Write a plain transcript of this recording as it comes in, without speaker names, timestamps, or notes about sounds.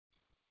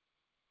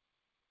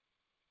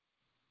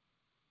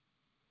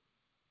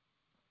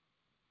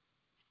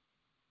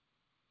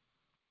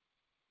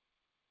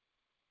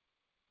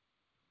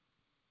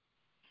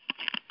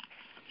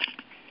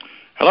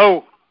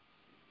Hello.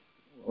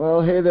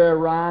 Well, hey there,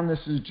 Ron. This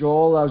is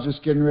Joel. I was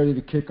just getting ready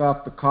to kick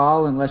off the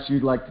call, unless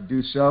you'd like to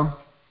do so.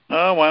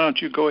 Why don't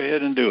you go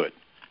ahead and do it?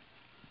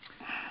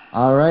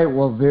 All right.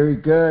 Well, very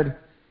good.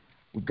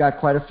 We've got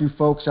quite a few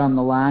folks on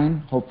the line.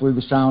 Hopefully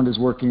the sound is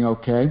working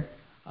okay.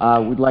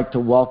 We'd like to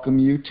welcome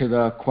you to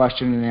the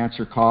question and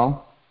answer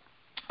call.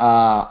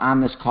 On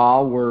this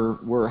call,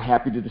 we're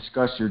happy to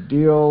discuss your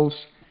deals,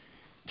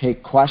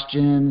 take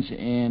questions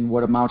in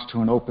what amounts to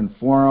an open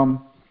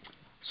forum,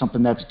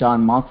 something that's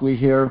done monthly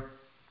here.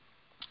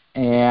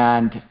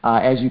 And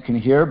as you can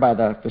hear by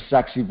the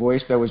sexy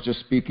voice that was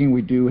just speaking,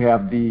 we do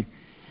have the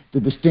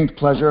distinct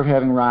pleasure of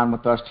having Ron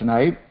with us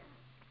tonight.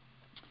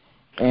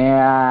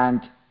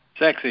 And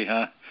sexy,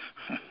 huh?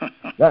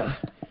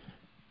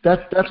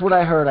 that's what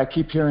I heard. I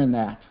keep hearing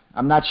that.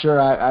 I'm not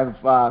sure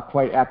I've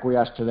quite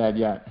acquiesced to that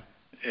yet.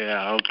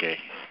 Yeah, okay.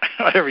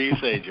 Whatever you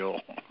say, Joel.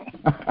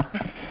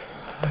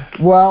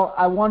 Well,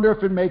 I wonder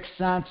if it makes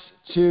sense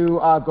to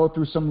go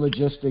through some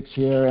logistics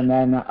here, and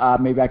then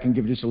maybe I can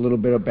give just a little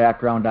bit of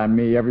background on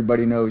me.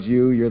 Everybody knows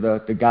you. You're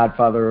the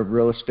godfather of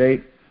real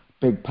estate,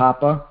 Big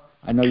Papa.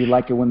 I know you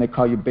like it when they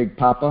call you Big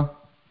Papa.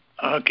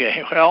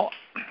 Okay, well,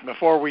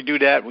 before we do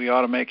that, we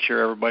ought to make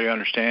sure everybody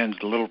understands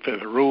the little bit of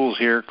the rules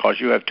here, because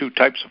you have two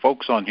types of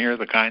folks on here,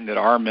 the kind that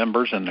are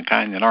members and the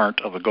kind that aren't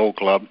of the Gold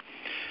Club.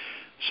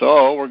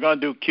 So we're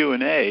going to do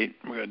Q&A.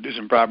 We're going to do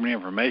some property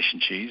information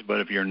sheets,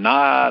 but if you're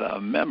not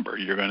a member,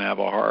 you're going to have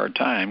a hard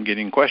time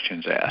getting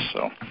questions asked.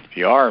 So if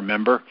you are a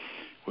member,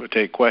 we'll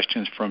take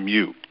questions from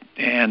you.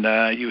 And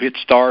you hit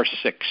 *6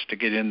 to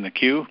get in the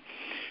queue.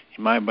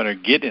 You might better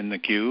get in the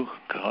queue,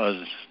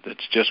 because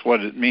that's just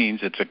what it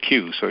means. It's a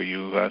queue, so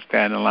you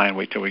stand in line,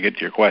 wait till we get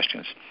to your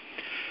questions.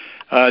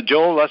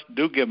 Joel, let's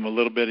give them a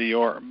little bit of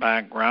your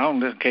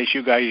background. In case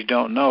you guys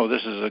don't know,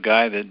 this is a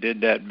guy that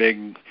did that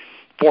big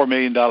 $4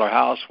 million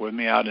house with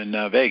me out in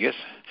Vegas,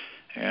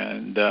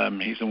 and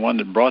he's the one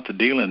that brought the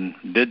deal and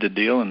did the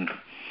deal, and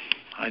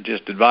I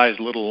just advised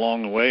a little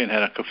along the way and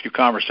had a few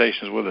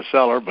conversations with the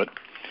seller. But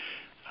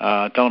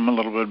tell them a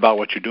little bit about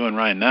what you're doing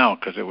right now,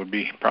 because it would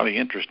be probably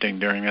interesting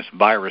during this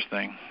virus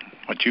thing,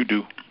 what you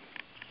do.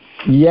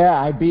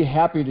 Yeah, I'd be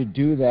happy to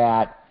do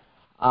that.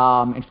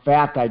 In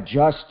fact, I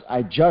just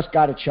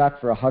got a check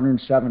for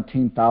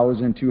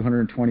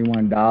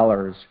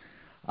 $117,221.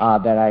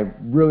 That I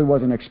really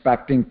wasn't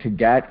expecting to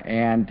get,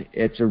 and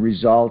it's a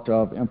result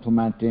of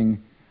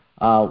implementing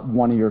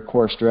one of your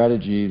core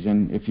strategies.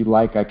 And if you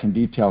like, I can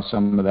detail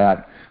some of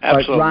that.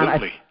 Absolutely. But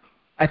Ron,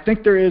 I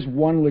think there is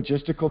one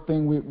logistical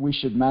thing we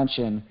should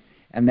mention,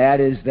 and that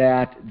is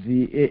that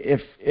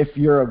if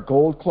you're a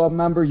Gold Club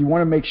member, you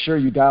want to make sure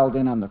you dialed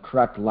in on the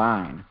correct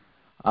line.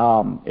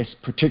 It's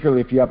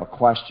particularly if you have a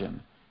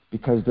question,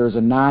 because there's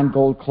a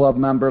non-Gold Club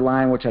member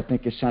line, which I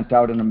think is sent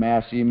out in a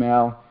mass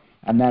email.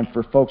 And then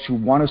for folks who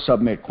want to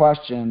submit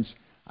questions,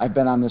 I've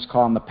been on this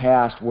call in the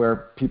past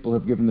where people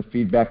have given the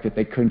feedback that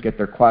they couldn't get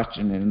their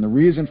question in. And the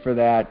reason for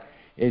that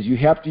is you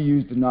have to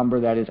use the number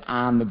that is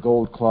on the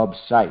Gold Club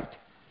site.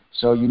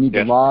 So you need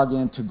to log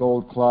into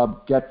Gold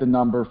Club, get the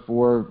number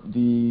for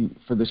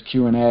this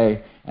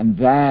Q&A, and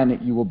then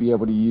you will be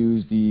able to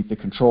use the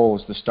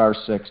controls, the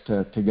 *6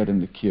 to get in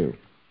the queue.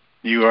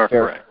 You are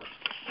correct.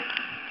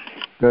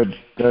 Good.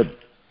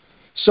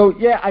 So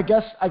yeah, I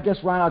guess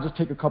Ryan, I'll just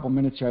take a couple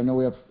minutes here. I know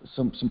we have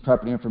some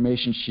property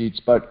information sheets,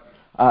 but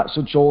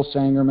so Joel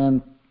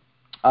Sangerman,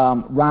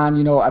 Ron,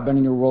 you know I've been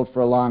in your world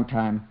for a long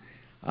time.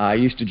 I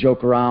used to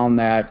joke around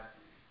that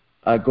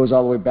it goes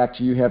all the way back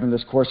to you having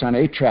this course on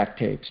 8-track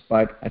tapes,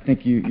 but I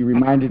think you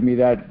reminded me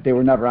that they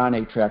were never on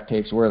 8-track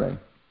tapes, were they?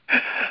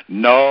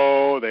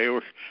 No, they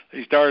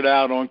started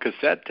out on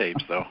cassette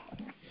tapes, though.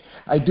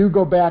 I do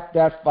go back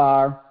that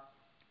far.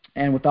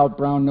 And without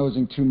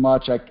brown-nosing too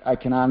much, I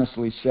can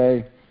honestly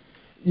say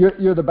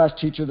you're the best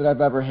teacher that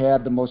I've ever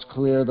had, the most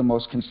clear, the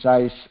most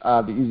concise,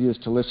 the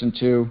easiest to listen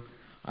to.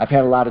 I've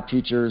had a lot of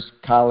teachers,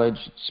 college,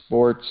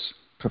 sports,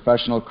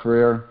 professional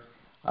career.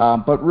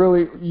 But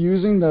really,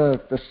 using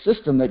the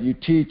system that you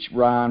teach,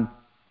 Ron,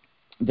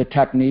 the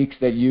techniques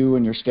that you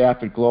and your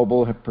staff at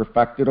Global have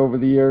perfected over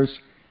the years,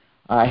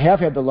 I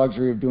have had the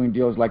luxury of doing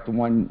deals like the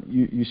one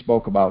you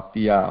spoke about,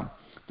 the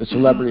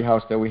celebrity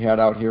house that we had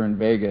out here in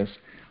Vegas.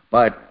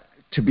 But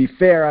to be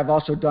fair, I've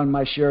also done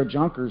my share of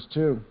junkers,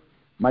 too.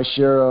 My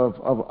share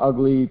of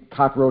ugly,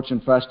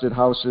 cockroach-infested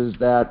houses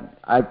that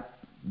I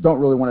don't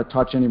really want to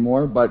touch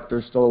anymore, but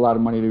there's still a lot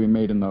of money to be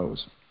made in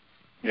those.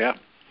 Yeah.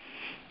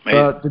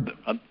 The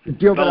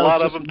deal that a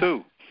lot of them,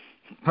 too.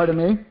 Pardon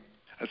me?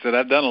 I said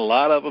I've done a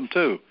lot of them,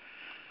 too.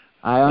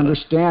 I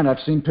understand.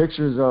 I've seen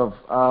pictures of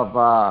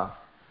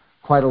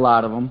quite a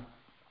lot of them.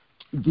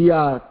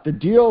 The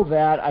deal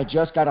that I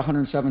just got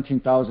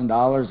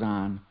 $117,000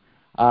 on,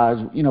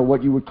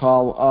 what you would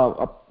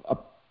call a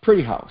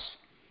pretty house.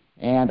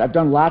 And I've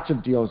done lots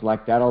of deals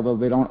like that, although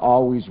they don't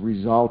always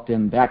result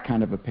in that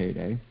kind of a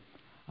payday.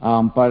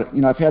 But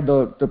I've had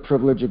the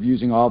privilege of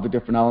using all the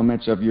different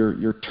elements of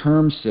your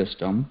term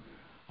system,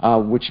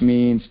 which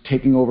means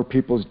taking over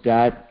people's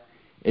debt.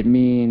 It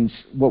means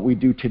what we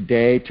do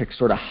today to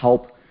sort of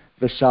help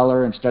the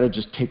seller, instead of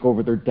just take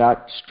over their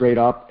debt straight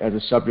up as a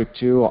subject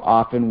to,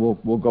 often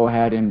we'll go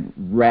ahead and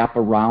wrap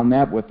around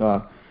that with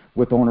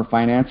owner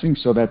financing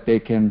so that they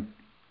can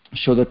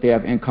show that they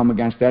have income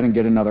against that and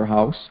get another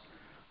house.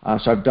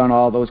 So I've done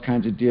all those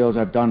kinds of deals.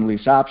 I've done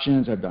lease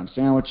options. I've done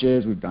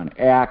sandwiches. We've done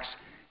acts,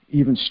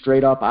 even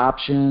straight up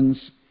options.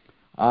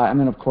 And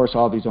then, of course,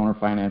 all these owner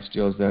finance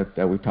deals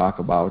that we talk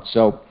about.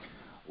 So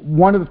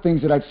one of the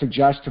things that I'd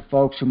suggest to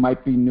folks who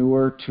might be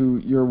newer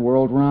to your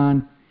world,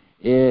 Ron,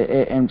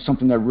 and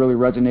something that really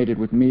resonated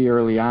with me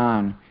early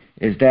on,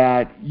 is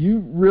that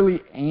you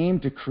really aim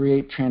to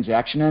create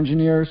transaction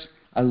engineers.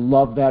 I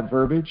love that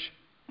verbiage,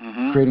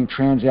 creating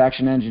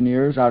transaction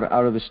engineers out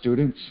of the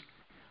students.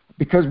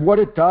 Because what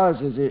it does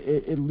is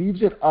it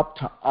leaves it up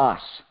to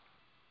us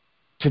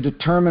to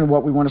determine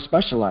what we want to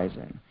specialize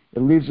in.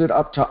 It leaves it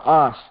up to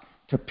us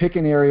to pick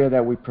an area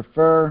that we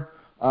prefer,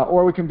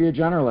 or we can be a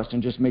generalist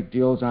and just make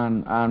deals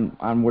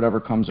on whatever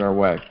comes our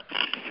way.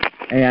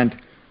 And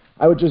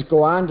I would just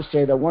go on to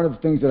say that one of the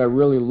things that I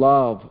really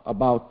love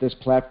about this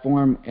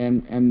platform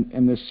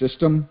and this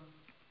system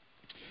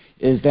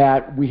is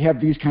that we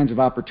have these kinds of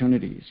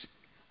opportunities.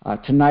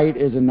 Tonight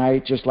is a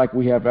night, just like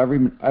we have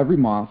every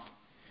month,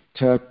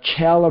 to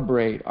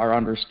calibrate our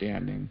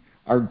understanding,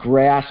 our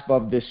grasp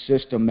of this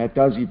system that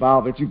does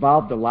evolve. It's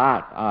evolved a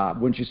lot,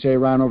 wouldn't you say,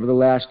 Ron, over the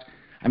last,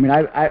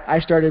 I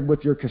started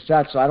with your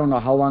cassette, so I don't know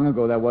how long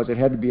ago that was. It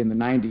had to be in the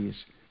 90s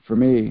for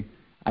me.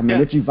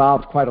 It's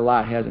evolved quite a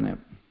lot, hasn't it?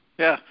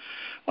 Yeah.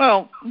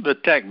 Well, the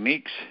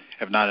techniques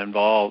have not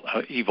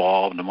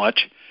evolved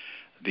much.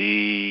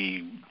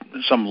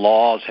 Some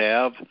laws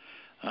have.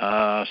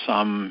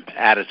 Some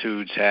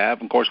attitudes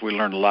have. Of course, we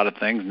learned a lot of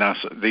things. Now,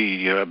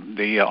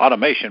 the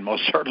automation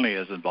most certainly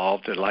is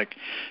involved,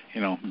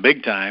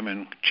 big time,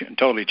 and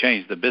totally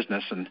changed the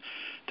business, and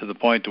to the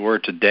point to where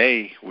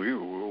today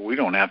we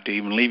don't have to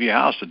even leave your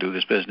house to do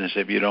this business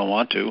if you don't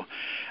want to.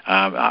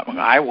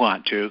 I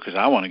want to, because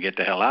I want to get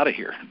the hell out of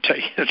here. To tell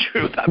you the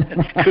truth, I've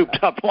been cooped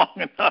up long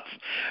enough,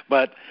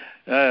 but.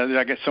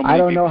 I get so many. I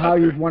don't know how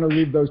you'd want to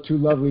leave those two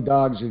lovely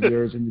dogs of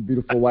yours and the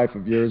beautiful wife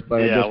of yours,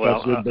 but I guess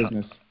that's your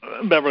business.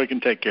 Beverly can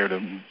take care of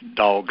the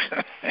dogs.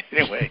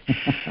 Anyway,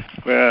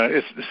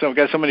 I've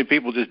got so many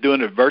people just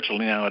doing it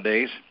virtually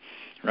nowadays,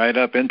 right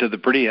up into the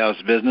pretty house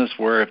business,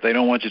 where if they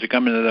don't want you to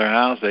come into their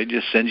house, they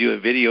just send you a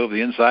video of the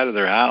inside of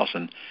their house.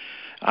 And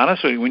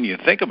honestly, when you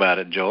think about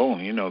it, Joel,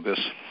 and you know this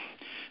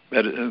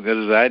as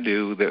good as I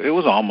do, it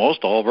was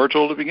almost all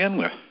virtual to begin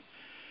with.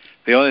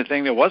 The only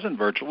thing that wasn't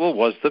virtual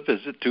was the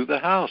visit to the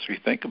house, if you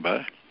think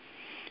about it.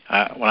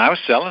 When I was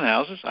selling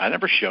houses, I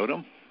never showed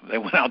them. They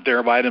went out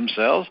there by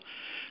themselves.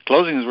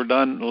 Closings were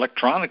done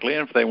electronically,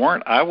 and if they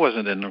weren't, I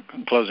wasn't in the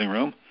closing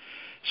room.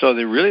 So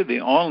the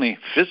only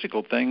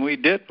physical thing we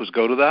did was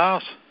go to the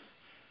house.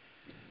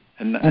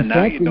 And now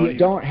frankly, you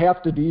don't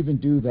have to even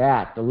do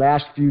that. The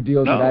last few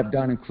deals that I've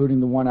done, including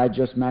the one I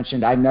just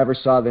mentioned, I never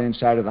saw the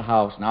inside of the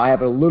house. Now, I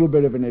have a little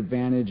bit of an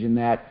advantage in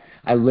that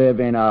I live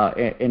in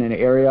an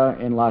area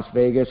in Las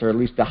Vegas, or at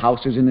least the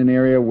house is in an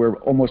area where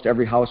almost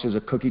every house is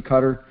a cookie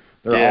cutter.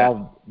 They're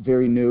all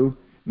very new.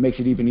 It makes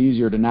it even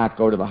easier to not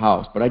go to the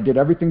house. But I did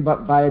everything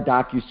via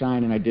DocuSign,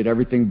 and I did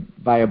everything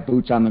via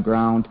boots on the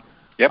ground.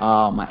 Yep.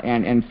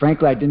 And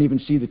frankly, I didn't even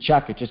see the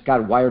check. It just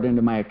got wired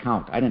into my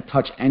account. I didn't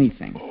touch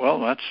anything. Well,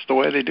 that's the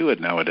way they do it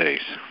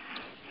nowadays.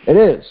 It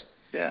is.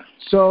 Yeah.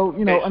 So,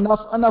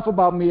 enough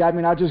about me.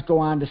 I'll just go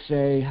on to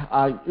say,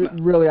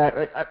 really,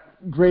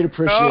 great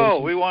appreciation. Oh,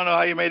 we want to know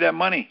how you made that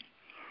money.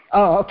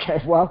 Oh,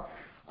 okay. Well,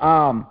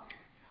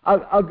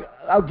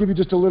 I'll give you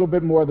just a little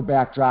bit more of the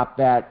backdrop.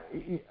 That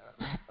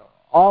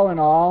all in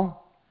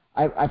all,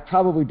 I've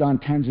probably done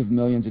tens of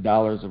millions of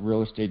dollars of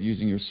real estate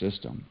using your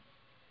system.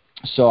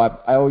 So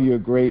I owe you a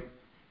great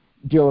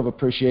deal of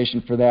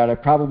appreciation for that. I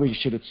probably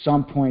should at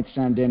some point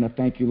send in a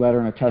thank you letter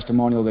and a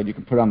testimonial that you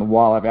can put on the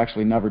wall. I've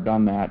actually never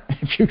done that,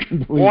 if you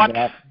can believe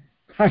that.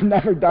 I've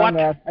never done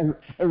that.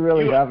 I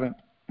really haven't.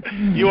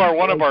 You are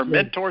one of our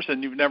mentors,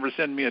 and you've never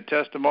sent me a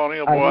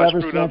testimonial? Boy, I've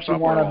never sent you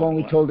one. I've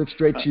only told it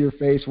straight to your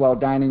face while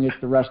dining at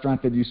the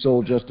restaurant that you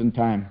sold just in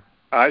time.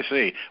 I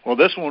see. Well,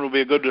 this one will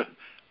be a good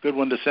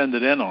one to send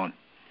it in on.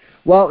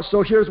 Well,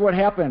 so here's what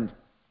happened.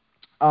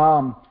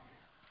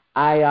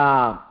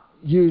 I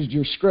used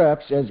your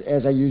scripts,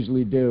 as I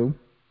usually do,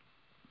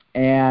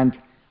 and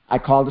I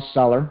called the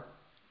seller,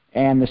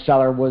 and the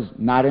seller was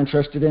not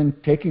interested in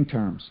taking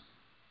terms.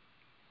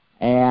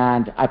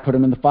 And I put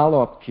him in the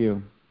follow-up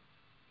queue.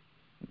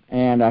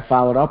 And I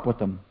followed up with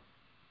them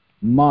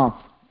month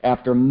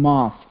after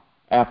month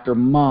after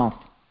month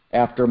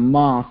after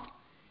month.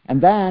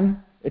 And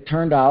then it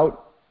turned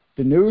out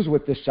the news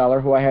with this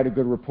seller, who I had a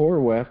good rapport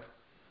with,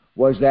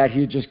 was that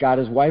he just got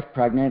his wife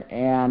pregnant,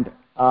 and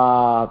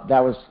that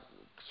was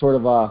sort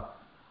of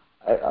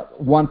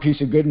one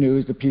piece of good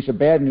news. The piece of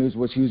bad news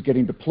was he was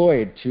getting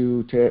deployed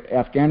to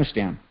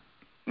Afghanistan.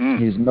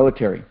 He's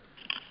military.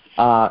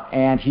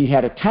 And he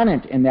had a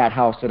tenant in that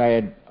house that I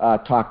had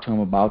talked to him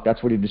about.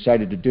 That's what he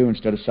decided to do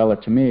instead of sell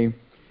it to me.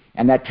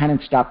 And that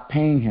tenant stopped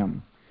paying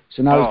him.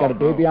 So now he's got a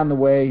baby on the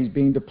way. He's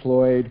being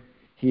deployed.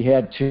 He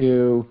had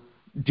to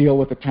deal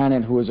with a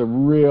tenant who was a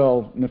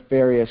real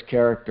nefarious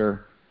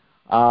character.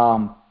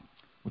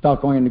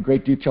 Without going into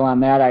great detail on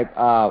that,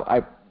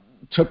 I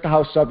took the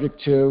house subject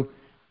to.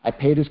 I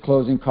paid his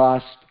closing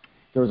costs.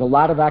 There was a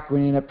lot of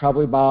equity in it,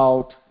 probably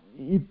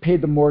he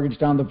paid the mortgage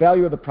down. The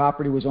value of the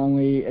property was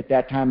only at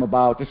that time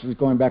this is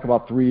going back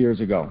about 3 years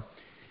ago.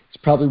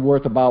 It's probably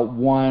worth about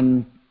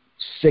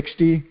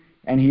 $160,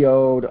 and he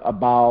owed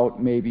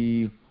about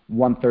maybe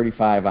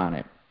 $135 on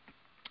it.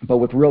 But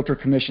with realtor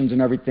commissions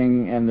and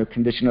everything and the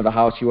condition of the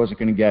house, he wasn't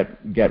going to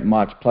get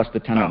much, plus the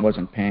tenant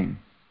wasn't paying.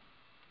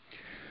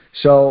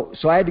 So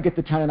I had to get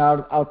the tenant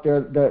out there.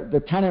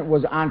 The tenant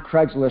was on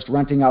Craigslist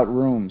renting out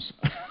rooms.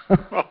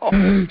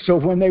 So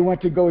when they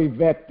went to go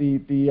evict,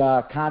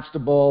 the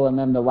constable and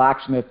then the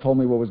locksmith told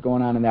me what was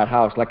going on in that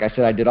house. Like I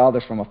said, I did all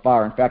this from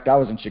afar. In fact, I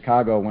was in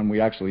Chicago when we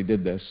actually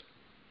did this.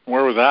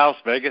 Where was the house?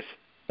 Vegas?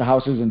 The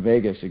house is in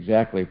Vegas,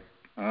 exactly.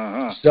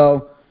 Uh-huh.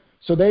 So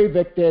they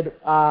evicted.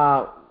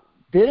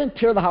 They didn't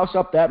tear the house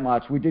up that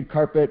much. We did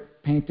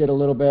carpet, painted a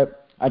little bit.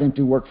 I didn't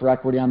do work for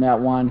equity on that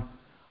one.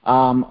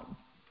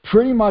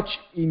 Pretty much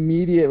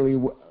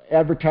immediately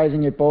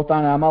advertising it both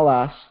on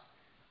MLS.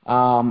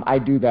 I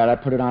do that. I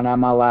put it on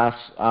MLS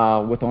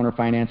with owner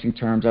financing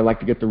terms. I like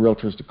to get the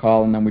realtors to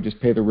call, and then we just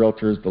pay the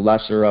realtors the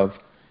lesser of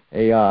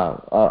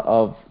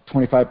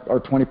 25 or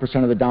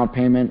 20% of the down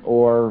payment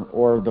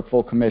or the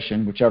full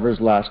commission, whichever is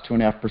less,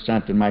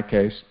 2.5% in my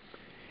case.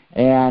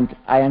 And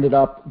I ended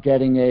up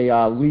getting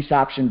a lease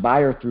option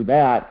buyer through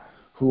that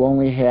who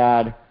only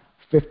had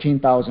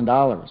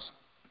 $15,000.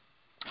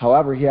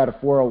 However, he had a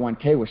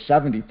 401k with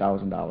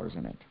 $70,000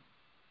 in it.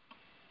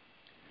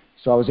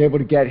 So I was able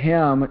to get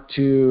him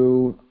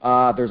to,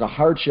 there's a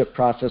hardship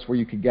process where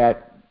you could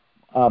get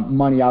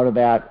money out of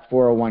that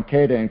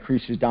 401k to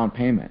increase his down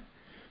payment.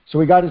 So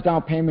we got his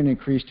down payment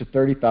increased to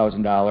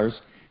 $30,000.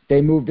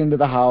 They moved into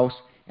the house,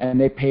 and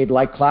they paid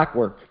like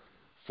clockwork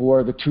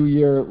for the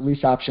 2-year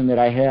lease option that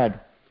I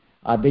had.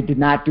 They did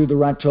not do the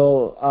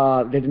rental,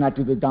 they did not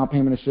do the down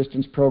payment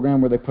assistance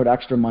program where they put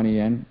extra money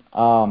in.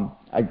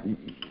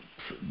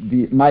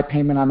 My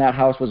payment on that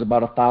house was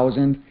about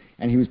 $1,000,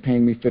 and he was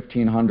paying me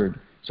 $1,500.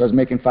 So I was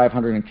making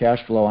 $500 in cash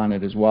flow on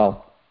it as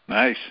well.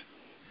 Nice.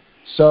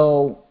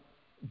 So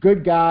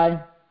good guy,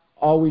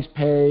 always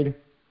paid.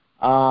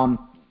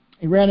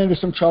 He ran into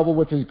some trouble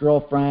with his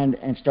girlfriend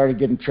and started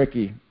getting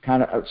tricky.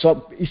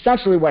 So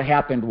essentially what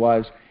happened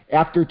was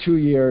after 2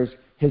 years,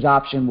 his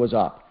option was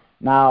up.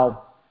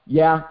 Now,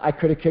 yeah, I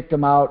could have kicked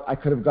him out. I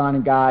could have gone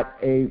and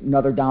got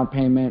another down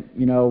payment,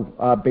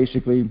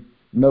 basically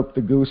milk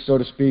the goose, so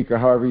to speak, or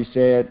however you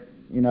say it,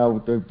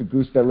 the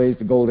goose that lays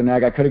the golden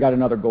egg. I could have got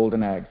another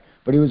golden egg.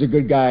 But he was a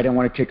good guy. I didn't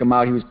want to kick him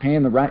out. He was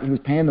paying the rent. He was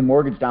paying the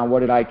mortgage down.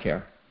 What did I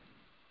care?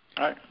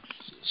 All right.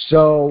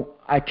 So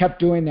I kept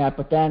doing that,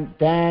 but then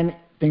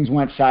things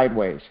went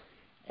sideways,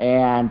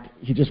 and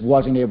he just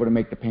wasn't able to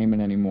make the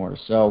payment anymore.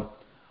 So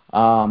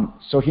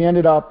he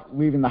ended up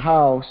leaving the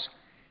house,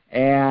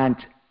 and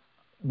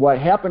what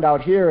happened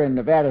out here in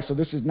Nevada, so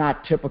this is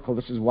not typical.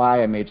 This is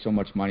why I made so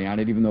much money on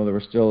it, even though there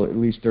was still at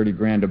least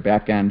 $30,000 of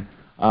back-end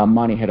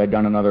money had I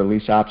done another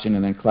lease option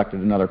and then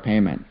collected another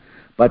payment.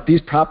 But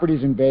these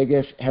properties in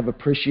Vegas have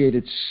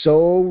appreciated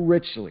so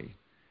richly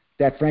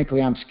that,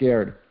 frankly, I'm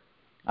scared.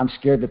 I'm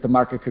scared that the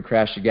market could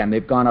crash again.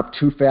 They've gone up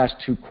too fast,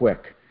 too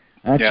quick.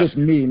 And that's just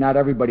me. Not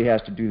everybody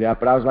has to do that.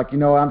 But I was like,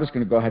 I'm just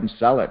going to go ahead and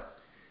sell it.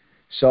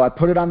 So I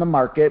put it on the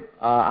market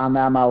on the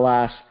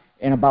MLS.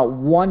 In about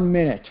 1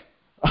 minute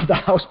of the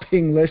house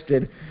being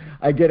listed,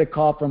 I get a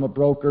call from a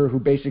broker who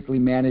basically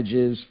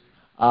manages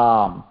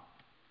the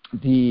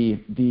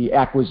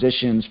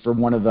acquisitions for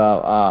one of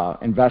the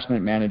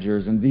investment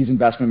managers. And these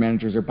investment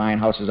managers are buying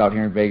houses out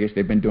here in Vegas.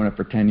 They've been doing it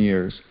for 10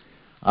 years.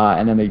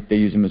 And then they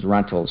use them as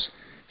rentals.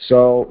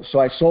 So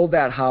I sold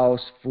that house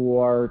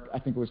for, I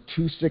think it was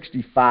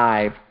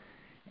 $265,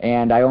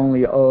 and I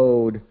only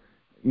owed,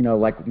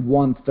 like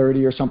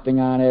 $130 or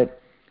something on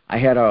it. I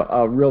had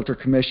a realtor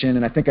commission,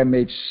 and I think I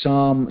made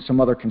some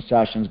other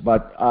concessions,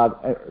 but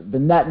the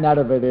net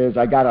of it is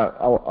I got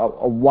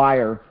a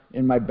wire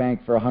in my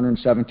bank for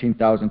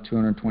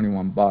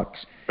 $117,221.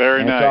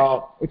 Very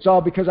nice. It's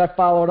all because I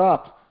followed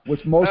up,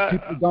 which most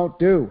people don't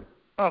do.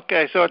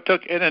 Okay, so it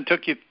took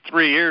you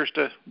 3 years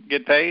to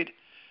get paid.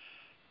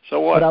 So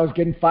what? But I was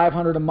getting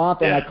 $500 a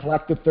month, and I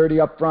collected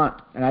 $30 up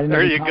front, and I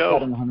didn't even count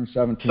that in the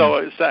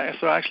 $117,000.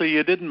 So actually,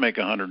 you didn't make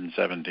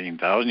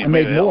 $117,000. You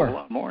made a more. whole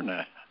lot more than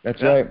that.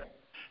 That's right.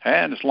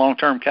 And it's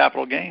long-term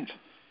capital gains.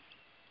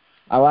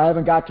 Oh, I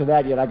haven't got to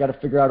that yet. I got to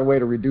figure out a way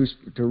to reduce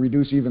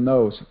even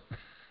those.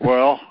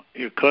 Well,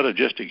 you could have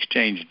just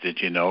exchanged it,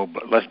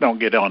 but let's don't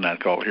get on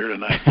that call here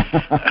tonight.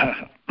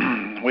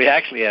 We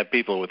actually have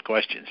people with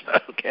questions.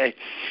 Okay.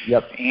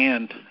 Yep.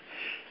 And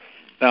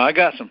now I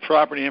got some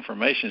property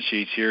information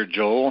sheets here,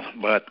 Joel,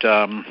 but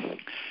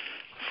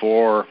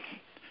for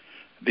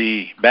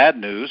the bad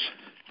news,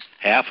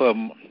 half of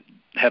them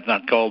have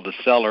not called the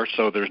seller,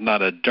 so there's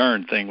not a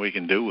darn thing we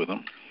can do with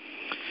them.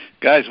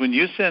 Guys, when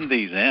you send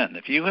these in,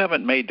 if you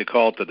haven't made the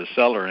call to the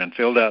seller and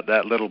filled out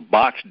that little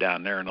box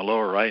down there in the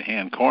lower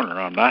right-hand corner,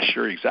 I'm not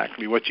sure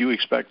exactly what you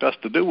expect us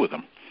to do with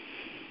them.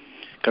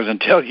 Because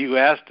until you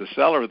ask the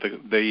seller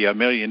the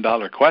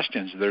million-dollar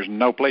questions, there's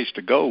no place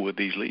to go with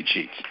these lead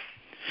sheets.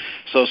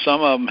 So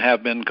some of them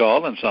have been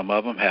called and some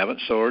of them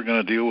haven't, so we're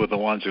going to deal with the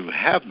ones who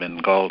have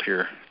been called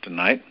here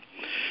tonight.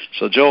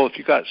 So, Joel, if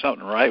you got something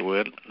to write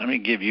with, let me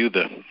give you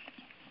the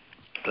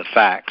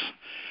facts.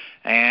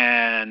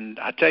 And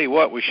I tell you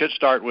what, we should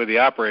start with the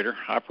operator.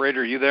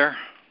 Operator, are you there?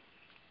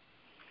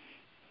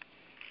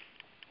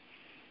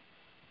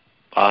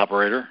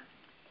 Operator?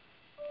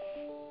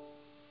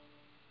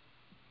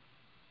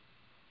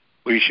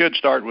 We should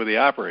start with the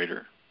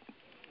operator,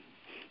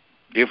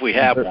 if we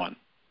have one.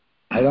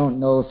 I don't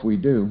know if we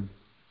do.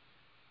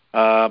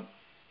 But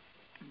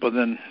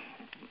then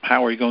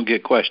how are you going to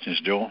get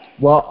questions, Joel?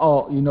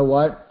 Well, you know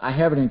what? I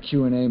have it in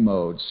Q&A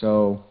mode,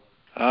 so...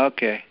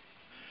 Okay.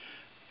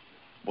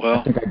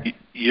 Well,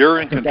 you're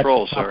in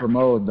control, sir. That's the proper sir.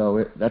 Mode,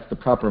 though. That's the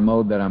proper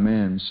mode that I'm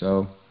in,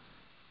 so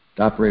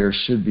the operator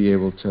should be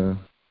able to.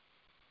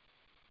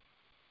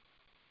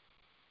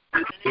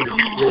 Oh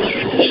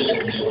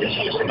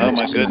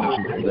my goodness!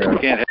 I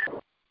can't.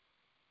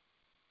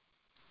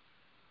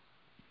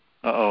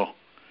 Uh-oh.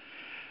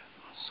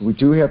 So we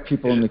do have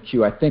people in the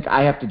queue. I think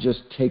I have to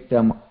just take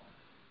them.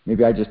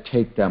 Maybe I just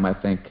take them, I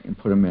think, and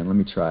put them in. Let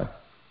me try.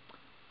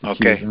 The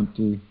queue is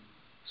empty.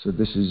 So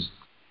this is.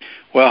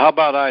 Well, how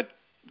about I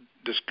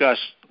discuss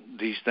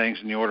these things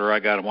in the order I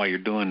got them while you're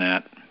doing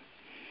that.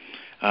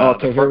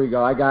 Okay, here we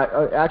go. I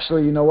got,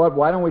 actually, you know what?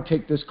 Why don't we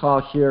take this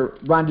call here?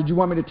 Ron, did you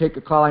want me to take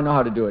a call? I know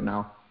how to do it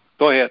now.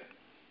 Go ahead.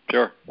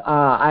 Sure.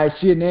 I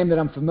see a name that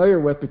I'm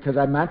familiar with because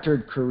I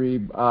mentored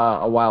Karib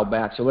a while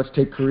back. So let's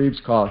take Karib's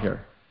call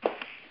here.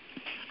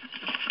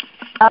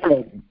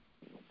 Hi.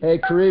 Hey,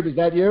 Karib, is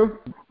that you?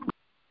 Hey,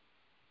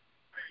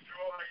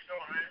 Joel, how you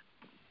doing, man?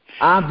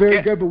 I'm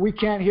very good, but we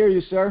can't hear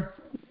you, sir.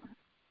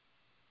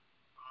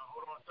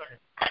 Hold on a second.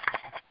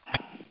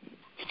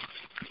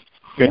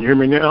 Can you hear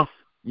me now?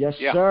 Yes,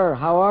 sir.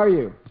 How are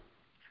you?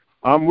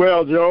 I'm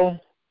well, Joe.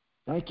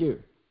 Thank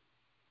you.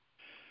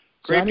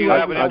 So anyway, do you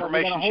have an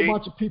information sheet? A whole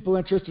bunch of people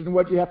interested in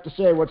what you have to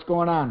say. What's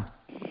going on?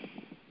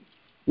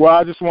 Well,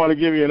 I just want to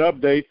give you an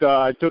update.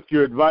 I took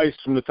your advice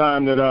from the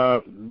time that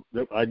I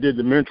did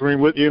the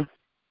mentoring with you,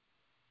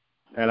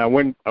 and I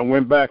went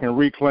back and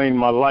reclaimed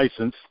my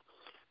license.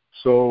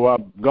 So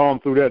I've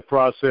gone through that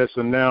process,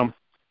 and now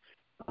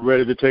I'm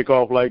ready to take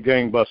off like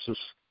gangbusters.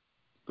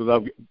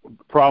 Because the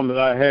problem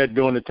that I had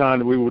during the time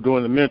that we were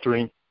doing the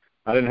mentoring,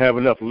 I didn't have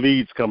enough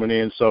leads coming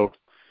in. So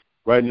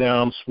right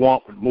now I'm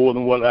swamped with more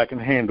than what I can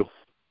handle.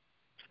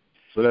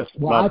 So that's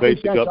my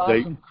basic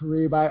update. Awesome,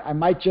 Karib. I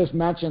might just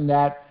mention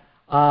that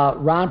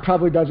Ron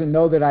probably doesn't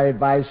know that I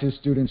advise his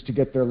students to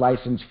get their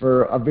license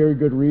for a very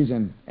good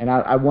reason. And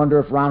I wonder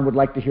if Ron would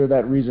like to hear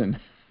that reason.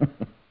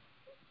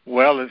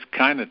 Well, it's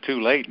kind of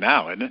too late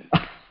now, isn't it?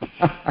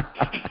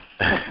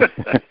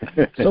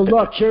 So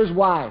look, here's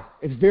why.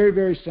 It's very,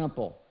 very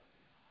simple.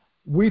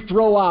 We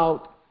throw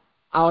out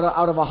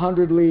of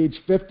 100 leads,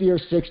 50 or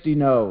 60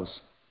 no's.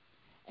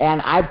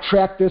 And I've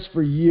tracked this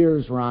for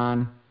years,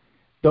 Ron.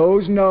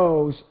 Those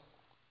no's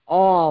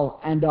all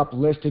end up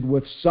listed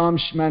with some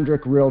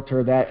Schmendrick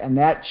realtor, and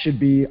that should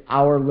be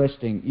our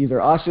listing,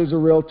 either us as a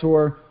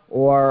realtor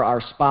or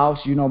our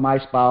spouse. You know my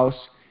spouse.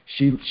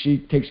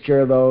 She takes care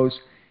of those,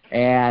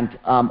 and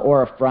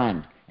or a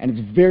friend. And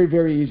it's very,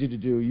 very easy to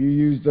do. You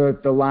use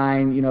the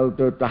line, you know,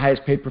 the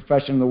highest paid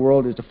profession in the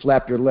world is to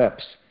flap your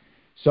lips.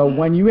 So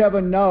when you have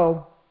a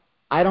no,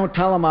 I don't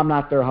tell them I'm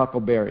not their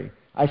huckleberry.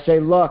 I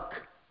say, look,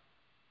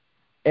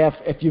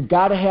 if you've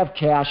got to have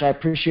cash, I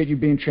appreciate you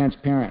being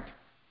transparent.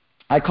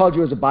 I called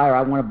you as a buyer.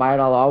 I want to buy it.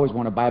 I'll always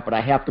want to buy it, but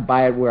I have to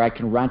buy it where I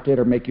can rent it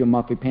or make you a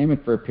monthly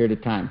payment for a period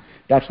of time.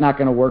 That's not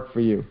going to work for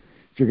you.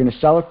 If you're going to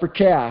sell it for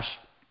cash,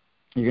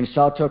 you're going to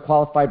sell it to a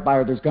qualified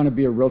buyer, there's going to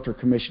be a realtor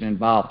commission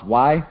involved.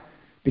 Why?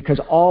 Because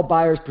all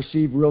buyers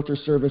perceive realtor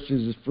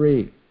services as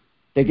free.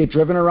 They get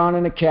driven around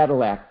in a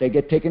Cadillac. They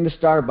get taken to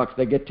Starbucks.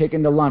 They get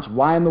taken to lunch.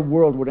 Why in the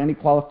world would any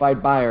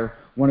qualified buyer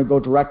want to go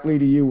directly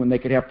to you when they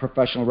could have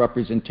professional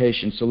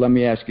representation? So let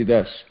me ask you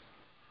this.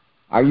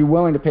 Are you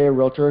willing to pay a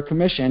realtor a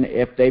commission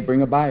if they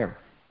bring a buyer?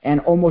 And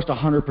almost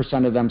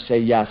 100% of them say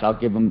yes. I'll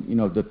give them, you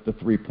know, the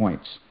 3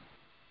 points.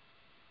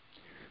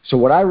 So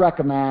what I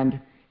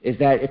recommend is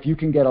that if you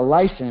can get a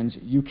license,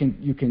 you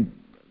can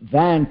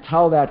then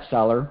tell that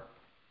seller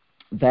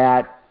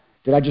that,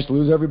 did I just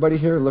lose everybody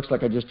here? It looks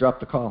like I just dropped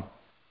the call.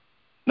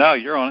 No,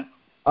 you're on it.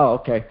 Oh,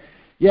 okay.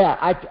 Yeah,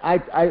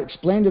 I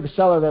explained to the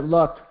seller that,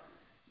 look,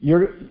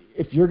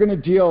 if you're going to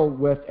deal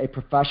with a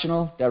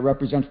professional that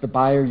represents the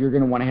buyer, you're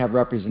going to want to have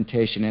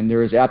representation. And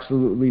there is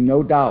absolutely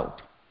no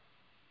doubt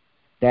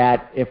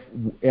that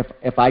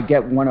if I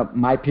get one of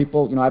my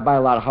people, you know, I buy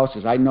a lot of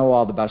houses. I know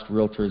all the best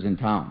realtors in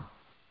town.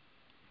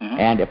 Mm-hmm.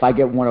 And if I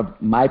get one of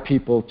my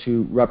people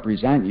to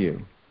represent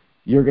you,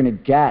 you're going to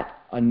get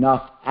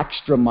enough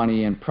extra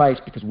money in price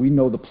because we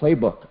know the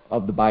playbook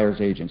of the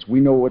buyer's agents. We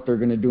know what they're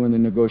going to do in the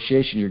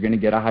negotiation. You're going to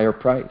get a higher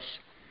price.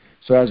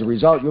 So as a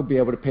result, you'll be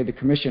able to pay the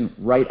commission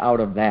right out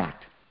of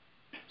that.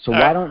 So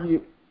why don't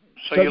you?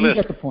 So you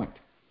get the point.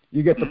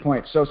 You get the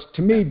point. So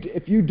to me,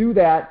 if you do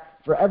that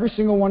for every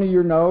single one of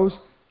your no's,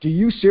 do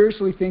you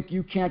seriously think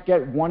you can't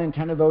get 1 in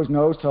 10 of those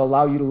no's to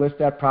allow you to list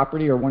that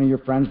property, or one of your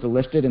friends to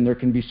list it, and there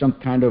can be some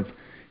kind of,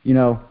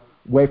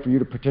 way for you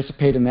to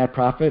participate in that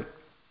profit?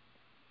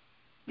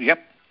 Yep.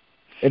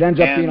 It ends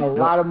up being a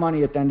lot of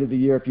money at the end of the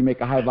year if you make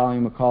a high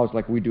volume of calls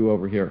like we do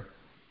over here.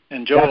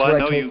 And Joel, that's what I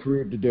know you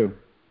to do.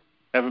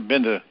 Haven't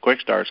been to Quick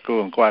Start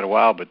School in quite a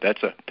while, but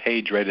that's a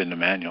page right in the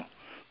manual.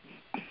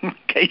 In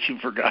case you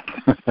forgot.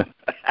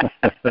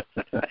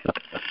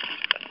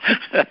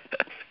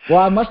 Well,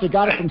 I must have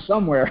got it from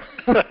somewhere.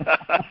 and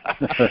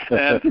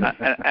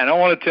I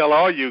want to tell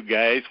all you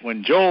guys,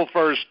 when Joel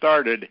first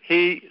started,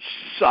 he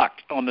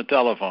sucked on the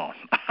telephone.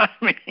 I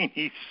mean,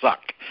 he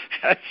sucked.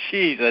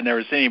 Jeez, I've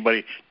never seen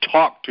anybody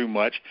talk too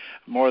much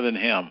more than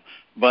him.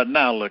 But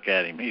now look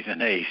at him. He's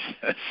an ace.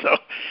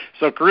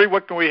 So Kareem,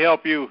 what can we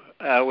help you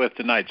with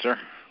tonight, sir?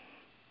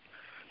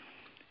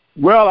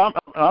 Well,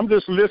 I'm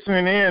just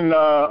listening in.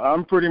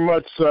 I'm pretty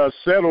much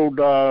settled.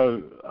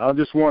 I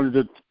just wanted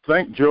to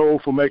thank Joel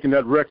for making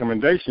that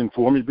recommendation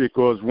for me,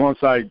 because once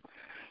I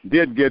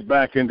did get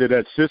back into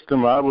that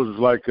system, I was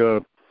like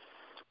a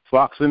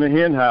fox in the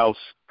hen house,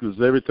 because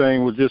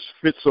everything would just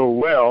fit so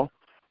well.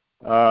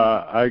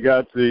 I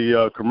got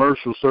the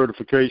commercial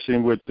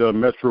certification with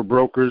Metro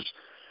Brokers,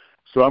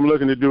 so I'm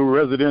looking to do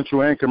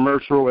residential and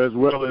commercial as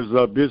well as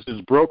business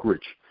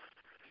brokerage.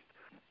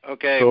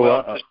 Okay,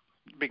 so, just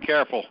be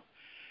careful.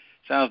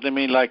 Sounds to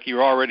me like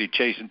you're already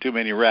chasing too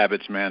many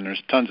rabbits, man.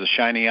 There's tons of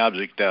shiny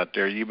objects out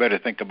there. You better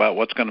think about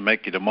what's going to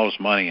make you the most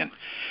money and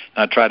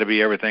not try to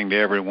be everything to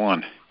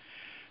everyone,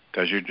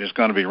 because you're just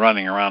going to be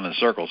running around in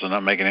circles and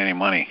not making any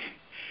money.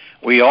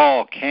 We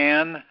all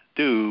can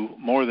do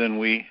more than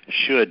we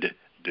should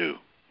do.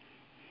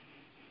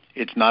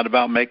 It's not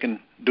about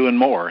doing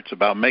more. It's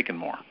about making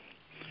more.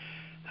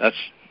 That's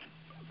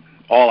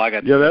all I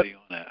got to say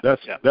on that.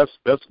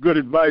 That's good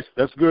advice.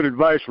 That's good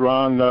advice,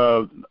 Ron.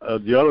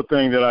 The other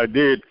thing that I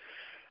did,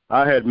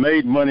 I had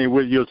made money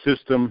with your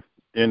system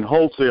in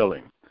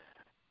wholesaling,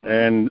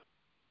 and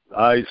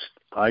I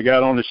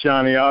got on the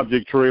shiny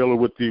object trail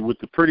with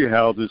the pretty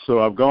houses. So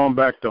I've gone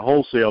back to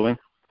wholesaling,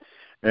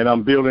 and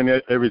I'm building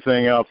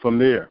everything out from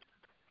there.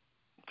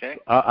 Okay.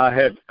 I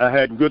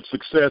had good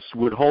success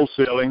with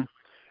wholesaling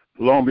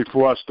long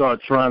before I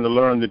started trying to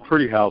learn the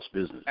pretty house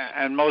business.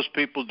 And most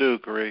people do,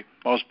 Corey.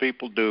 Most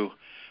people do.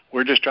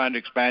 We're just trying to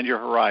expand your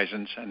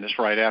horizons, and this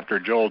right after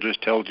Joel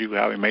just told you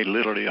how he made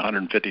literally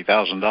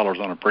 $150,000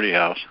 on a pretty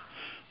house.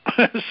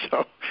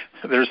 So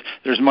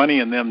there's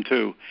money in them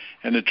too.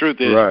 And the truth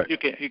is, right,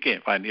 you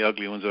can't find the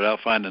ugly ones without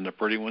finding the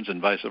pretty ones,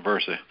 and vice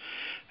versa.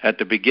 At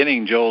the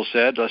beginning, Joel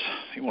said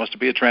he wants to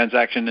be a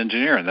transaction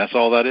engineer, and that's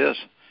all that is.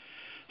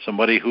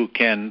 Somebody who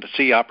can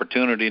see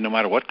opportunity no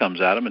matter what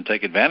comes at them and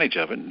take advantage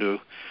of it and do,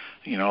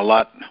 a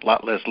lot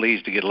less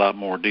leads to get a lot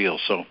more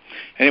deals. So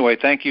anyway,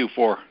 thank you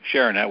for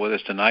sharing that with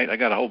us tonight. I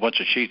got a whole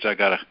bunch of sheets I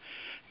got to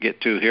get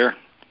to here.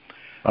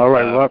 All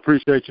right. Well, I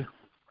appreciate you.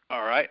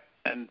 All right.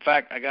 In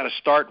fact, I got to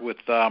start with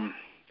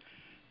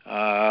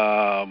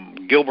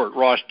Gilbert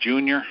Ross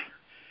Jr.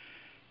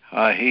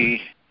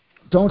 He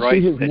don't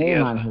see his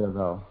name on here,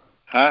 though.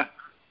 Huh?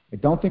 I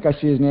don't think I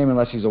see his name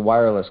unless he's a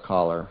wireless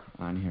caller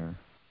on here.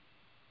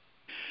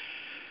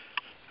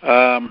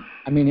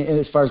 I mean,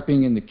 as far as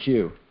being in the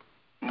queue.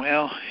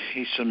 Well,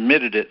 he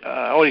submitted it.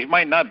 He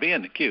might not be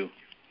in the queue.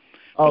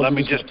 Oh, let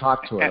me just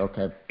talk to it.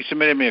 Okay. He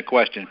submitted me a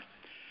question.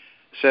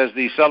 It says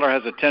the seller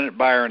has a tenant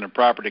buyer in the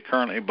property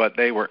currently, but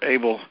they were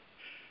able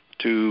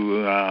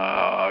to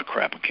I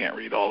can't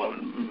read all of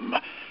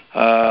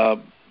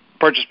them.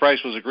 Purchase price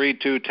was agreed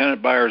to.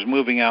 Tenant buyer is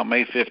moving out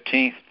May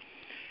 15th,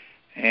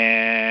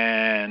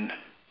 and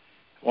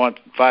want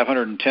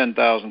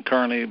 $510,000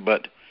 currently,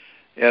 but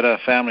at a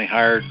family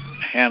hired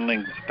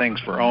handling things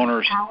for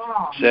owners,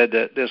 said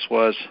that this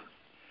was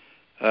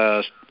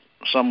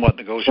somewhat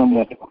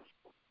negotiable.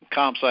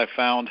 Comps I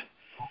found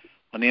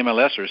on the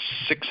MLS are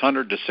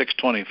 600 to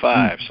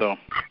 625. So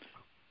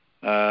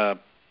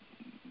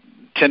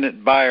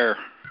tenant buyer,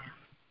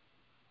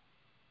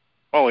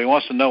 he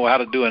wants to know how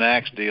to do an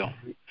axe deal.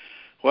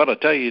 Well, to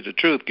tell you the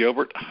truth,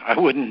 Gilbert, I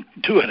wouldn't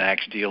do an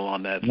axe deal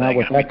on that thing. Not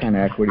with that kind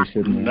of equity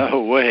sitting there.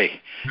 No way.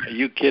 Are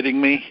you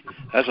kidding me?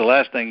 That's the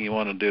last thing you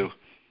want to do.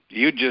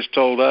 You just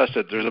told us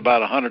that there's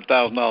about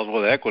 $100,000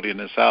 worth of equity in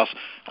this house.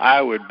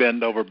 I would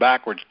bend over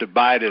backwards to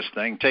buy this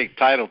thing, take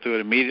title to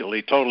it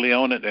immediately, totally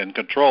own it and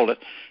control it,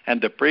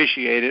 and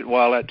depreciate it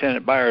while that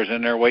tenant buyer's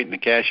in there waiting to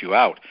cash you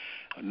out.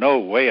 No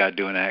way I'd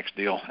do an axe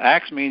deal.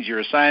 Axe means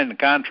you're signing the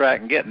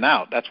contract and getting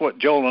out. That's what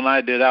Joel and I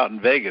did out in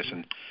Vegas,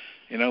 and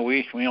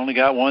we only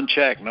got one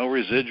check, no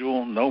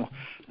residual, no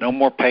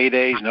more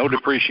paydays, no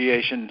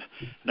depreciation,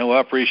 no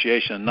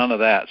appreciation, none of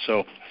that.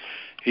 So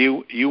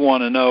you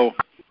want to know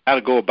how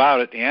to go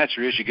about it. The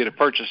answer is you get a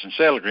purchase and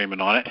sale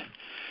agreement on it,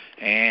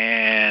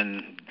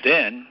 and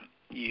then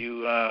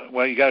you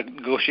got to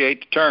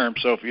negotiate the terms.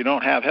 So if you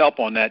don't have help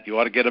on that, you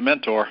ought to get a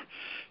mentor,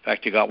 In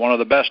fact, you got one of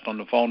the best on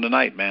the phone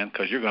tonight, man,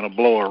 because you're going to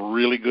blow a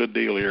really good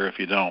deal here if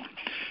you don't.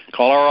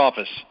 Call our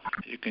office.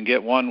 You can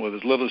get one with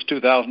as little as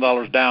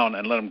 $2,000 down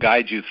and let them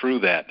guide you through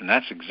that. And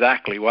that's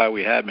exactly why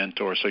we have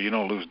mentors, so you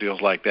don't lose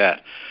deals like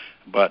that.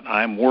 But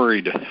I'm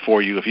worried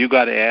for you. If you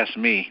got to ask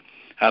me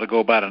how to go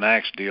about an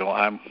axe deal,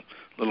 I'm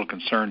a little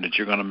concerned that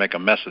you're going to make a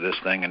mess of this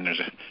thing, and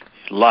there's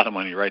a lot of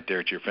money right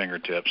there at your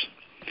fingertips.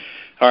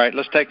 All right,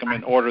 let's take them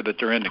in order that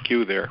they're in the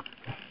queue there.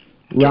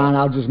 Ron,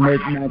 I'll just make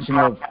mention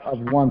of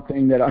one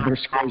thing that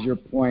underscores your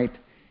point,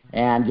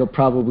 and you'll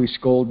probably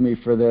scold me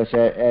for this,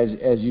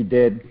 as you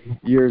did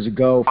years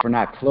ago for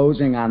not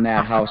closing on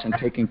that house and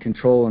taking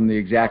control in the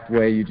exact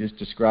way you just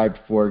described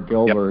for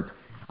Gilbert. Yep.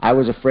 I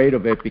was afraid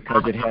of it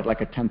because it had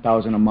like a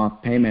 $10,000 a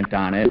month payment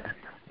on it,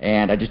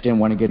 and I just didn't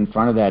want to get in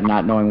front of that,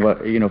 not knowing what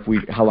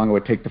how long it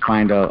would take to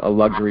find a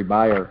luxury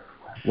buyer.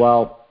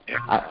 Well,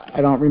 I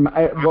don't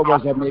remember. What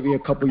was that? Maybe a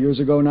couple years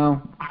ago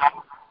now.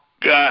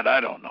 God, I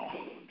don't know.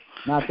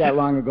 Not that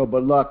long ago,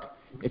 but look,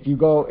 if you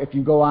go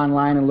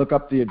online and look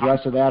up the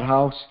address of that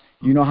house,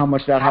 you know how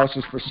much that house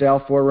is for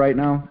sale for right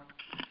now?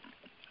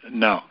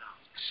 No.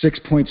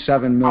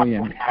 $6.7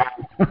 million.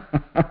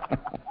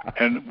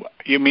 And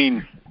you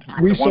mean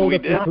we sold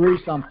it for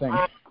 $3-something.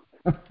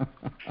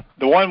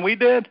 The one we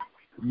did?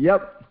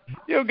 Yep.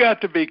 You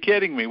got to be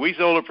kidding me. We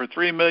sold it for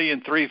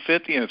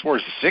 $3,350,000 and it's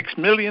worth $6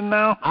 million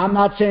now? I'm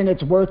not saying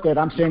it's worth it.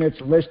 I'm saying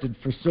it's listed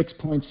for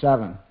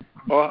 6.7.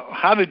 Well,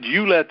 how did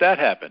you let that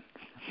happen?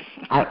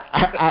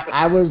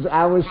 I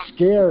was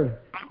scared.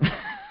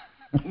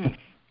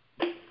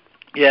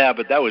 Yeah,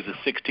 but that was a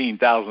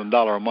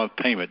 $16,000 a month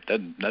payment.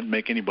 Doesn't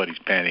make anybody's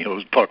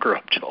pantyhose pucker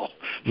up, Joel.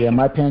 Yeah,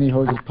 my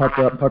pantyhose is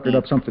puckered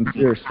up something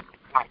fierce.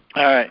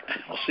 All right,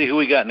 we'll see who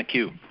we got in the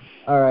queue.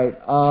 All right.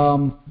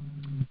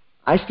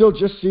 I still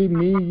just see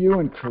me, you,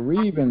 and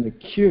Kareem in the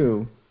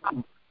queue.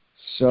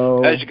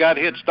 So. Guys, you got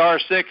to hit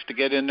 *6 to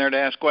get in there to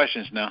ask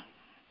questions now.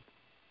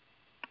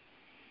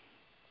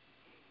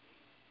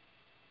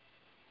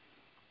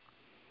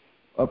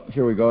 Oh,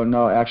 here we go.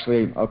 No,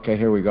 actually, okay,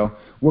 here we go.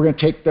 We're going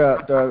to take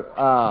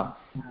the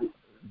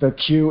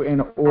queue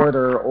in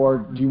order, or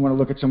do you want to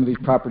look at some of these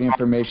property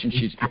information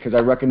sheets because I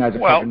recognize a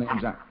couple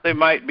names on. They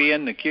might be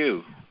in the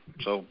queue.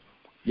 So.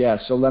 Yeah,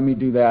 so let me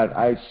do that.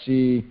 I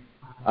see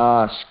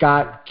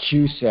Scott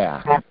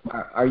Cusack.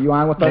 Are you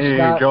on with us,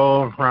 Scott? Hey,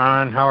 Joel,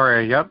 Ron, how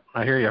are you? Yep,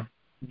 I hear you.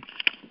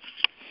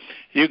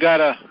 You got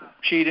a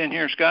sheet in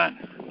here, Scott?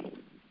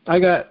 I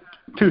got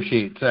 2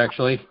 sheets,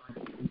 actually.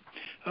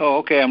 Oh,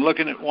 okay. I'm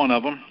looking at one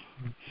of them.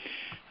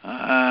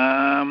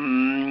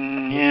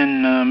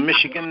 In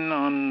Michigan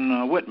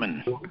on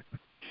Whitman.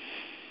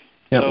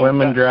 Yeah, so,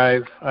 Whitman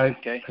Drive. I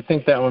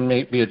think that one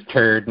may be a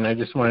turd, and I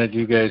just wanted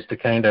you guys to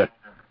kind of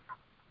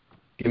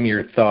give me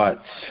your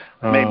thoughts.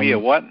 Maybe a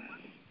what?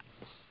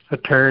 A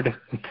turd.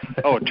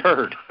 Oh, a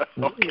turd.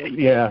 Okay.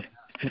 Yeah.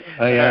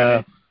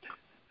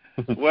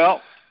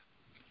 Well,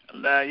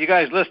 you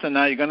guys listen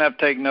now. You're going to have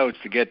to take notes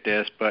to get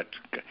this, but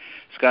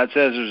Scott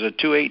says there's a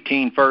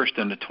 218 first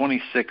and a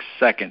 26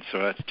 second, so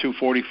that's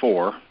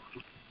 244.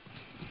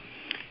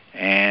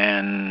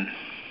 And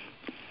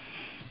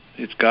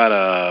it's got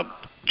a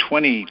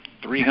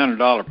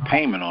 $2,300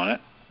 payment on it,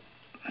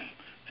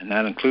 and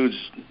that includes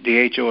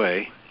the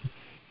HOA.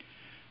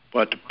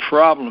 But the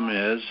problem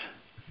is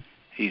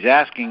he's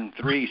asking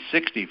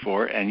 $360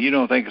 for it, and you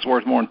don't think it's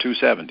worth more than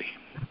 $270.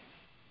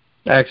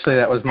 Actually,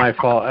 that was my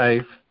fault.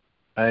 I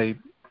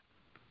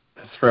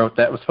wrote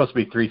that was supposed to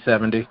be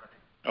 $370.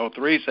 Oh,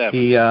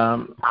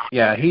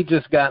 $370. He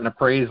just got an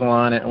appraisal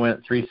on it and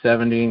went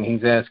 $370, and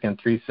he's asking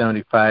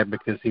 $375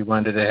 because he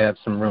wanted to have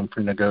some room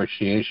for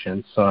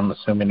negotiation. So I'm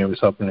assuming he was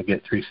hoping to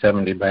get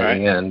 $370 by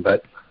the end.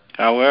 But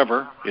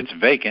however, it's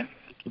vacant,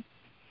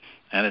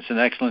 and it's in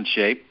excellent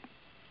shape.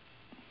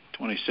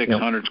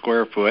 2,600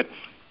 square foot,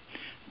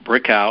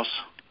 brick house,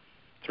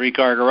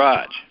 3-car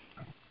garage,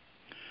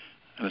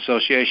 an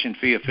association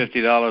fee of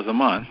 $50 a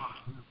month.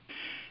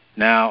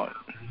 Now,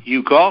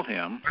 you called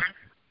him,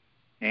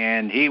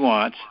 and he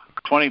wants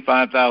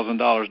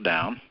 $25,000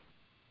 down.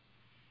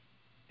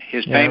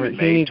 His payment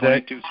made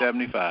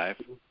 $2,275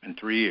 in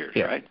 3 years,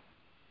 right?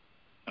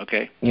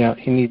 Okay. Yeah,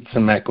 he needs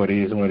some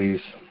equity is what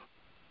he's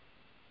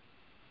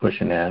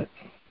pushing at.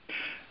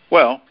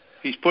 Well,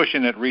 he's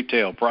pushing at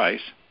retail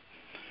price.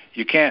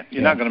 You're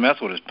not going to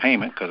mess with his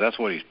payment because that's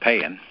what he's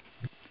paying.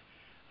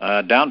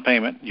 Down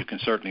payment you can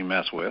certainly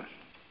mess with.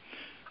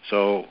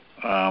 So,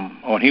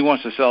 and he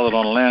wants to sell it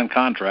on a land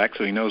contract,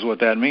 so he knows what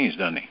that means,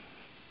 doesn't he?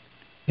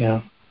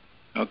 Yeah.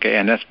 Okay,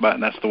 and that's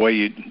the way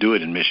you do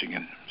it in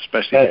Michigan,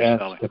 especially if you're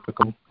selling. That's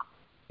typical.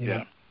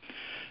 Yeah.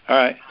 All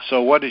right.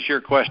 So, what is your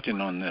question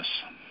on this?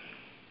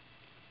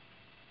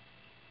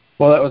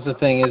 Well, that was the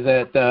thing is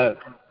that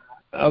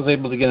I was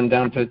able to get him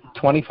down to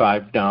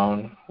 25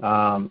 down,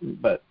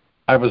 but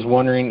I was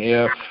wondering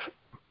if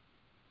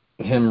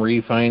him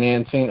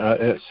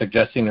refinancing,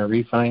 suggesting a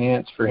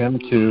refinance for him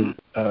to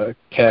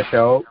cash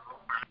out,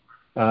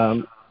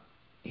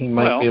 he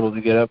might be able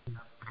to get up.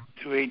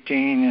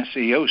 218,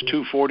 he owes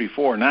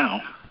 244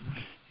 now.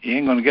 He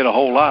ain't going to get a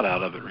whole lot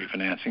out of it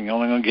refinancing. You're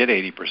only going to get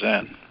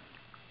 80%.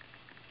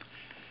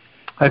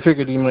 I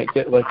figured he might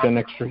get like an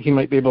extra. He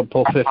might be able to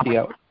pull 50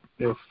 out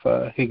if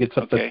he gets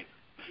up to.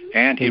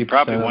 And he'd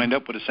probably wind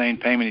up with the same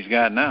payment he's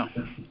got now,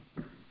 with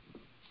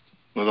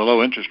the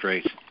low interest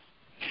rates.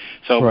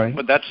 So, right.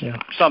 But that's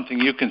something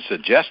you can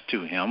suggest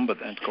to him. But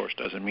that, of course,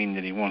 doesn't mean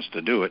that he wants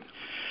to do it.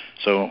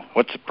 So,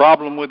 what's the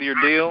problem with your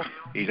deal?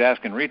 He's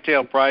asking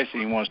retail price,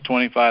 and he wants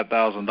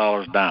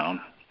 $25,000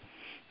 down.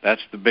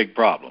 That's the big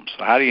problem.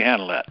 So, how do you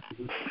handle that,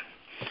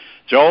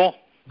 Joel?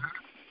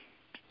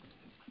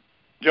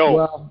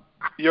 Well,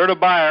 you're the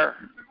buyer.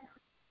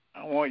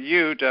 I want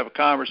you to have a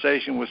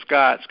conversation with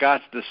Scott.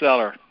 Scott's the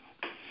seller.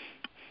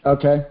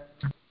 Okay.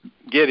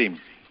 Get him.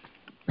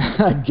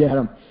 Get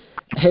him.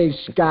 Hey,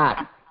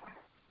 Scott.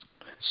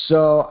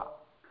 So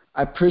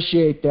I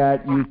appreciate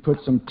that you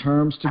put some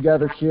terms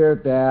together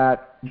here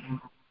that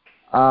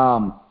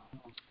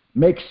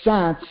make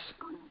sense.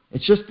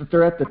 It's just that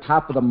they're at the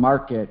top of the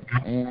market,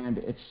 and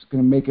it's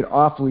going to make it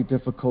awfully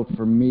difficult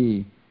for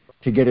me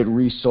to get it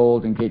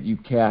resold and get you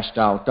cashed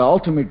out. The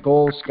ultimate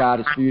goal,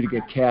 Scott, is for you to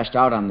get cashed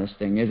out on this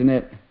thing, isn't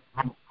it?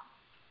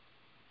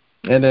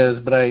 It is,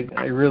 but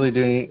I really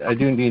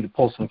do need to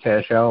pull some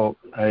cash out.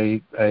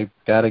 I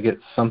got to get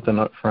something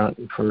up front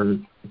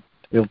to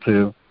be able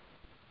to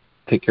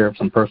take care of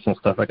some personal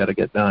stuff I got to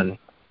get done.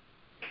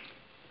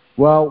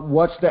 Well,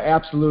 what's the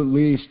absolute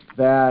least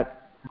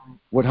that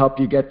would help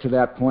you get to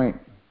that point?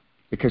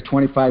 Because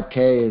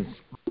 $25K is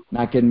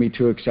not getting me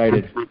too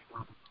excited.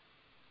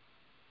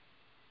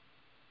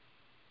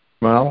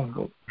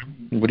 Well,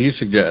 what do you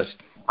suggest?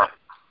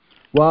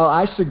 Well,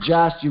 I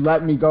suggest you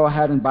let me go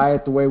ahead and buy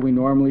it the way we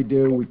normally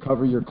do. We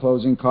cover your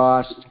closing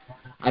costs.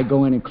 I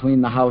go in and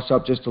clean the house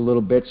up just a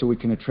little bit so we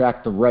can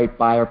attract the right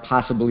buyer,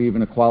 possibly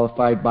even a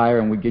qualified buyer,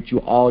 and we get you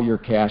all your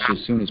cash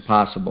as soon as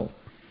possible.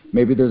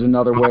 Maybe there's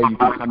another way you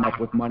can come up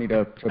with money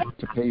to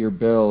pay your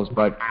bills,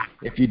 but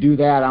if you do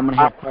that, I'm going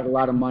to have quite a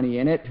lot of money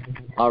in it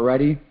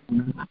already.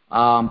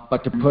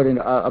 But to put in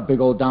a big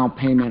old down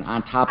payment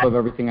on top of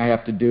everything I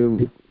have to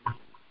do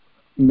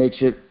makes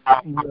it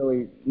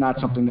really not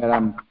something that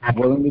I'm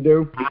willing to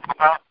do.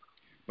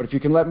 But if you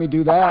can let me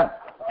do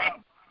that,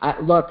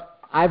 look,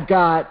 I've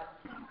got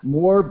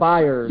more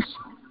buyers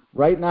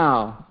right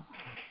now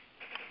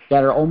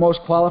that are almost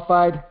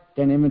qualified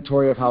than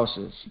inventory of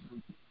houses.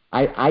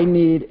 I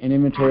need an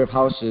inventory of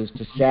houses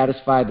to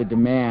satisfy the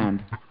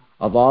demand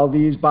of all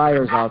these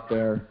buyers out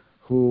there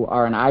who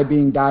are an I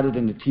being dotted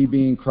and a T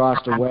being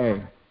crossed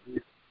away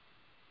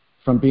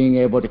from being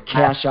able to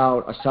cash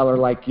out a seller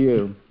like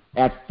you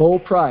at full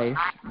price,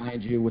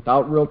 mind you,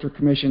 without realtor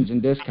commissions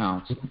and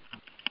discounts.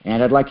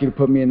 And I'd like you to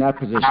put me in that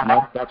position.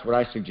 That's what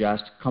I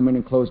suggest. Come in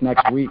and close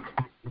next week.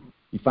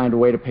 You find a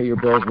way to pay your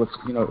bills with,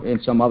 in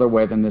some other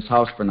way than this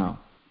house for now.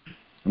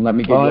 And let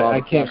me give you all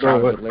the cash out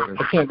of it later.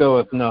 I can't go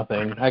with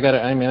nothing. I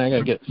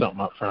gotta get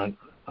something up front.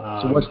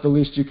 So what's the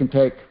least you can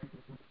take?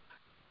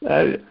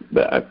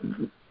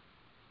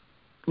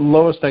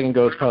 Lowest I can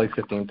go is probably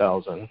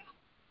 $15,000.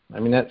 I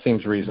mean, that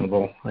seems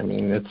reasonable. I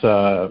mean, it's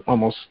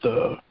almost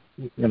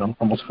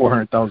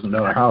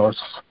 $400,000 house.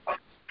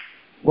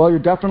 Well, you're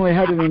definitely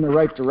headed in the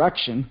right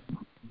direction.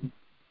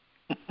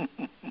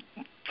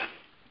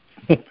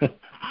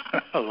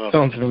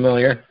 Sounds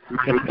familiar.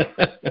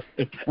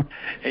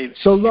 Hey,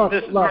 so look,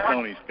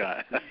 Tony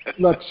Scott.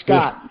 Look,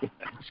 Scott.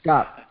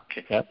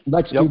 Okay. Yep.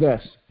 Let's do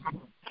this.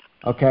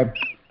 Okay,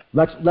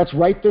 let's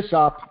write this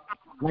up.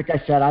 Like I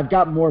said, I've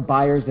got more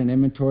buyers than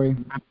inventory.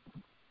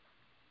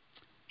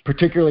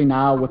 Particularly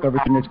now with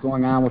everything that's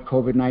going on with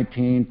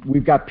COVID-19,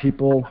 we've got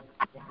people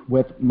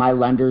with my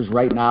lenders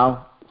right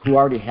now who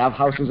already have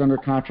houses under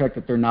contract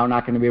that they're now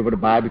not going to be able to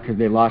buy because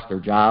they lost their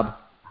job,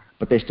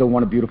 but they still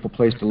want a beautiful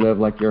place to live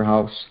like your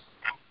house.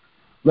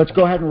 Let's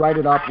go ahead and write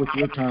it up with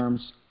your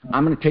terms.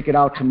 I'm going to take it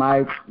out to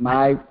my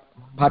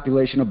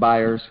population of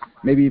buyers,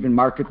 maybe even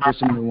market for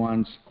some new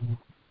ones.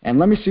 And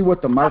let me see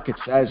what the market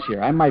says here.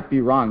 I might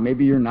be wrong.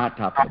 Maybe you're not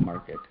top of the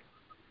market.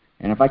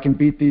 And if I can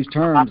beat these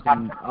terms,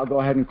 then I'll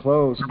go ahead and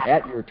close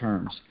at your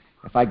terms.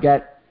 If I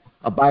get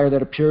a buyer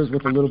that appears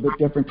with a little bit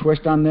different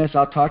twist on this,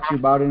 I'll talk to you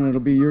about it, and it'll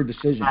be your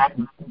decision.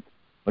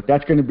 But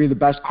that's going to be the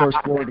best course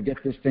forward to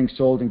get this thing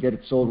sold and get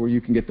it sold where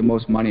you can get the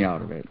most money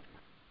out of it.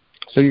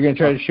 So you're going to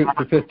try to shoot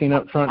for 15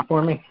 up front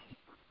for me?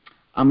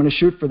 I'm going to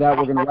shoot for that.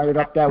 We're going to write it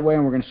up that way,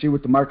 and we're going to see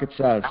what the market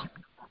says.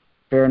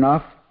 Fair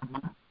enough?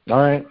 All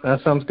right.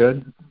 That sounds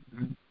good.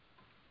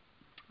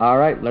 All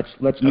right. Let's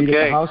meet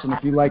at the house, and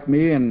if you like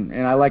me and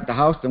I like the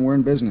house, then we're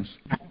in business.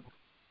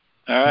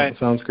 All right. That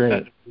sounds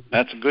great.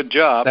 That's a good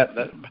job.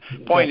 The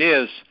point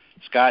is,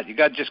 Scott, you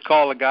got to just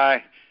call the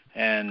guy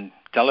and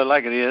tell it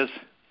like it is.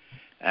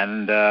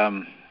 And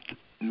I'm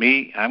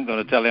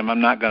going to tell him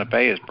I'm not going to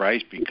pay his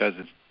price because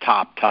it's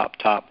top.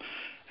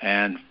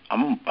 And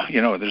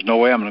there's no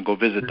way I'm going to go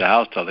visit the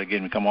house till they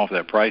get me come off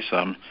that price.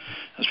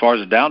 As far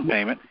as the down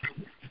payment,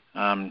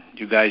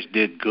 you guys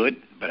did good,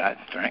 but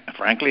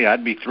frankly,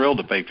 I'd be thrilled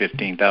to pay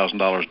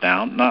 $15,000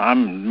 down. No,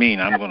 I'm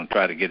going to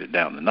try to get it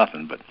down to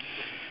nothing, but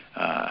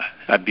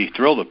I'd be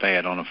thrilled to pay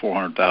it on a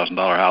 $400,000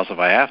 house if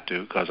I have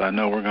to, because I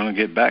know we're going to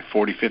get back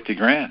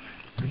 $40,000-$50,000.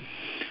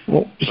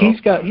 Well, he's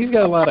got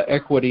a lot of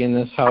equity in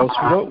this house.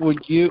 What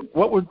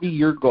would be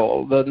your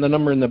goal? The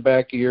number in the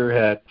back of your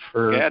head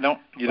for? Yeah,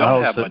 you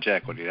don't have much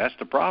equity. That's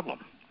the problem.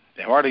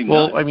 Hardly none.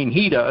 Well, I mean,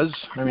 he does.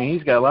 I mean,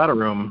 he's got a lot of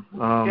room.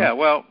 Yeah,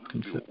 well,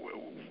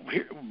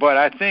 but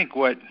I think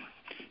what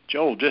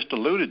Joel just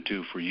alluded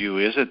to for you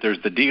is that there's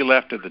the deal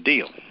after the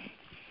deal.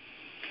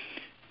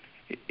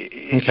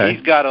 Okay.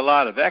 He's got a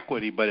lot of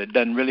equity, but it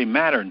doesn't really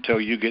matter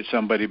until you get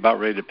somebody about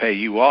ready to pay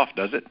you off,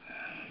 does it?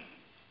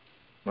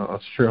 Well,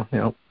 that's true.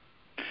 Yeah.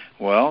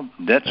 Well,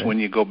 that's when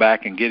you go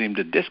back and get him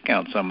to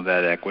discount some of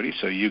that equity,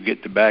 so you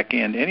get the back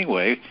end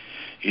anyway.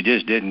 You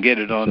just didn't get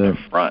it on the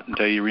front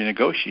until you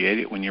renegotiate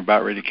it when you're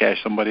about ready to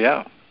cash somebody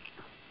out.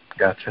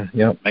 Gotcha.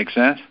 Yep. Make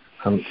sense?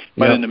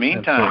 But in the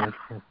meantime,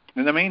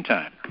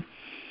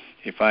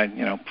 if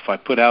I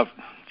put out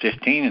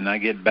 15 and I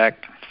get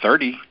back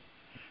 30,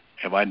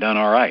 have I done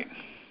all right?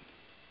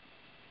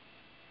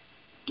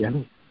 Yeah.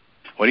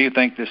 What do you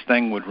think this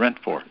thing would rent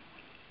for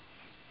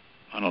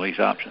on a lease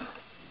option?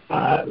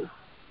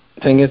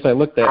 Thing is, I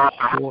looked at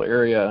the whole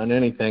area on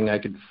anything I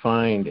could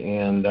find,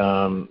 and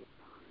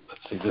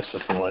let's see, this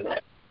is one.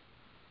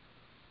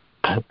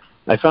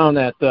 I found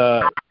that.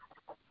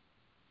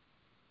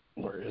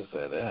 Where is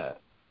that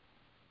at?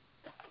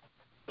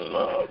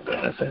 Oh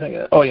goodness, I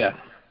think. Oh yeah,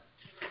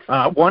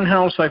 one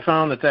house I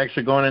found that's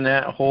actually going in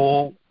that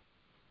whole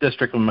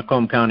district of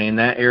Macomb County in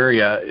that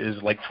area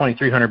is like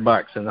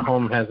 $2,300, and the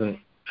home hasn't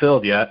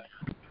filled yet.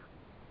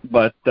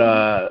 But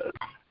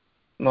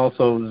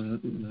also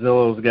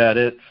Zillow's got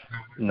its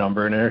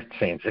number, and they're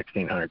saying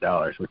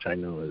 $1,600, which I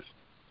know is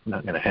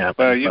not going to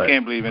happen. Well, you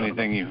can't believe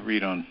anything you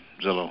read on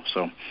Zillow,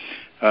 so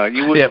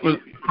you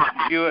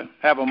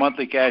have a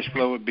monthly cash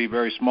flow would be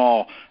very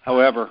small.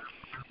 However,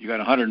 you got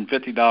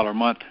 $150 a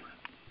month.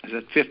 Is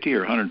that 50 or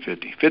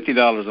 150?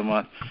 $50 a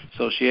month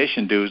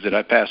association dues that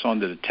I pass on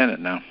to the tenant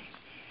now.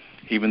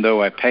 Even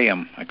though I pay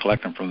them, I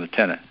collect them from the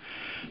tenant.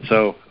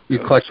 So you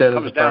collect that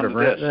as a part of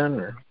rent then,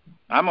 or?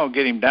 I'm gonna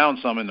get him down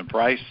some in the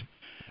price.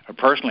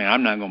 Personally,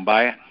 I'm not gonna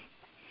buy it,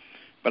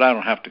 but I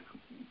don't have to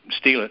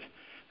steal it.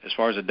 As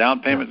far as the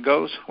down payment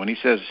goes, when he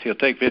says he'll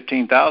take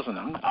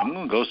 $15,000, I'm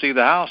gonna go see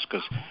the house,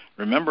 because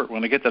remember,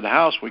 when I get to the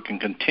house, we can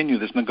continue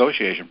this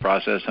negotiation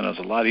process, and it's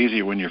a lot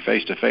easier when you're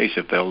face to face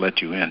if they'll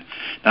let you in.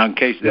 Now, in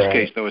this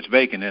case though, it's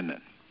vacant, isn't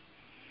it?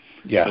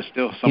 Yeah. But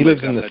still, he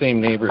lives in the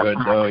same neighborhood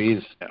though.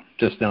 He's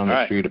just down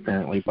the street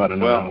apparently, bought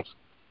another house.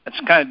 That's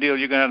the kind of deal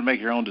you're gonna have to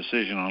make your own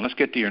decision on. Let's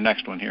get to your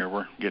next one here.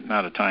 We're getting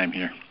out of time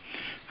here.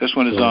 This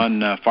one is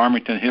on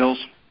Farmington Hills.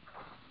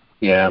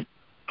 Yeah.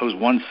 Owes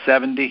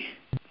 $170.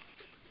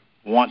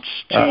 Wants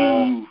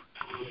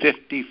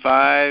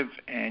 $255,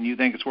 and you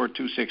think it's worth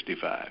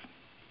 $265.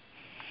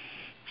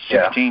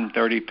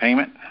 $1,630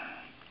 payment.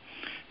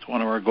 It's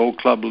one of our Gold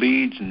Club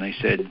leads, and they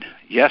said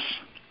yes.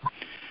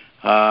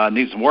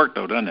 Needs some work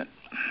though, doesn't it?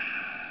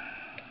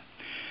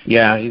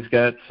 Yeah, he's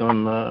got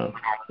some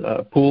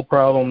pool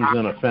problems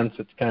and a fence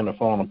that's kind of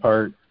falling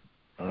apart.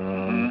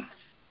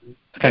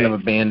 It's kind of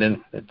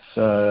abandoned. It's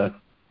now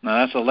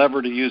that's a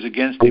lever to use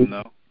against him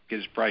though. Get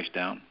his price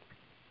down.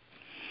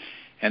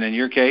 And in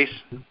your case,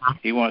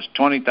 he wants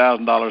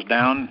 $20,000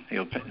 down.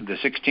 He'll pay, the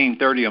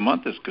 $1,630 a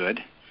month is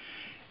good,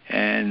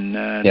 and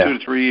 2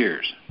 to 3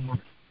 years.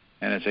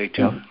 And it's a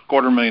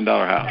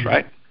 $250,000 house,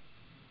 right?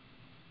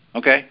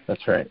 Okay.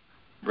 That's right.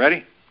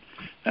 Ready?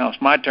 Now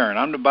it's my turn.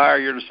 I'm the buyer.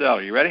 You're the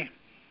seller. You ready?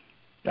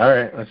 All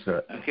right. Let's do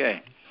it.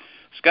 Okay.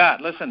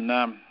 Scott, listen.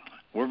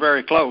 We're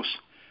very close,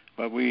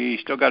 but we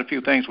still got a few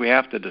things we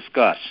have to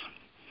discuss.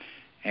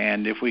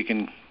 And if we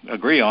can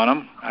agree on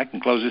them, I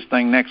can close this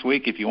thing next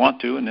week if you want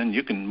to, and then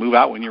you can move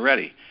out when you're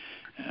ready.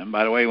 And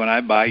by the way, when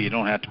I buy, you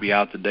don't have to be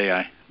out the day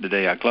I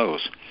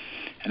close.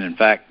 And in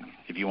fact,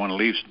 if you want to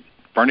leave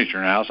furniture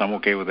in the house, I'm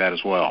okay with that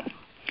as well.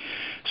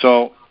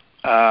 So,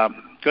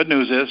 good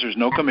news is there's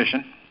no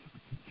commission.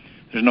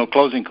 There's no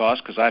closing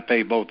costs because I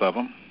pay both of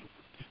them.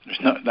 There's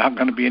not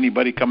going to be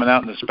anybody coming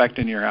out and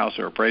inspecting your house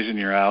or appraising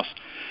your house.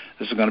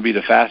 This is going to be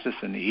the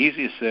fastest and the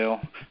easiest sale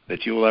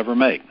that you will ever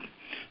make.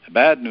 The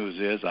bad news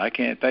is I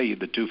can't pay you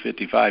the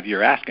 $255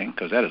 you're asking,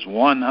 because that is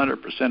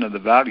 100% of the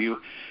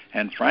value,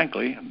 and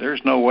frankly,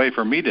 there's no way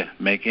for me to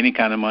make any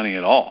kind of money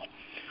at all.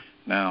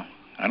 Now,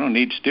 I don't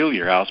need to steal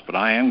your house, but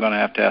I am going to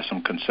have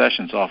some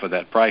concessions off of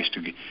that price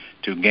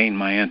to gain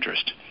my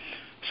interest.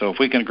 So if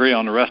we can agree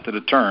on the rest of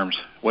the terms,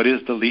 what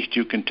is the least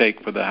you can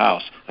take for the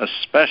house,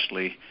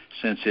 especially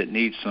since it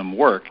needs some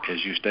work,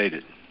 as you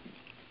stated?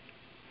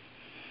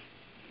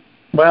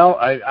 Well,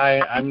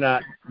 I'm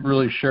not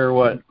really sure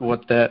what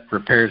that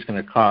repair is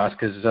going to cost,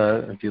 because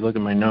if you look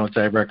at my notes,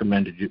 I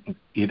recommended you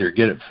either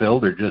get it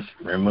filled or just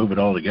remove it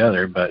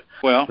altogether. But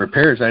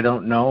repairs, I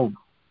don't know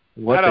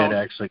what that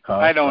actually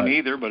costs. I don't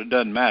either, but it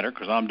doesn't matter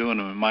because I'm doing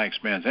them at my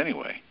expense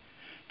anyway.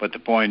 But the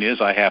point is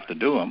I have to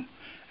do them,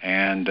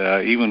 and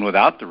even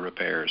without the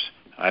repairs,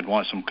 I'd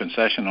want some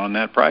concession on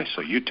that price.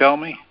 So you tell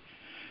me,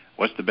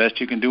 what's the best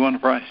you can do on the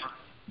price?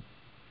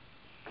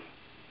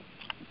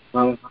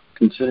 Well,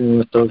 considering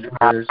with those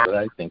repairs that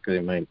I think they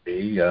might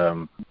be,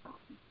 about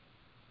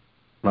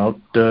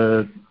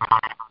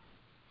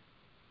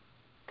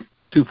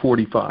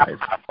 245.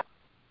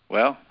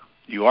 Well,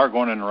 you are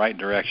going in the right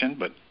direction,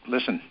 but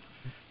listen,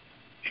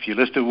 if you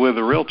listed with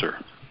a realtor,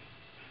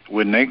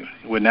 wouldn't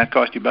that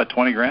cost you about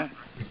 $20,000?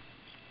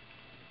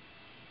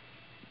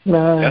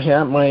 Yes.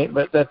 Yeah, it might,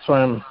 but that's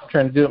why I'm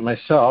trying to do it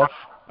myself.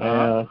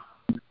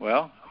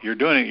 Well, you're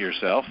doing it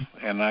yourself,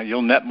 and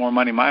you'll net more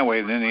money my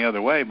way than any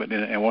other way.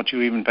 And won't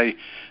you even pay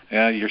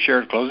your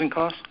share of closing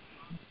costs?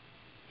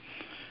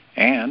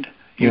 And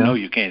you know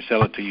you can't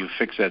sell it till you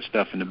fix that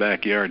stuff in the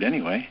backyard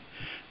anyway.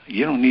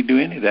 You don't need to do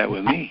any of that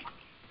with me.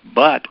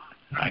 But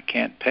I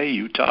can't pay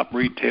you top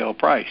retail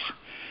price.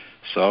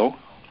 So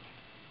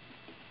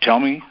tell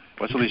me,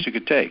 what's the least you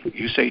could take?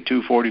 You say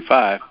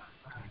 $245.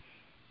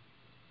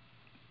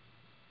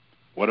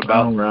 What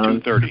about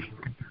 $230?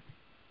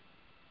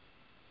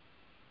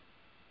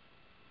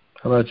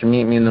 How about you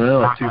meet me in the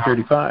middle at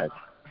 $235?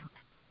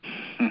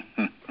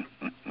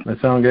 That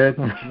sound good?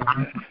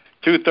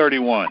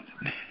 $231,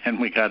 and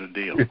we got a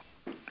deal.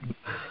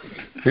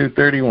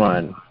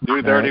 $231.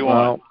 $231.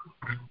 All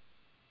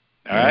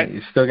right.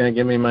 You're still going to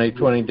give me my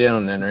 20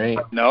 down then, right?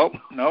 Nope.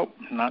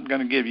 Not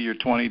going to give you your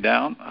 20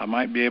 down. I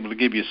might be able to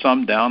give you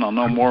some down. I'll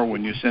know more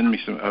when you send me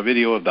a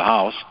video of the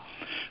house.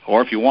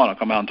 Or if you want to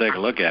come out and take a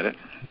look at it.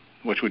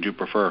 Which would you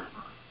prefer?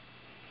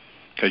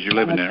 Because you're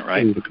living in it,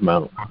 right? Come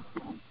out.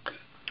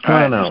 All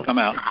right, just come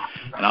out.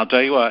 And I'll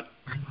tell you what.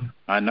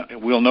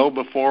 We'll know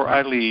before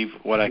I leave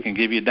what I can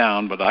give you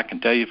down, but I can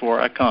tell you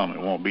before I come,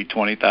 it won't be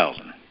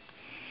 $20,000.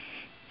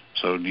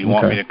 So do you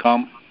want me to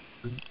come?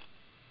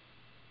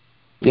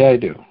 Yeah, I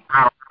do.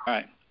 All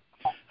right.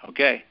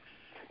 Okay.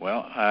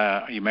 Well,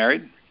 are you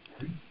married?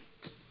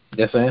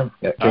 Yes, I am.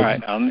 Yeah, all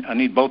right. I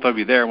need both of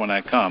you there when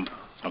I come.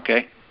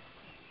 Okay?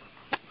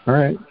 All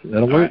right.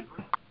 That'll work. Right.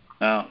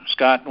 Now,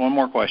 Scott, one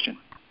more question.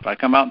 If I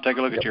come out and take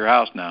a look at your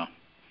house now,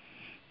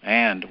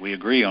 and we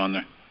agree on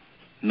the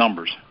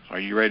numbers, are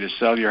you ready to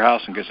sell your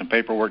house and get some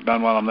paperwork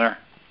done while I'm there?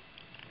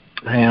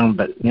 I am,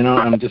 but,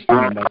 I'm just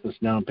thinking about this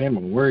down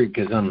payment. I'm worried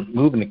because I'm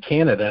moving to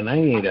Canada, and I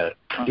need a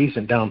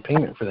decent down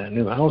payment for that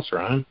new house,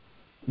 Ron.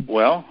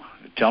 Well,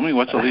 tell me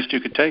what's the least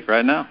you could take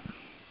right now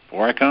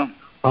before I come.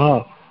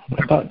 Oh,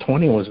 I thought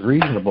 20 was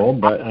reasonable,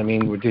 but,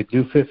 would you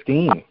do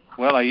 15?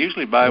 Well, I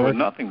usually buy with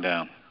nothing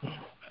down.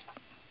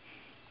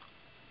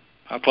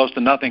 How close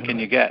to nothing can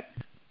you get?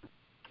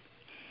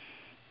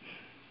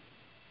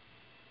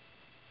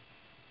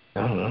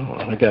 I don't know.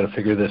 I got to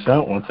figure this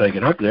out once I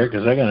get up there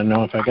because I got to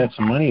know if I got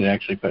some money to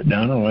actually put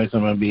down. Otherwise, I'm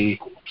going to be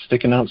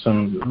sticking out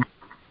some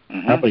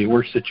probably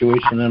worse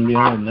situation than I'm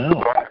dealing with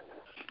now.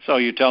 So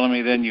you're telling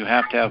me then you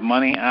have to have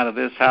money out of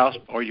this house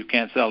or you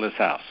can't sell this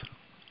house?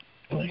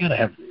 Well, I got to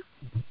have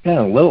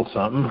a little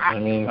something.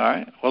 All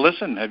right. Well,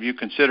 listen, have you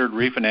considered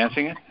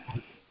refinancing it?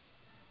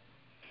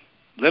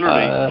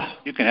 Literally,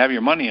 you can have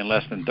your money in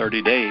less than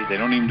 30 days. They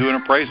don't even do an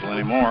appraisal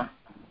anymore.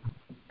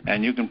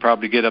 And you can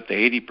probably get up to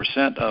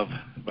 80% of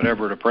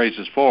whatever it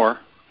appraises for,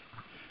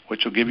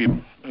 which will give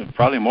you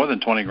probably more than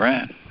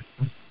 $20,000.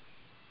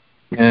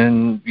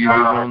 And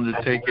you're willing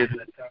to take it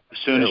as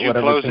soon as you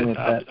close it?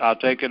 I'll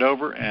take it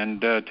over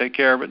and take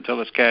care of it until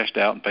it's cashed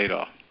out and paid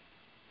off.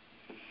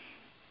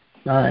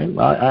 All right.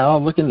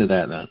 I'll look into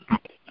that then.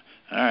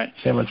 All right.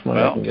 See how much money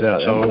I can get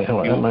out. So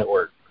that might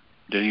work.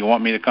 Do you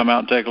want me to come out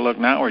and take a look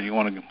now, or do you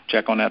want to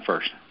check on that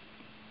first?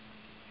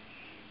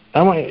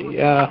 I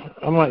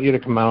want you to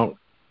come out.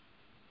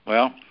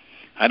 Well,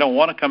 I don't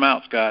want to come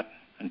out, Scott,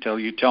 until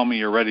you tell me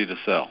you're ready to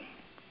sell.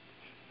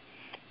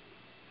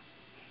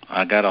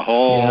 I got a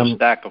whole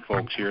stack of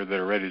folks here that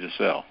are ready to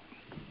sell.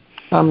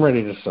 I'm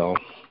ready to sell.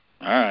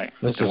 All right.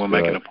 So we'll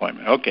make an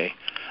appointment. Okay.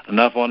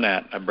 Enough on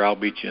that. I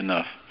browbeat you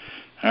enough.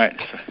 All right.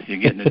 So you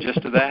getting the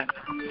gist of that?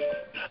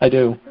 I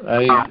do.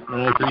 I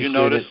appreciate Did you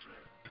notice?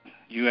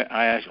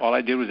 All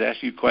I did was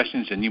ask you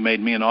questions, and you made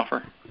me an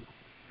offer.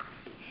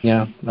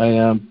 Yeah,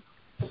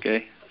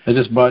 Okay. I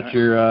just bought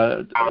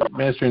your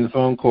Mastering the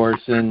Phone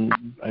course, and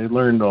I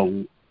learned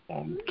a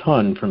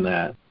ton from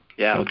that.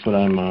 Yeah. That's what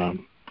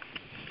I'm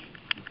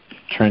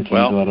trying to use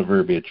a lot of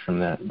verbiage from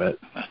that. But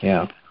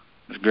yeah,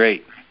 it's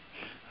great.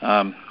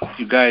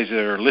 You guys that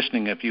are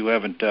listening, if you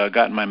haven't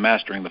gotten my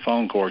Mastering the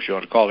Phone course, you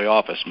ought to call the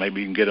office.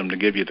 Maybe you can get them to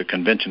give you the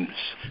convention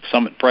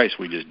summit price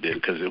we just did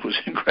because it was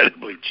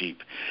incredibly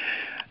cheap.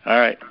 All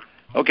right.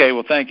 Okay,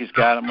 well, thank you,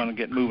 Scott. I'm going to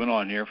get moving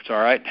on here if it's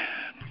all right.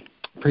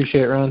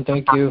 Appreciate it, Ron.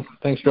 Thank you.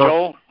 Thanks, Joel.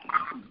 Joel,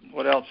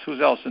 what else? Who's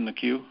else in the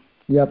queue?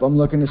 Yep, I'm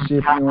looking to see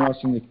if anyone else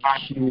in the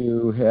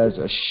queue has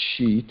a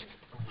sheet.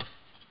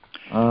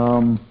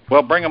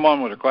 Well, bring them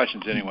on with their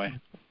questions anyway.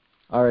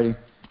 All righty.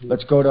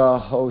 Let's go to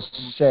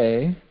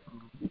Jose.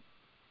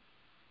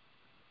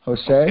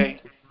 Jose?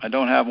 Okay. I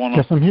don't have one.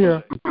 Yes, I'm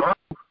here. All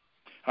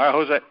right,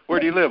 Jose. Where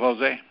do you live,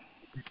 Jose?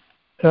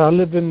 I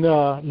live in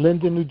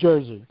Linden, New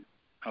Jersey.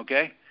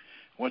 Okay.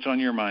 What's on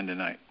your mind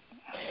tonight?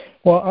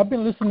 Well, I've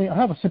been listening. I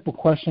have a simple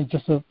question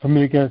just for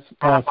me to get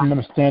some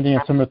understanding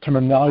and some of the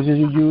terminology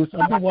you use.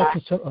 I've been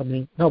watching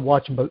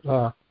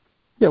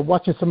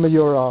watching some of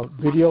your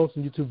videos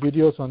and YouTube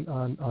videos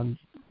on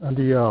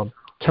the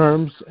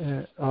terms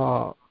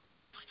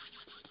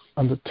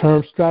on the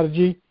term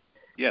strategy.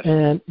 Yes.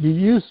 And you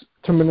use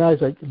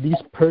terminology like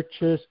lease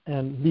purchase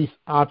and lease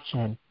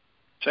option.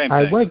 Same thing.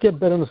 I want to get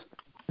better.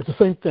 It's the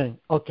same thing.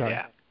 Okay.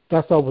 Yeah.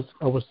 That's all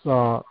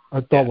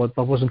I thought,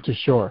 but wasn't too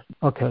sure.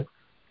 Okay.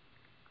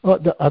 Well,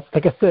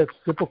 like I said,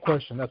 simple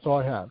question. That's all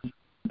I have.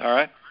 All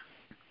right.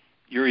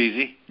 You're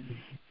easy.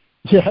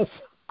 Yes.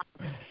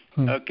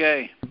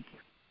 Okay.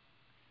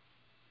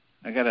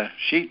 I got a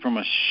sheet from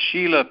a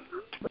Sheila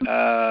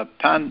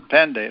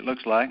Pande, it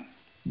looks like.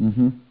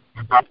 Mm-hmm.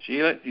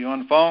 Sheila, you on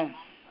the phone?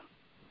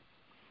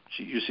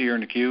 You see her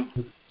in the queue?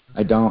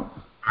 I don't.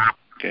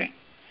 Okay.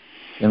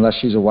 Unless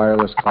she's a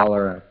wireless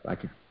caller, I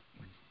could,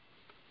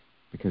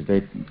 because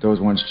those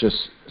ones just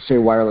say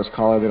wireless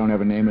caller. They don't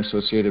have a name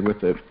associated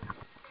with it.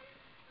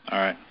 All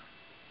right.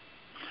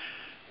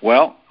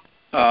 Well,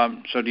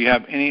 so do you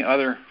have any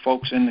other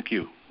folks in the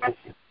queue?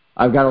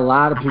 I've got a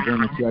lot of people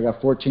in the queue. I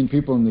got 14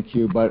 people in the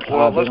queue, but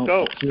well, they let's don't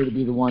go. appear to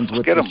be the ones let's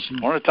with get the them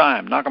sheet. one at a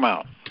time. Knock them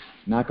out.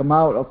 Knock them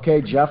out.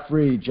 Okay,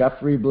 Jeffrey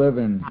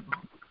Bliven.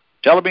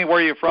 Tell me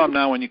where you're from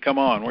now when you come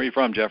on. Where are you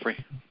from,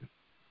 Jeffrey?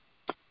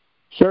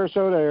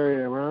 Sarasota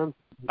area, Ron.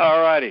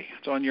 All righty.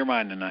 What's on your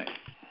mind tonight?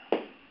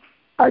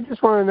 I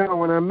just want to know,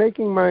 when I'm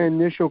making my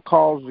initial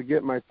calls to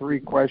get my 3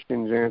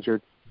 questions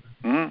answered,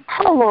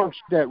 how long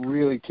should that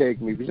really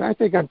take me? Because I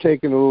think I'm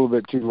taking a little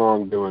bit too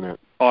long doing it.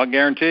 Oh, I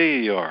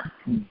guarantee you are.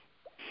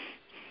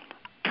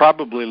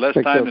 Probably less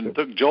time than it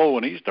took Joel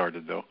when he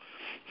started, though.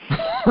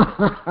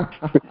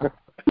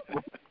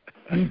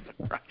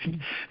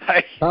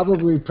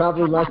 Probably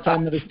less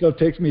time than it still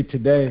takes me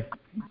today.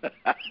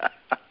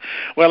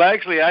 Well,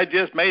 actually, I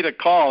just made a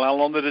call. How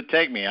long did it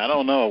take me? I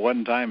don't know. I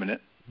wasn't timing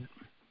it.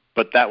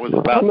 But that was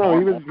about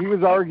normal. He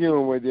was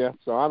arguing with you,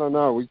 so I don't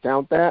know. We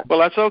count that? Well,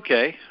 that's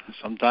okay.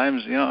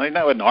 Sometimes, he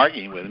wasn't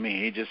arguing with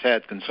me. He just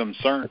had some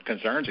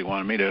concerns he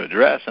wanted me to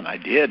address, and I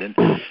did.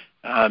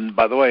 And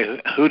by the way,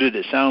 who did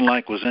it sound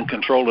like was in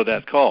control of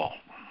that call?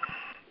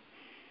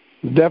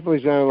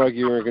 Definitely sounded like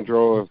you were in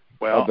control of the call.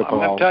 Well, I'm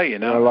going to tell you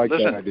now. I like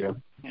listen, that idea.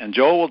 And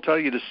Joel will tell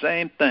you the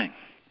same thing.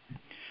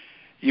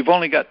 You've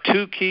only got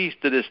 2 keys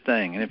to this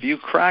thing, and if you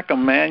crack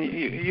them, man,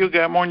 you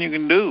got more than you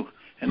can do.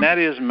 And that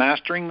is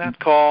mastering that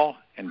call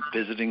and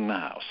visiting the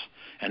house.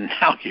 And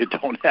now you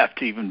don't have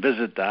to even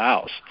visit the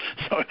house.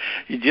 So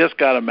you just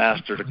got to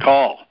master the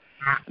call.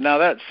 Now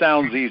that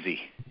sounds easy.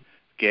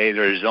 Okay,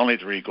 there's only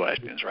 3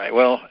 questions, right?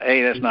 Well,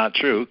 A, that's not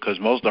true, because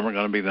most of them are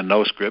going to be the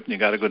no script, and you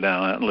got to go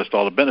down and list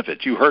all the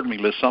benefits. You heard me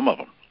list some of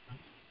them,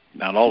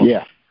 not all of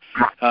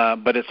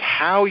them. But it's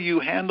how you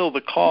handle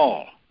the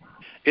call.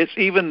 It's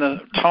even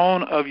the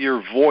tone of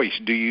your voice.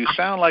 Do you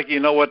sound like you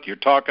know what you're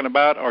talking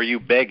about, or are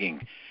you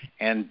begging?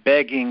 And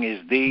begging is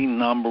the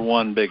number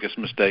 1 biggest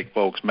mistake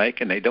folks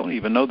make, and they don't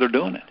even know they're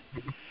doing it.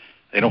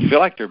 They don't feel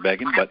like they're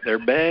begging, but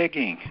they're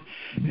begging.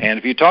 And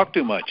if you talk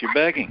too much, you're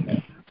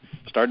begging.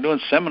 Start doing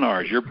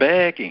seminars, you're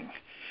begging.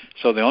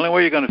 So the only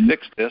way you're going to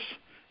fix this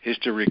is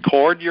to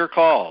record your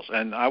calls.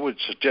 And I would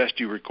suggest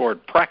you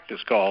record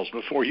practice calls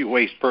before you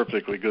waste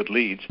perfectly good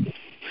leads.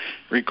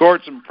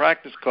 Record some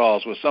practice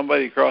calls with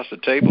somebody across the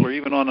table or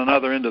even on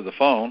another end of the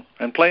phone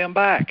and play them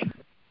back.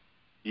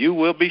 You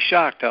will be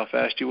shocked how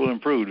fast you will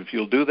improve if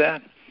you'll do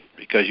that,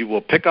 because you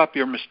will pick up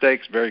your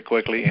mistakes very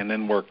quickly and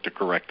then work to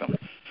correct them.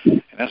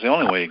 And that's the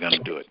only way you're going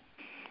to do it.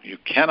 You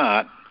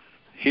cannot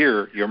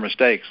hear your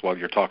mistakes while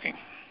you're talking.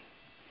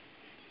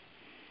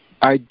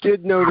 I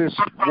did notice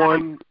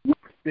one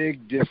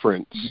big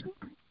difference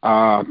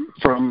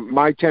from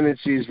my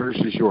tendencies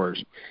versus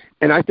yours.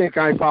 And I think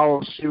I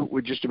follow suit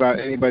with just about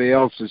anybody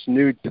else that's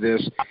new to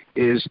this,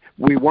 is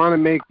we want to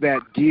make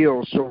that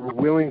deal, so we're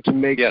willing to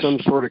make some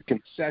sort of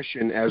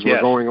concession as we're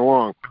going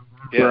along.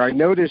 Where I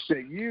noticed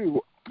that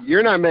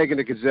you're not making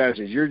the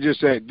concessions. You're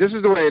just saying, this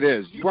is the way it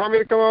is. You want me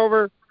to come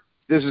over?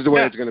 This is the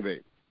way it's going to be.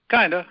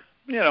 Kind of.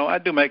 I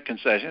do make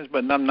concessions,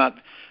 but I'm not.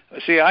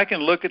 See, I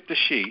can look at the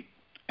sheet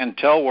and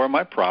tell where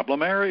my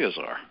problem areas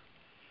are.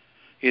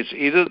 It's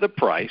either the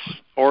price,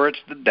 or it's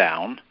the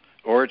down,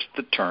 or it's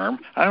the term.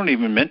 I don't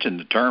even mention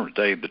the term, to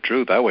tell you the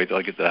truth. I wait till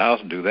I get to the house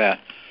and do that.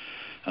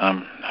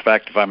 In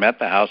fact, if I'm at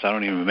the house, I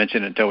don't even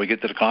mention it until we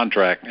get to the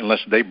contract,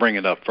 unless they bring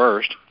it up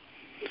first.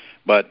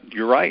 But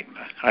you're right.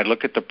 I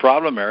look at the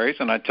problem areas,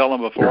 and I tell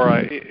them before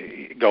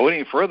I go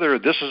any further,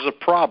 this is a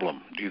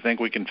problem. Do you think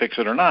we can fix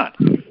it or not?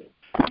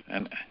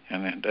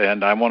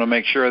 And I want to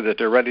make sure that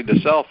they're ready to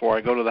sell before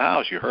I go to the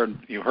house. You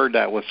heard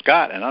that with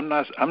Scott, and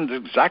I'm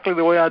exactly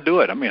the way I do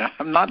it. I mean,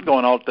 I'm not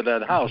going out to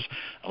that house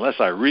unless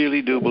I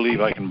really do believe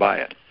I can buy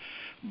it.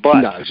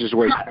 But no, it's just a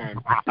waste of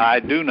time. I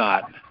do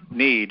not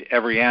need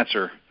every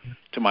answer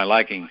to my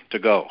liking to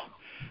go.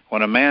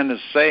 When a man is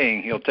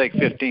saying he'll take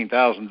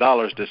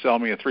 $15,000 to sell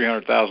me a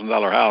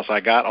 $300,000 house, I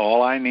got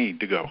all I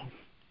need to go.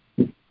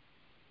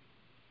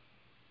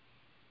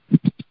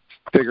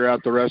 Figure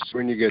out the rest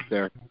when you get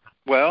there.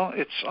 Well,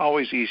 it's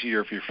always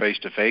easier if you're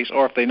face-to-face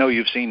or if they know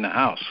you've seen the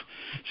house.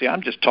 See,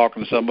 I'm just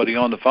talking to somebody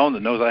on the phone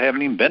that knows I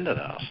haven't even been to the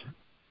house.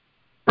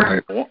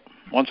 Right.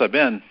 Once I've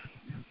been,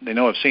 they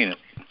know I've seen it,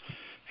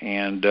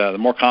 and they're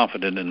more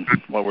confident in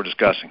what we're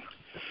discussing.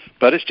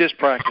 But it's just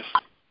practice.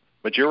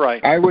 But you're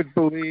right. I would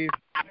believe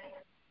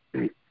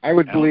I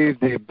would believe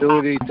the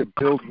ability to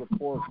build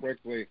rapport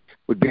quickly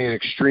would be an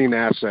extreme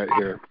asset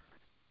here.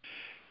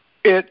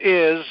 It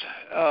is.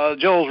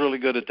 Joel's really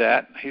good at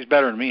that. He's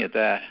better than me at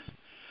that.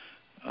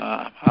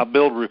 I'll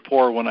build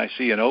rapport when I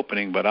see an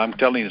opening, but I'm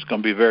telling you it's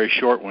going to be very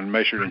short when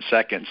measured in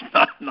seconds,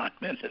 not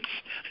minutes.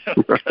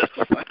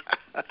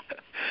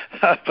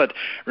 But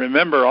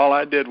remember, all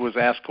I did was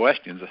ask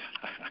questions,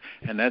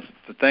 and that's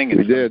the thing.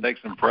 It's going to take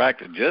some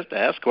practice. Just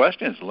ask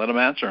questions and let them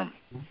answer them.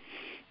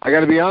 I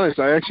got to be honest.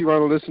 I actually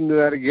want to listen to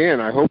that again.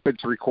 I hope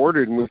it's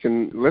recorded and we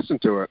can listen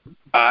to it.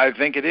 I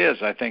think it is.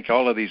 I think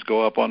all of these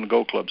go up on the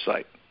Go Club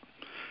site.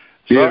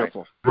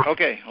 Beautiful. Sorry.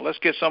 Okay, well, let's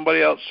get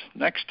somebody else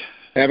next.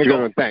 Have a good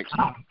one. Thanks.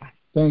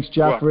 Thanks,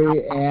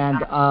 Jeffrey.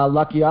 And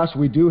lucky us,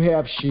 we do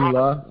have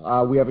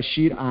Sheila. We have a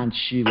sheet on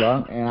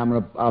Sheila,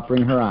 and I'll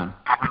bring her on.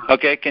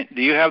 Okay.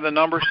 Do you have the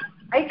numbers?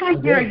 I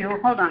can't hear you.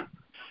 Hold on.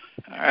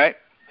 All right.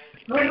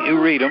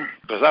 You read them,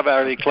 because I've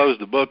already closed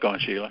the book on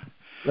Sheila.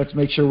 Let's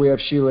make sure we have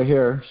Sheila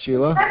here.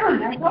 Sheila?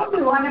 I told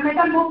you,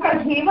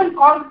 he even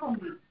called for me.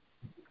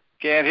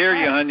 Can't hear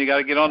you, hon. You got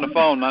to get on the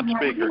phone, not the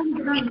speaker.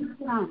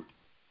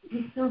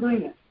 He's still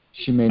doing it.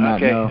 She may not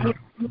know.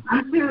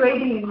 I'm still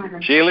waiting.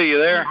 Sheila, you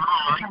there?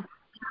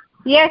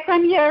 Yes,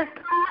 I'm here.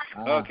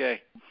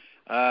 Okay.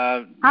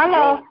 Hello.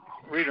 Joel,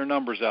 read her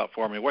numbers out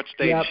for me. What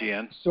state is she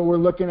in? So we're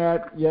looking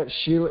at,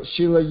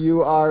 Sheila,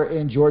 you are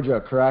in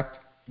Georgia, correct?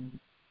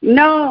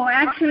 No,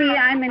 actually,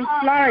 I'm in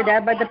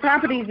Florida, but the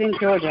property is in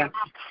Georgia.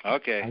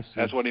 Okay,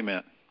 that's what he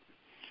meant.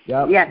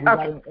 Yep. Yes, we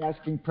got an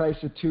asking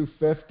price of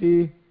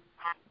 $250.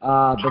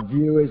 The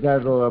view is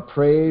that it'll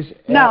appraise.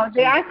 No,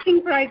 the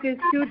asking price is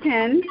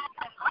 $210.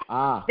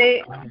 And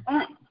they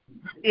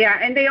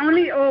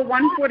only owe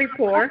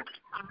 $144.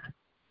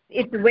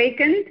 It's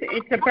vacant.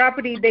 It's a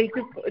property they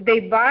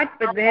bought,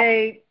 but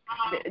the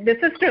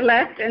sister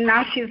left, and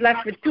now she's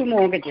left with 2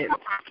 mortgages.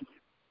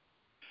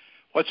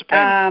 What's the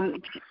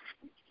payment?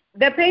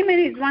 The payment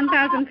is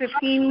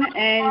 $1,015,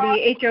 and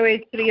the HOA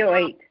is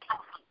 $308.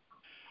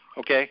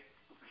 Okay.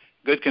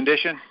 Good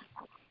condition?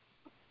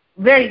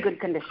 Very good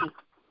condition.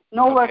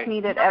 No work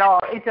needed at all.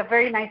 It's a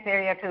very nice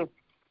area, too.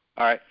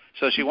 All right.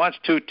 So she wants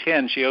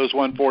 $210. She owes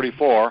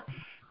 $144.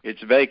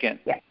 It's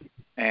vacant. Yeah.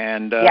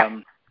 And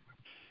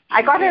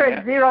I got her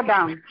at 0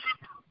 down.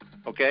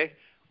 Okay.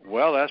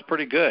 Well, that's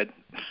pretty good.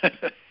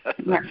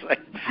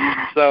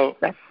 So,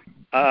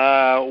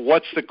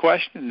 what's the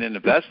question? And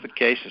if that's the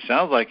case, it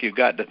sounds like you've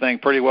got the thing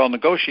pretty well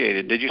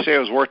negotiated. Did you say it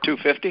was worth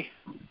 $250?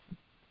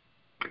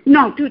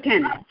 No,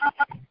 $210.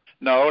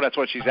 No, that's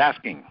what she's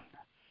asking.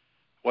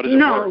 What is it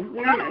worth?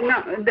 No.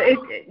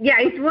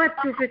 It's worth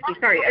 $250.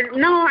 Sorry.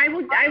 No, I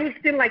would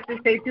still like to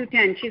say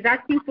 $210. She's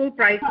asking full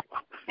price,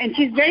 and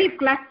she's very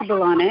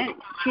flexible on it.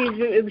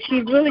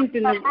 She's willing to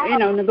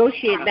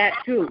negotiate that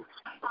too.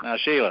 Now,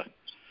 Sheila.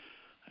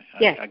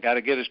 Yes. I got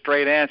to get a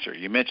straight answer.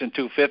 You mentioned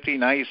 $250.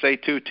 Now you say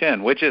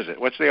 $210. Which is it?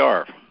 What's the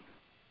ARV?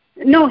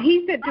 No,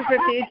 he said $250.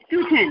 It's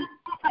 $210.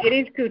 It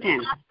is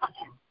 $210.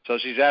 So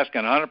she's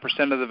asking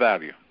 100% of the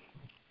value.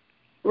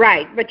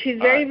 Right, but she's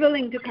very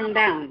willing to come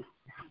down.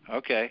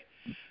 Okay.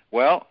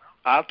 Well,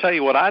 I'll tell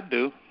you what I'd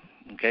do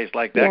in case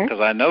like that,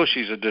 because I know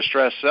she's a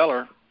distressed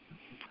seller.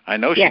 I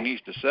know she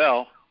needs to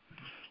sell.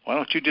 Why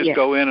don't you just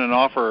go in and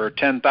offer her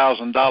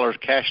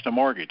 $10,000 cash to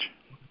mortgage?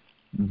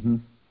 Mm-hmm.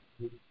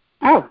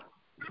 Oh,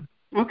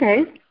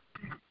 okay.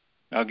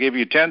 I'll give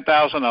you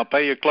 $10,000. I'll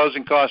pay your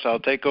closing costs. I'll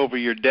take over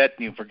your debt,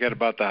 and you forget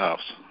about the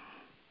house.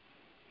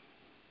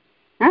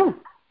 Oh,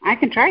 I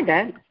can try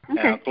that. Okay. And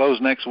I'll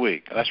close next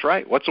week. That's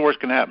right. What's the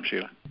worst can happen,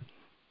 Sheila?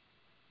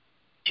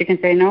 She can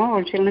say no,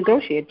 or she'll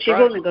negotiate. She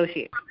will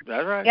negotiate.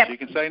 That's right. Yep. She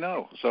can say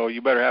no. So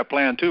you better have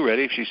plan 2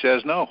 ready if she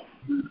says no.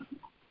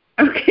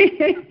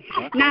 Okay.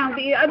 Now,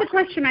 the other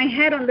question I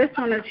had on this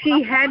one is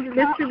she had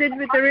listed it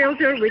with the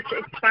realtor, which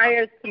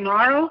expires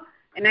tomorrow,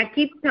 and I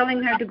keep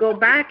telling her to go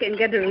back and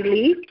get a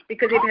release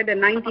because it had a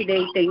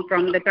 90-day thing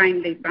from the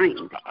time they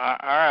signed. All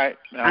right.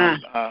 Now,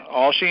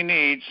 all she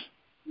needs,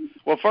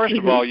 well, first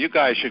of all, you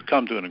guys should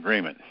come to an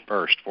agreement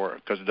first for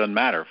it, because it doesn't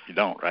matter if you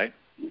don't, right?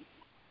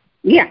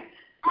 Yeah.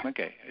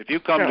 Okay. If you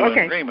come to an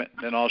agreement,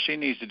 then all she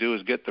needs to do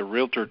is get the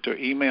realtor to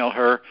email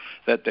her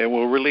that they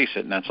will release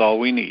it, and that's all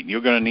we need.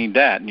 You're going to need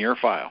that in your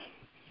file.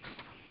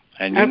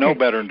 And you know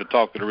better than to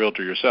talk to the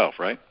realtor yourself,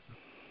 right?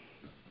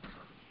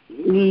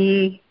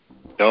 Don't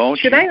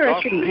you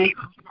talk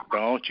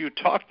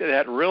to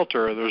that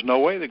realtor. There's no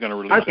way they're going to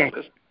release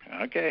this.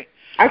 Okay.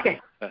 That's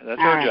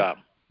her job.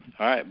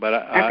 All right. But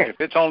if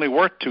it's only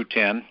worth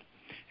 $210,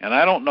 and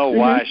I don't know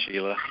why,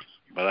 Sheila,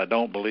 but I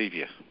don't believe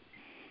you.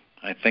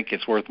 I think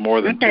it's worth more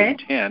than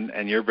 $210,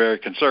 and you're very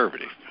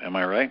conservative. Am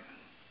I right?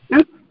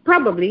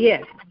 Probably,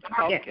 yes.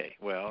 Okay.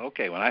 Well,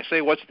 okay. When I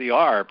say what's the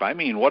ARV, I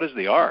mean what is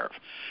the ARV?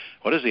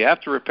 What is the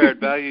after-repaired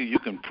value you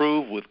can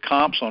prove with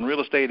comps on Real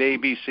Estate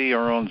ABC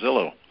or on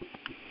Zillow?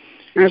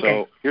 Okay.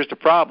 So here's the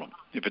problem.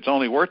 If it's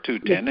only worth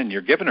 $210 and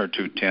you're giving her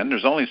 $210,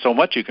 there's only so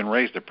much you can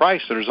raise the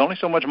price, so there's only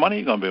so much money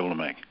you're going to be able to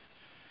make.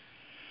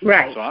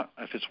 Right. So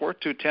if it's worth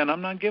 $210,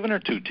 I'm not giving her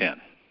 $210.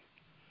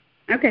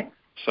 Okay.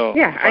 So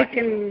yeah, I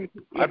can.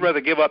 I'd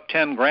rather give up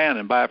 $10,000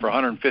 and buy it for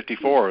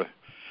 $154,000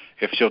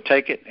 if she'll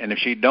take it, and if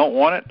she don't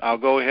want it, I'll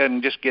go ahead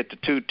and just get the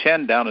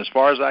 $210,000 down as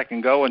far as I can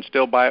go and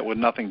still buy it with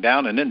nothing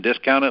down, and then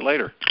discount it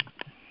later.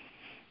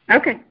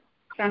 Okay,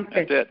 sounds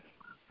good. That's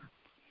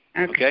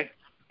it. Okay.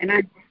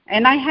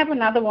 And I have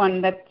another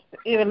one that's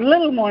a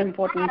little more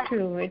important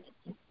too. It's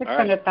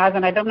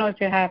 600,000. Right. I don't know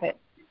if you have it.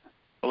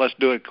 Well, let's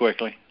do it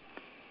quickly.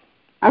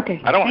 Okay.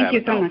 I don't Thank have you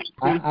it. so No. much.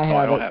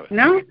 I don't have it.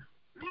 No?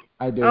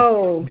 I do.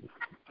 Oh.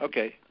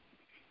 Okay.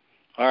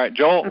 All right,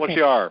 Joel, what's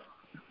your ARV?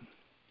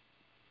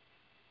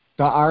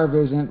 The ARV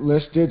isn't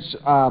listed,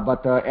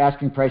 but the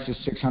asking price is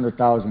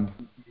 $600,000.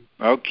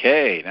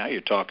 Okay, now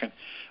you're talking.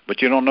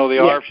 But you don't know the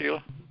ARV,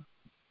 Sheila?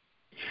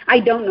 I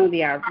don't know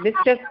the ARV. This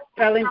just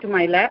fell into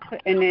my lap,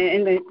 and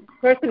the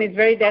person is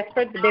very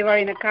desperate. They were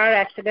in a car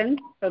accident,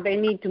 so they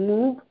need to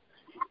move.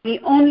 He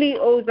only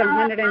owes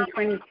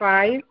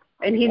 $125,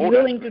 and he's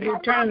willing to do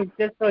terms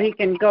just so he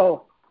can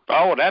go.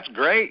 Oh, that's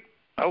great.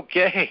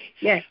 Okay.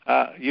 Yes.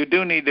 You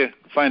do need to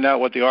find out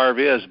what the ARV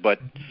is, but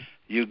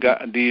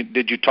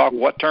did you talk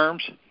what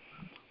terms?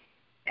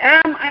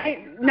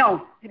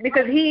 No,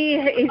 because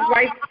his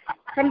wife,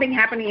 something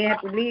happened, he had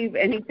to leave,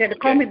 and he said,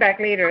 call me back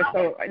later,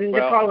 so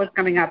the call was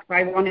coming up, so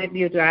I wanted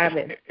you to have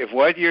it. If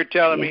what you're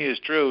telling me is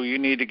true, you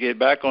need to get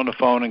back on the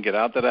phone and get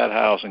out to that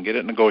house and get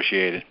it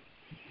negotiated.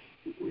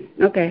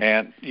 Okay.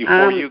 And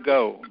before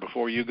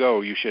you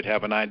go, you should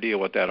have an idea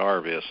what that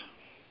ARV is.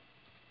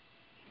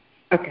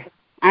 Okay.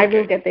 I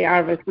will get the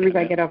ARV as soon as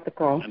I get off the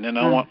call. And then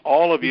I want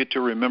all of you to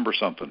remember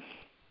something.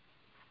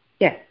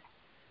 Yes.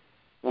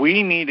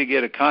 We need to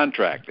get a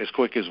contract as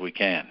quick as we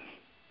can.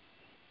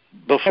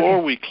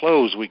 Before we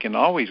close, we can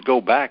always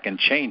go back and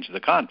change the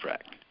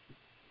contract.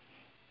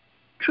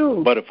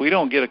 True. But if we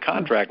don't get a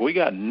contract, we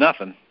got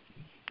nothing.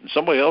 And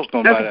somebody else is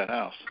going to buy that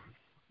house.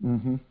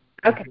 Mm-hmm.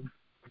 Okay.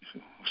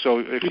 So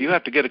if you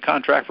have to get a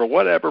contract for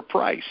whatever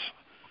price,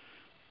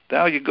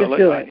 now you go.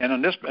 And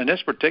in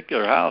this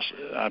particular house,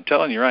 I'm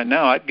telling you right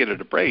now, I'd get it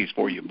appraised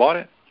before you bought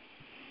it.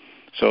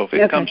 So if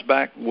it comes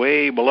back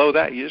way below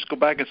that, you just go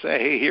back and say,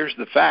 hey, here's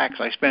the facts.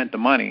 I spent the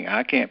money.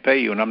 I can't pay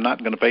you, and I'm not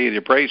going to pay you the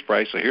appraised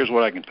price, so here's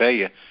what I can pay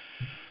you.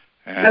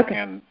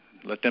 And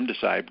let them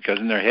decide, because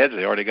in their heads,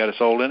 they already got it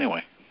sold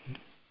anyway.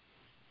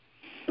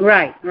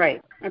 Right.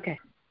 Okay.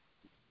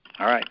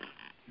 All right.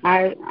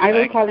 I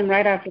will call him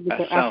right after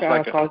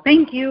our call.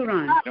 Thank you,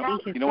 Ron.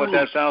 Thank you. You know what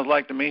that sounds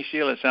like to me,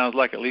 Sheila? It sounds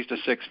like at least a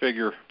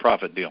six-figure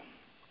profit deal.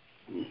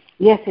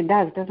 Yes, it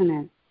does, doesn't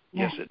it?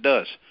 Yes, it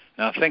does.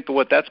 Now think of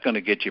what that's going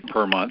to get you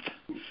per month,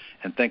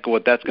 and think of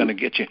what that's going to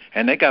get you.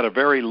 And they got a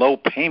very low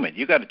payment.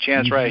 You got a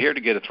chance right here to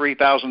get a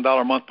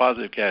 $3,000 a month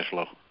positive cash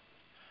flow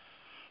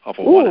off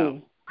of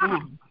one house. Yeah.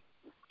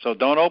 So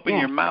don't open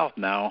your mouth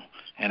now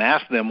and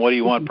ask them, what do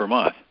you want per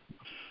month?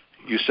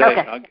 You say,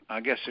 I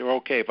guess you're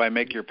okay if I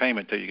make your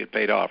payment till you get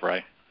paid off,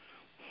 right?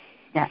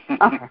 Yeah.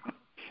 Okay.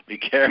 Be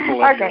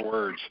careful of your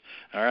words.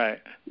 All right.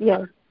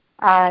 Yes.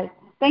 All right.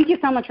 Thank you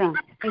so much, Ron.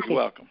 Thank you.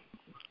 You're welcome.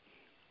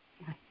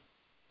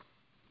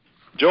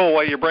 Joel,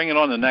 while you're bringing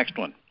on the next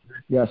one.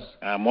 Yes.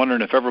 I'm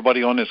wondering if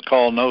everybody on this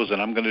call knows that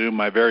I'm going to do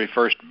my very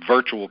first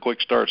virtual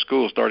Quick Start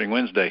School starting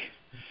Wednesday.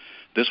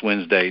 This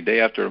Wednesday,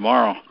 day after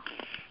tomorrow.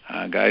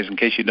 Guys, in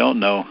case you don't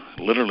know,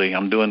 literally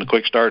I'm doing the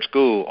Quick Start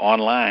School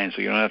online,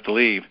 so you don't have to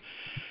leave.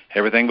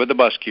 Everything but the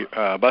bus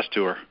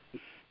tour.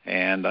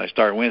 And I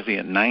start Wednesday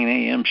at 9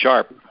 a.m.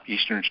 sharp,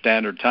 Eastern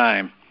Standard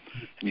Time.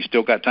 And you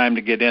still got time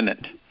to get in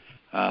it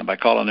by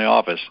calling the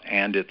office.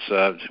 And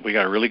we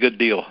got a really good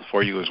deal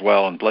for you as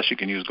well. And plus you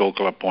can use Gold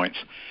Club points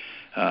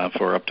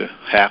for up to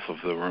half of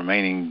the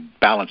remaining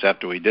balance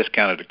after we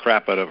discounted the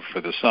crap out of it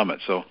for the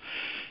summit. So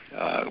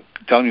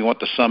tell me what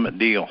the summit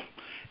deal.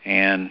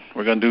 And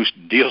we're going to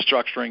do deal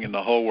structuring in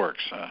the whole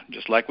works,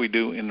 just like we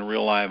do in the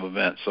real live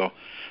event. So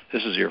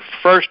this is your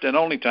first and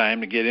only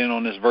time to get in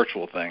on this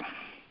virtual thing.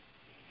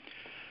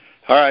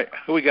 All right,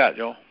 who we got,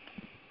 Joel?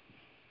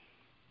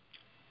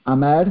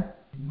 Ahmed?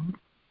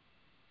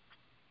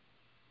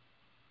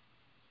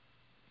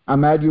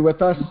 Ahmed, you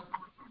with us?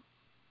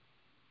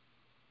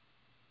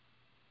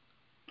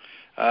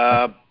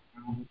 Guys,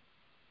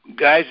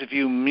 if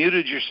you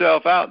muted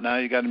yourself out now,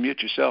 you got to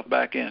mute yourself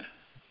back in.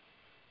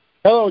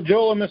 Hello,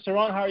 Joel and Mr.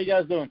 Ron. How are you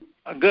guys doing?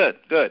 Good.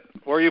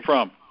 Where are you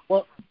from?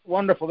 Well,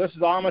 wonderful. This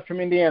is Ahmed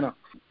from Indiana.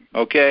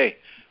 Okay.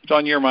 What's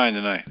on your mind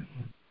tonight?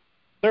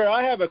 Sir,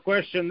 I have a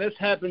question. This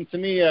happened to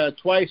me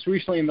twice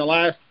recently in the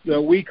last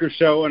week or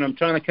so, and I'm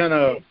trying to kind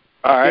of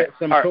get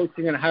some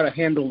coaching on how to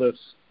handle this.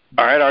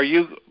 All right. Are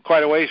you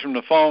quite away from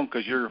the phone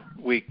because you're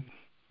weak?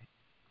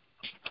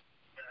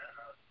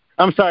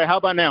 I'm sorry. How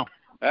about now?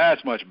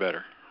 That's much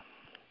better.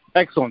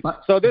 Excellent.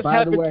 So this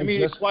happened to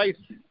me twice.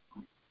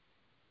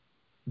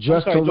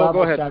 Just to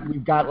level that,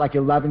 we've got like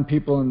 11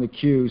 people in the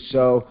queue,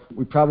 so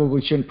we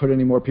probably shouldn't put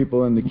any more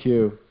people in the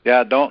queue.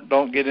 Yeah,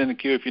 don't get in the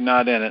queue if you're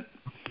not in it.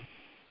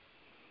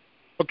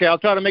 Okay, I'll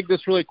try to make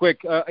this really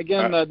quick.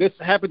 This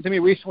happened to me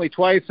recently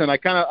twice, and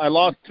I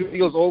lost 2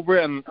 deals over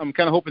it, and I'm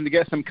kind of hoping to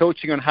get some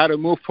coaching on how to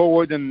move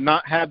forward and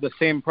not have the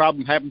same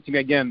problem happen to me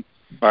again.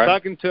 Right.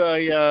 Talking to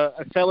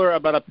a seller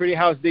about a pretty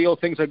house deal.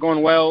 Things are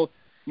going well.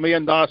 $1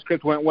 million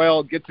script went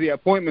well. Get to the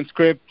appointment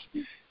script,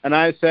 and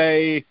I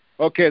say,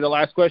 okay, the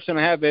last question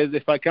I have is,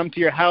 if I come to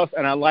your house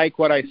and I like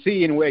what I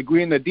see and we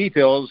agree on the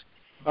details,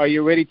 are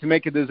you ready to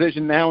make a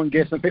decision now and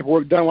get some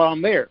paperwork done while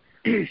I'm there?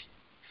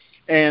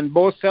 And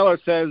both sellers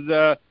says,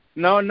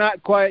 no,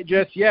 not quite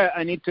just yet.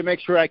 I need to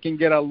make sure I can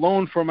get a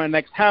loan for my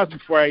next house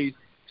before I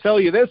sell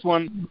you this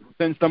one,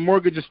 since the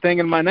mortgage is staying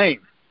in my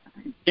name.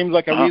 Seems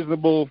like a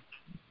reasonable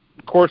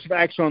course of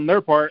action on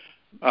their part.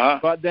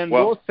 But then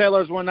both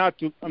sellers went out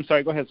to – I'm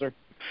sorry, go ahead, sir.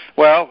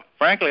 Well,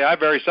 frankly, I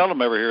very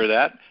seldom ever hear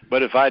that.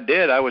 But if I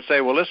did, I would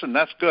say, well, listen,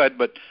 that's good,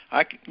 but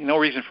no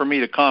reason for me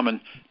to come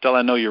until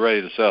I know you're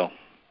ready to sell.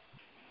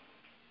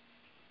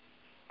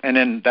 And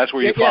then that's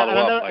where you follow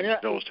up,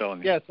 like Joe was telling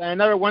you. Yes, I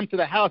never went to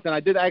the house, and I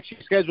did actually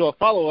schedule a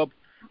follow-up.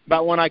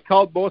 But when I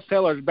called both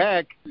sellers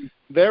back,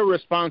 their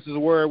responses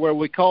were where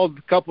we called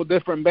a couple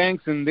different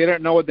banks, and they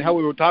didn't know what the hell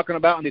we were talking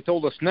about, and they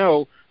told us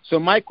no. So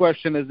my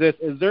question is this: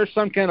 is there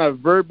some kind of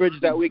verbiage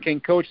that we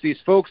can coach these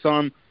folks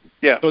on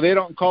so they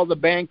don't call the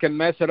bank and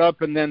mess it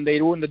up, and then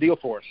they ruin the deal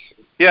for us?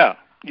 Yeah,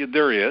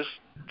 there is.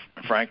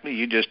 Frankly,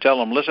 you just tell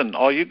them, listen,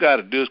 all you got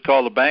to do is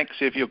call the bank,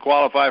 see if you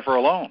qualify for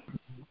a loan.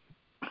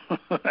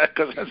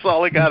 Because that's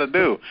all they got to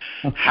do.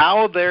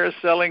 How they're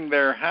selling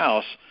their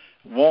house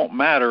won't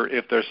matter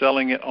if they're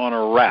selling it on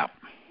a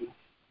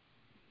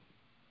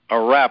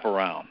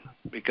wraparound,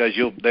 because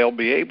they'll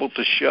be able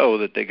to show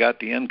that they got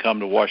the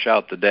income to wash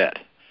out the debt.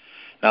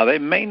 Now, they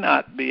may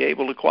not be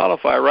able to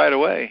qualify right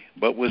away,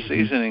 but with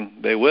seasoning,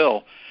 they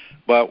will.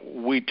 But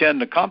we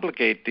tend to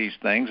complicate these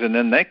things, and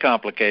then they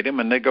complicate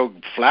them, and they go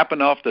flapping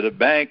off to the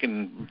bank,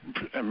 and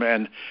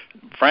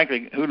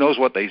frankly, who knows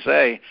what they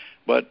say.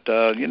 But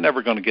you're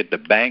never going to get the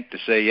bank to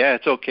say, yeah,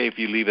 it's okay if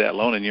you leave that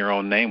loan in your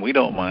own name. We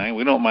don't mind.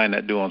 We don't mind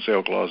that due on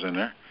sale clause in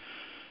there.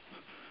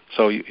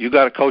 So you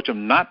got to coach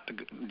them not to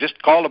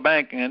just call the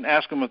bank and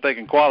ask them if they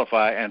can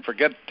qualify, and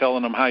forget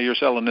telling them how you're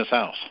selling this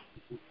house.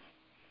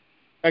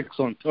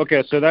 Excellent.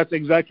 Okay, so that's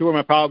exactly where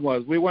my problem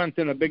was. We went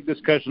in a big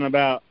discussion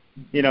about,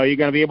 you're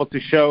going to be able to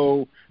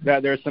show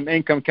that there's some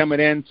income coming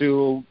in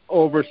to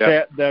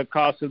overset the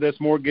cost of this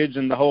mortgage,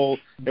 and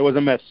it was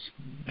a mess.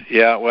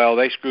 Yeah, well,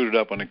 they screwed it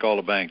up when they called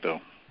the bank,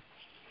 though.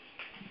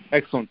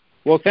 Excellent.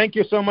 Well, thank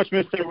you so much,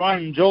 Mr. Ron.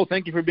 And Joel,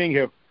 thank you for being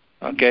here.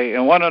 Okay,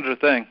 and one other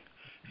thing.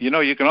 You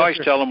can always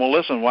tell them, well,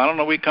 listen, why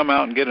don't we come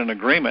out and get an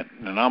agreement,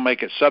 and I'll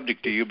make it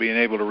subject to you being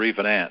able to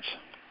refinance.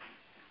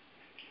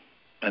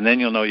 And then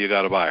you'll know you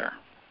got a buyer.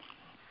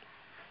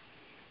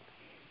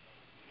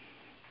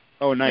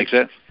 Oh, nice. Make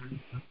sense?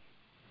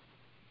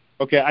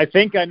 Okay, I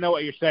think I know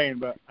what you're saying,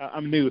 but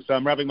I'm new, so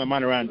I'm wrapping my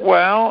mind around it.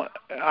 Well,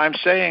 I'm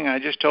saying, I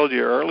just told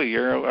you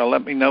earlier,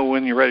 let me know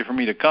when you're ready for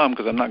me to come,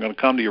 because I'm not going to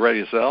come to you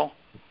ready to sell.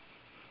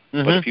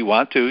 Mm-hmm. But if you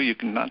want to, you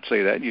can not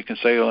say that. You can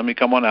say, let me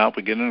come on out,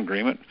 we get an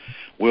agreement.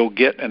 We'll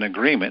get an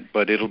agreement,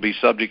 but it'll be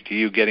subject to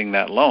you getting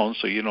that loan,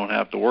 so you don't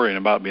have to worry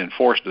about being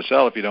forced to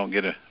sell if you don't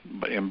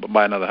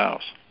buy another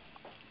house.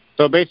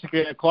 So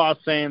basically, a clause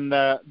saying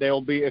that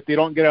they'll be, if they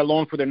don't get a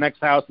loan for their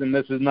next house, then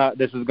this is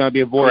going to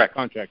be a void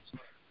contract.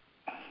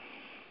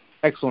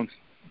 Excellent.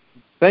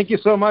 Thank you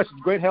so much.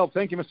 Great help.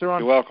 Thank you, Mr.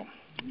 Ron. You're welcome.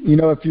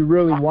 If you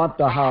really want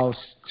the house,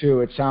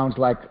 too, it sounds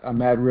like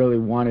Ahmed really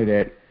wanted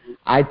it.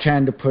 I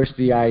tend to push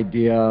the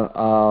idea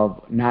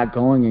of not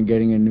going and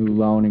getting a new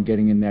loan and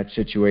getting in that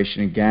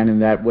situation again,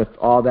 and that with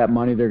all that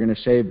money they're going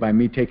to save by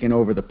me taking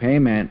over the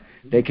payment,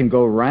 they can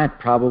go rent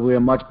probably a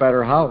much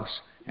better house.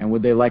 And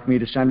would they like me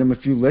to send them a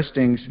few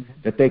listings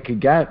that they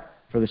could get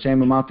for the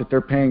same amount that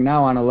they're paying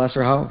now on a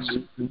lesser house?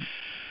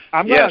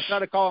 I'm going to try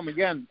to call them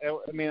again.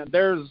 I mean,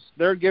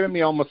 they're giving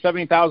me almost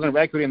 $70,000 of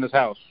equity in this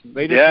house.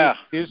 They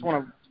just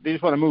want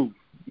to move.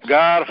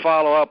 Got to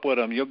follow up with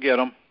them. You'll get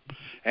them.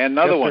 And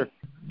another one. Sir.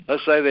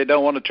 Let's say they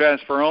don't want to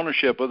transfer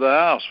ownership of the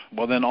house.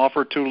 Well, then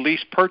offer to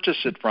lease purchase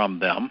it from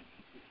them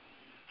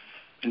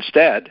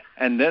instead,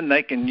 and then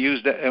they can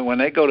use that. And when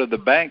they go to the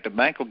bank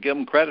will give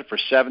them credit for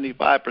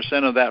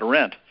 75% of that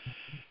rent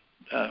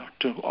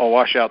to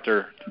wash out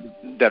their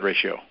debt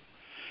ratio.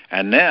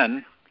 And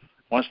then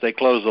once they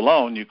close the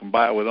loan, you can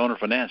buy it with owner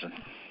financing.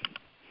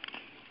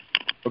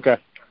 Okay.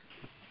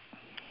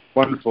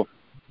 Wonderful.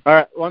 All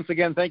right. Once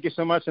again, thank you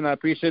so much, and I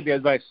appreciate the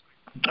advice.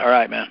 All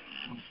right, man.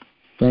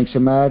 Thanks,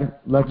 Ahmed.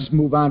 Let's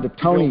move on to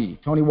Tony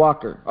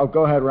Walker. Oh,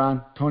 go ahead,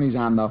 Ron. Tony's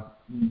on, though.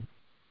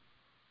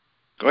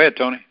 Go ahead,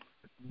 Tony.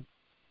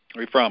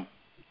 Where are you from?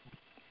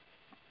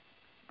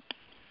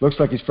 Looks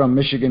like he's from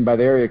Michigan by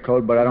the area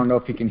code, but I don't know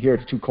if he can hear.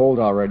 It's too cold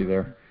already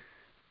there.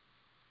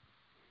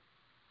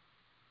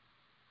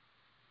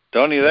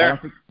 Tony, you there?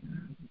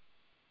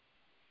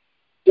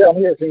 Yeah, I'm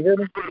here. Can you hear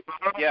me?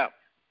 Yeah.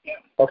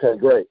 Okay,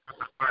 great.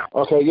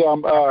 Okay, yeah,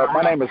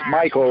 my name is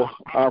Michael.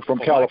 I'm from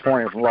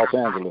California, from Los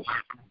Angeles.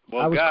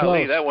 Well,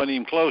 golly, that wasn't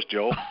even close,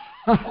 Joel.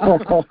 Okay.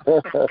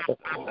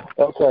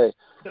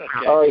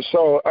 All right,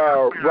 so,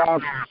 Ron,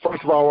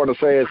 first of all, I want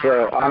to say it's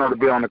an honor to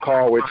be on the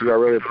call with you. I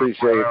really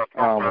appreciate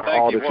all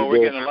that you do. Well,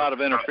 we're getting a lot of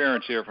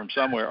interference here from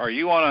somewhere. Are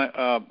you on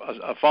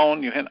a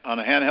phone? You on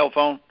a handheld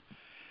phone?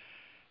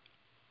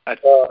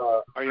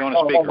 Are you on a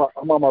speaker?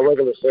 I'm on my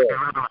regular cell.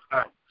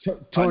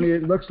 Tony,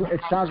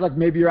 it sounds like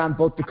maybe you're on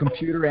both the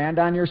computer and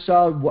on your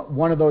cell.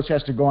 One of those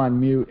has to go on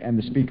mute, and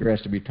the speaker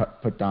has to be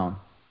put down.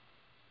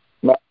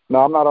 No,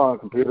 I'm not on a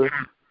computer.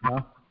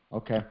 No?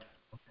 Okay.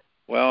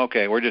 Well,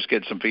 okay. We're just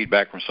getting some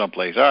feedback from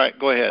someplace. All right,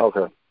 go ahead.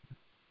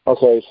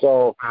 Okay,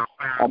 so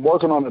I'm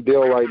working on a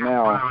deal right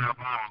now.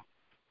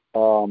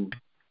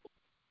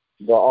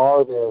 The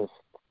ARV is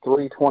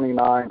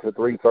 329 to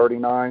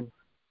 339.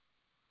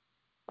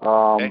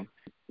 Okay.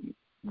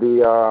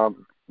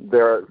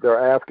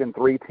 They're asking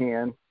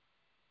 310.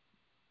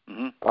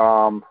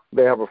 Mm-hmm.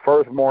 They have a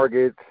first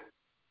mortgage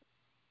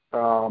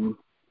of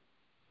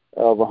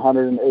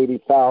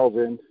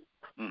 180,000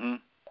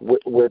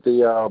 with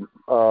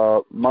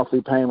the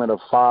monthly payment of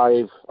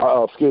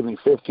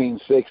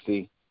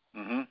 1560.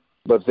 Mm-hmm.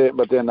 But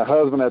then the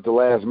husband at the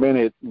last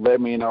minute let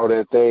me know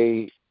that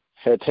they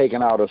had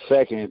taken out a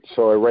second,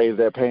 so it raised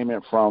that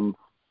payment from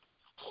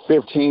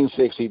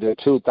 1560 to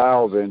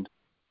 2,000,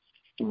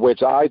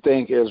 which I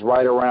think is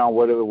right around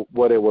what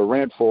it would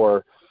rent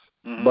for.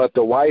 Mm-hmm. But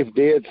the wife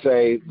did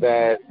say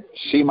that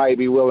she might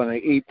be willing to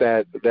eat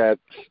that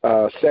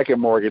second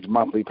mortgage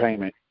monthly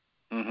payment.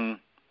 Mm-hmm.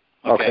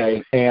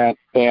 Okay. And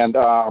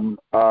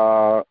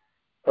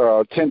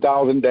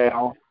 10,000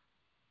 down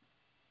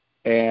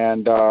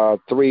and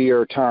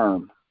 3-year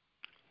term.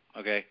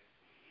 Okay.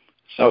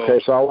 So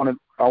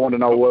I want to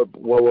know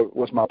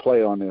what's my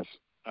play on this.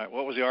 All right.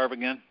 What was the ARV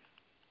again?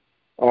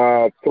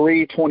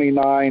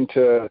 329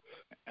 to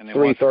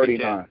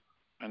 339.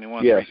 And they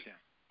want yes. 310.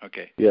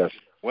 Okay. Yes.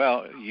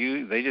 Well,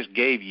 they just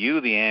gave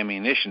you the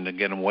ammunition to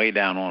get them way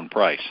down on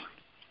price.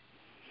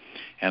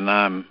 And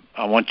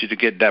I want you to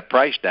get that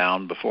price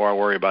down before I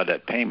worry about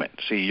that payment.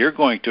 See, you're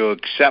going to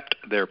accept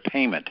their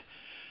payment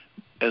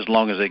as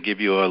long as they give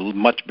you a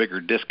much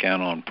bigger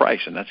discount on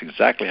price, and that's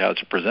exactly how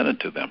it's presented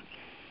to them.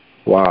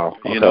 Wow.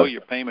 Okay. You know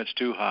your payment's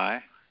too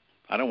high.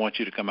 I don't want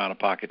you to come out of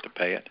pocket to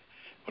pay it.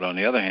 But on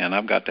the other hand,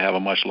 I've got to have a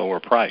much lower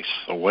price.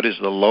 So what is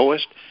the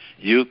lowest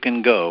you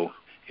can go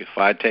if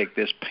I take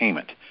this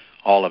payment,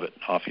 all of it,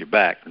 off your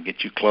back and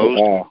get you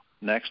closed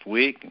next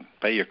week and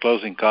pay your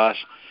closing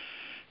costs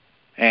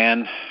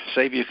and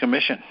save you a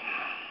commission?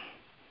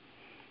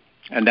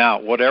 And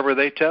now, whatever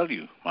they tell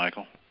you,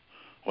 Michael,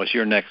 what's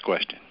your next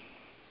question?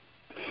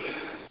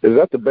 Is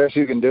that the best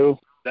you can do?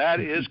 That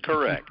is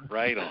correct.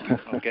 Right on.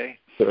 Okay?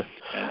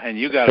 And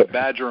you got to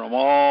badger them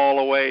all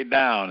the way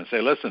down and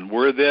say, listen,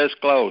 we're this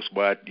close,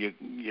 but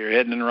you're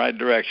heading in the right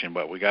direction,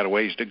 but we got a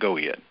ways to go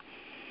yet.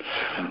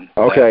 And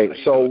okay,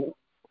 so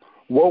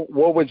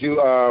what would you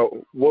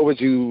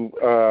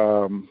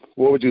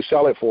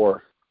sell it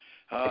for?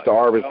 If the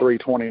ARV is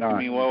 329. I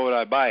mean, what would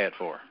I buy it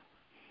for?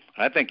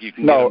 I think you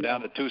can get them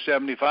down to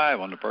 275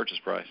 on the purchase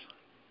price.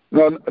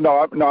 No.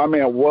 I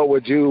mean, what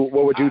would you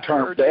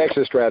turn the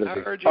exit strategy? I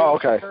heard you. Oh,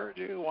 okay. I heard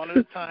you one at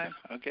a time.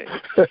 Okay.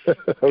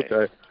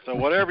 Okay. So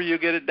whatever you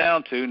get it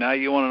down to, now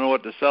you want to know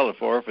what to sell it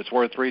for. If it's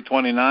worth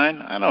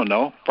 329, I don't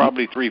know,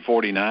 probably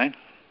 349.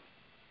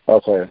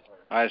 Okay.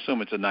 I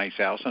assume it's a nice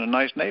house in a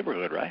nice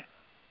neighborhood, right?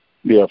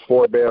 Yeah,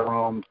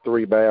 4-bedroom,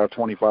 3-bath,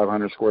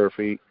 2,500 square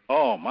feet.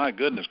 Oh my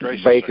goodness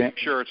gracious! Vacant. Are you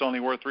sure it's only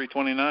worth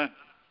 329?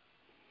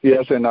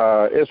 Yeah,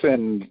 it's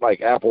in like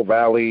Apple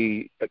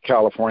Valley,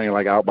 California,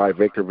 like out by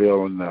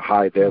Victorville in the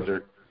high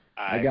desert.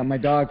 I got my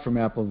dog from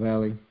Apple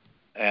Valley.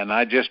 And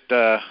I just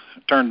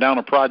turned down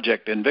a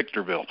project in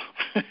Victorville.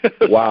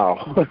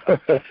 Wow.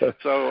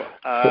 So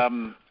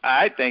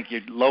I think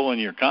you're low in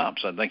your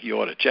comps. I think you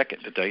ought to check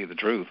it, to tell you the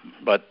truth.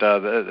 But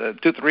the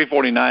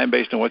 349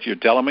 based on what you're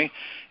telling me,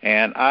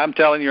 and I'm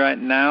telling you right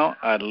now,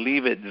 I'd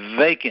leave it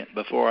vacant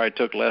before I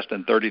took less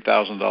than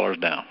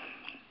 $30,000 down.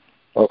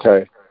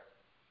 Okay.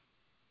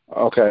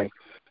 All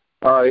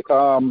right.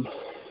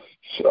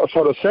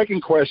 So the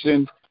second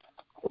question,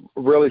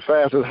 really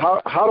fast, is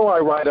how do I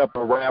write up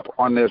a wrap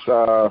on this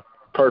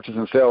purchase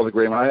and sales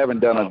agreement? I haven't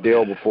done a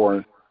deal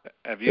before.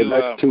 Have you?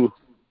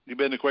 You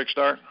been to Quick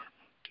Start?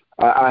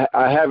 I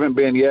haven't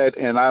been yet,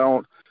 and I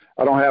don't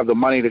have the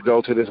money to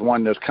go to this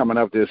one that's coming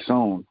up this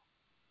soon.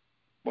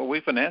 Well,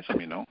 we finance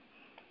them, you know.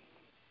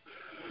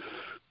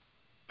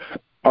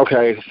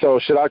 Okay, so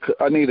should I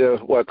need to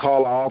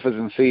call the office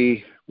and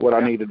see what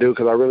I need to do,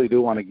 because I really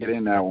do want to get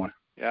in that one.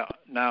 Yeah.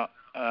 Now,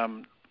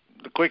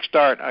 the Quick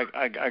Start,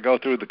 I go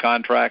through the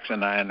contracts,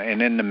 and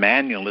in the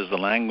manual is the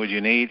language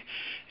you need.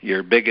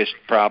 Your biggest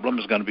problem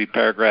is going to be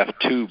paragraph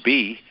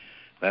 2B.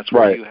 That's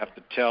where you have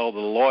to tell the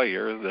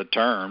lawyer the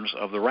terms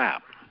of the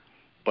wrap.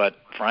 But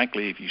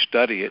frankly, if you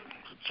study it,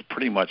 it's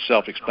pretty much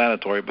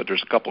self-explanatory. But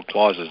there's a couple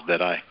clauses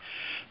that I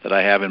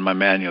have in my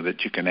manual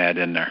that you can add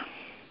in there.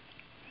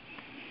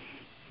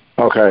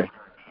 Okay.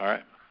 All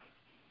right.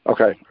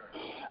 Okay.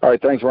 All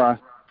right. Thanks, Ron.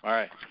 All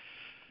right.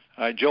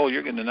 All right, Joel,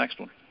 you're getting the next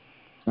one.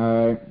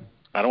 All right.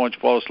 I don't want you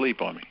to fall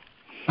asleep on me.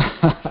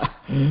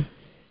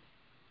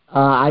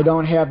 I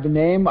don't have the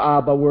name,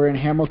 but we're in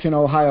Hamilton,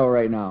 Ohio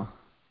right now.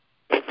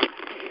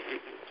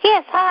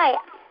 Yes, hi.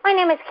 My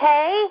name is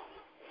Kay.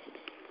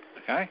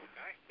 Okay.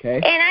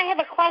 And I have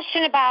a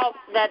question about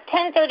the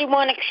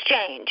 1031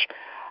 exchange.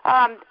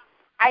 I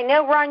I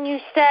know, Ron, you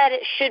said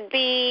it should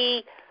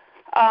be,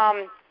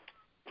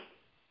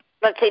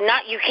 let's see,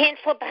 you can't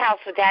flip a house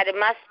with that. It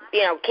must,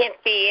 can't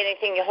be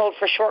anything you hold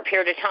for a short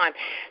period of time.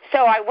 So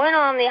I went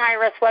on the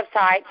IRS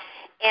website,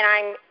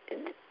 and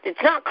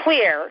it's not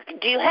clear.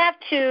 Do you have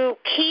to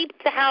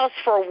keep the house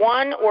for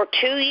 1 or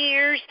 2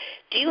 years?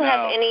 Do you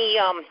have any?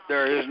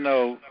 There is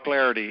no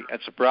clarity.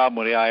 That's the problem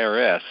with the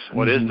IRS.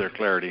 What is there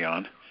clarity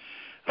on?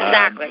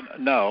 Exactly.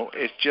 No,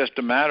 it's just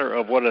a matter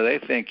of whether they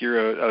think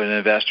you're an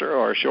investor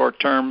or a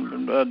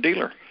short-term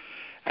dealer.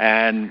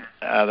 And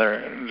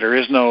there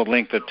is no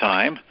length of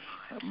time.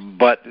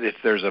 But if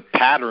there's a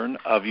pattern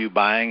of you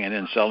buying and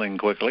then selling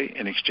quickly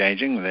and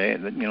exchanging,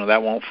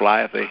 that wonon't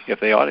fly if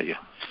they audit you.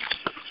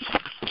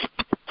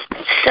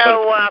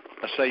 So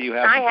say you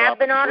have I have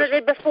been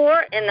audited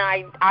before, and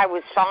I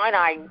was fine.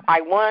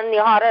 I won the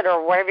audit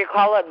or whatever you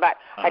call it, but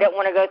I don't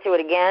want to go through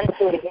it again.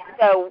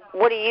 So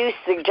what do you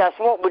suggest?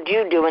 What would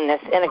you do in a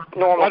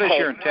normal case? What is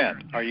your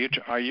intent?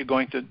 Are you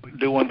going to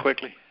do one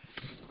quickly?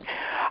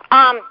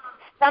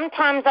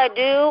 Sometimes I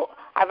do.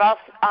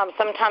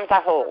 Sometimes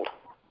I hold.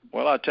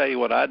 Well, I'll tell you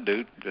what I'd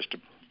do just to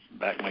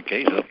back my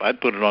case up.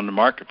 I'd put it on the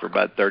market for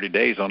about 30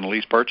 days on the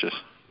lease purchase.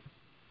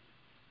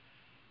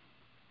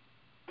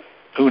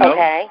 Who knows?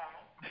 Okay.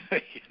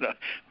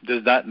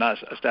 Does that not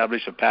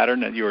establish a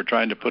pattern that you were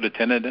trying to put a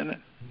tenant in it?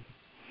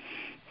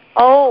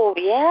 Oh,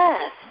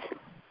 yes.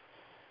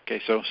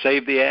 Okay, so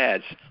save the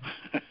ads.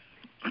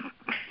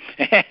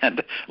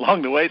 And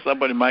along the way,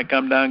 somebody might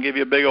come down and give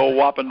you a big old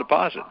whopping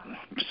deposit.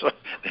 So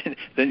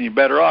then you're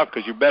better off,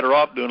 because you're better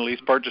off doing a lease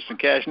purchase and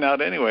cashing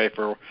out anyway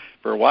for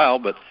a while.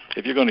 But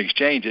if you're going to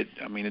exchange it,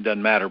 it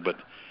doesn't matter. But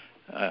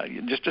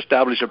just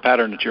establish a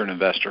pattern that you're an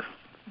investor.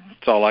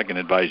 That's all I can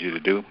advise you to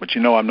do. But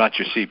I'm not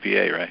your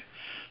CPA, right?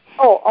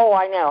 Oh,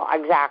 I know,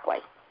 exactly.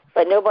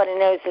 But nobody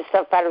knows this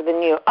stuff better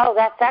than you. Oh,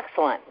 that's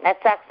excellent.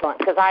 That's excellent,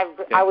 because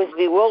I was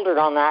bewildered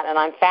on that, and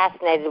I'm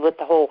fascinated with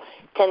the whole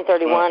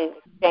 1031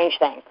 exchange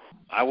thing.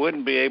 I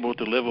wouldn't be able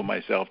to live with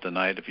myself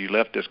tonight if you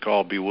left this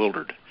call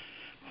bewildered.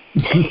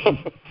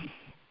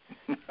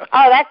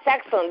 Oh, that's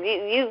excellent.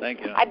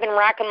 Thank you. I've been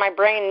racking my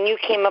brain, and you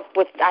came up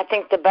with, I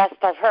think, the best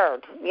I've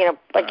heard.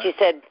 Like you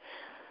said,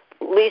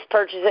 lease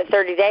purchase at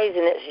 30 days,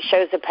 and it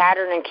shows a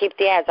pattern, and keep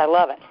the ads. I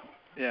love it.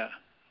 Yeah.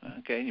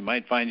 Okay, you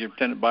might find your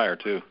tenant buyer,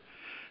 too.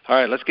 All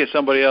right, let's get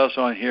somebody else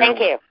on here. Thank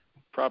you.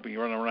 Probably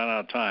running around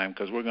out of time,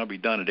 because we're going to be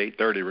done at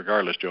 8:30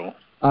 regardless, Joel.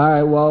 All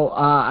right, well,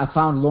 I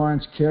found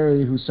Lawrence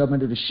Carey, who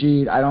submitted a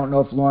sheet. I don't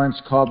know if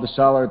Lawrence called the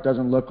seller. It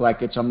doesn't look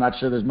like it, so I'm not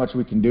sure there's much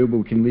we can do, but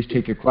we can at least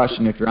take your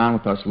question if you're on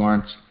with us,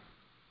 Lawrence.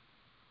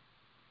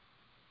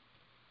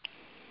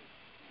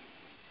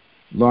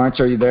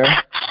 Lawrence, are you there?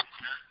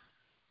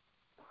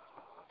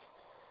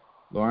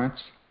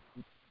 Lawrence?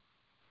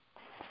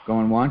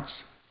 Going once?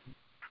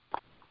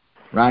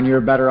 Ron, you're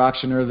a better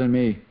auctioneer than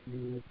me.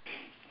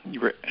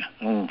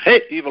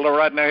 Hey, evil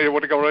right now,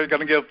 what are you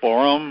going to give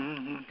for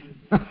them?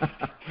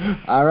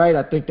 All right,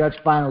 I think that's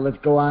final. Let's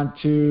go on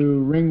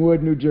to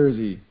Ringwood, New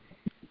Jersey.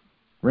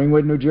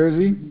 Ringwood, New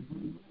Jersey?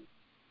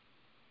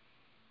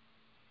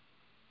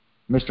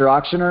 Mr.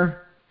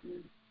 Auctioneer?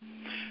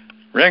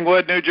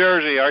 Ringwood, New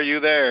Jersey, are you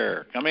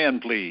there? Come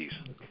in, please.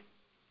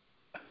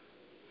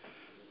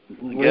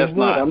 Ringwood?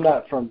 Not. I'm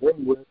not from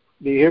Ringwood.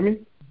 Do you hear me?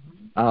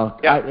 Oh,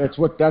 yeah. That's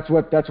what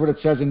it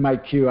says in my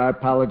queue. I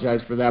apologize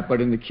for that,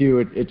 but in the queue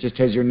it just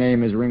has your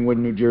name as Ringwood,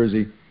 New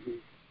Jersey.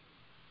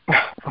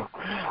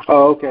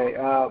 Oh, okay.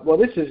 Well,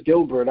 this is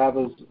Gilbert. I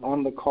was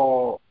on the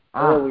call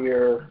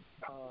earlier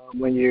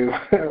when you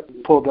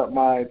pulled up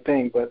my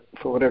thing, but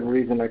for whatever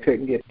reason I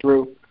couldn't get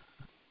through.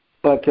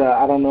 But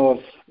I don't know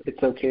if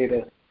it's okay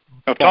to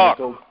talk.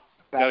 Go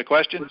back. Got a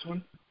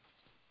question?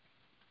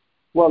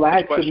 Well, I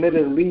had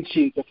submitted a lead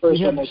sheet, the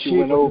first one that you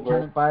went over. You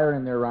have a buyer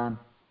in there, Ron.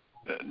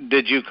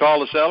 Did you call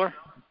the seller?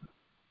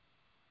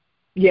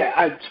 Yeah,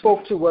 I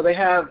spoke to. Well, they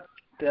have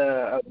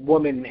a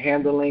woman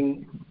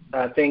handling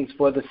things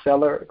for the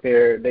seller.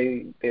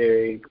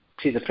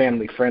 She's a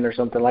family friend or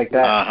something like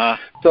that. Uh-huh.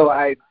 So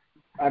I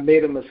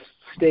made a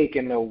mistake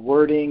in the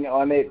wording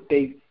on it.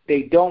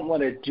 They don't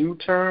want to do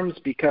terms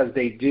because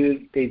they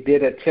did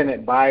a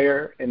tenant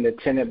buyer and the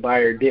tenant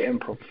buyer didn't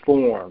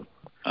perform.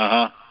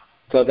 Uh-huh.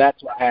 So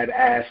that's why I had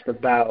asked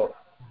about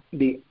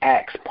the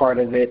axe part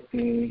of it,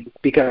 and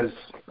because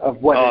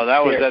of what. Oh,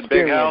 that was that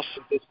big house.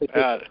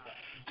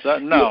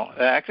 No,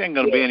 the axe ain't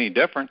going to be any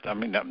different. I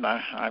mean,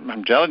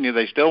 I'm telling you,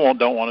 they still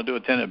don't want to do a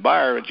tenant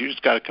buyer, but you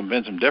just got to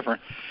convince them different,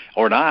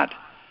 or not,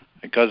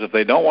 because if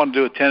they don't want to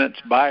do a tenant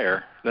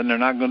buyer, then they're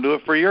not going to do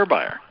it for your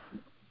buyer.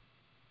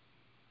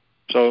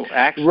 So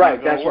axe is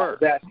not going to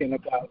work. What I was asking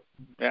about.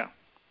 Yeah.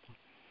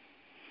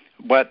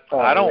 But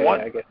I don't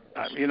want.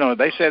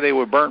 They say they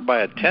were burnt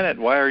by a tenant.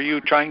 Why are you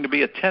trying to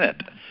be a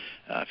tenant?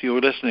 If you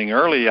were listening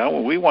earlier,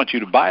 we want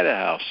you to buy the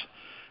house.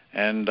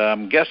 And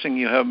I'm guessing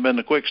you haven't been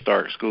to Quick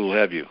Start School,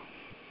 have you?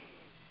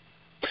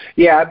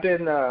 Yeah, I've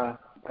been. I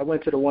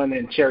went to the one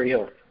in Cherry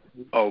Hill.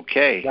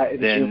 Okay.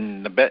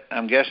 Then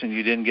I'm guessing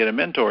you didn't get a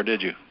mentor,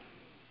 did you?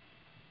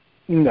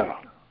 No.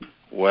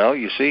 Well,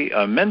 you see,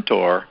 a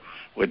mentor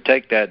would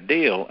take that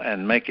deal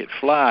and make it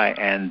fly,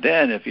 and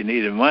then if you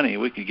needed money,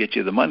 we could get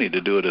you the money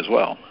to do it as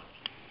well.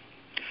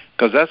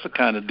 Because that's the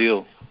kind of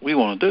deal we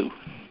want to do.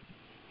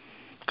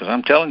 Because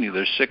I'm telling you,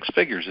 there's 6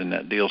 figures in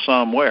that deal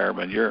somewhere,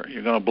 but you're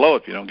going to blow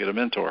it if you don't get a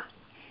mentor.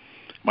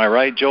 Am I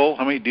right, Joel?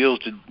 How many deals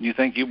did you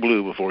think you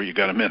blew before you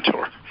got a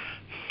mentor?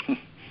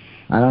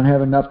 I don't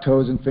have enough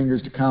toes and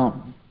fingers to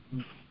count.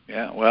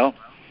 Yeah, well,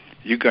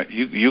 you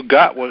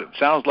got what it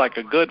sounds like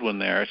a good one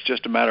there. It's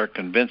just a matter of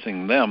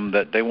convincing them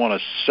that they want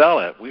to sell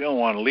it. We don't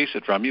want to lease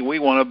it from you. We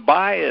want to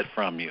buy it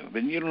from you.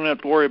 Then you don't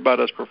have to worry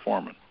about us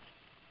performing.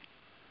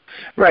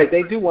 Right.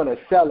 They do want to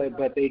sell it,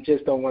 but they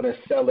just don't want to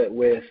sell it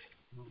with,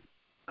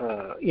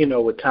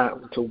 with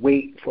time to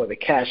wait for the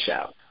cash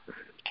out.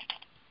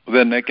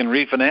 Then they can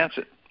refinance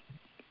it.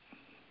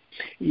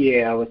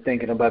 Yeah, I was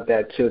thinking about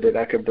that too. That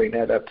I could bring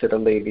that up to the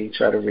lady,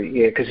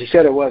 because she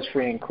said it was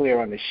free and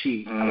clear on the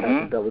sheet. I'll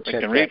have to double check.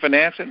 They can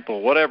refinance it and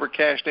pull whatever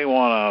cash they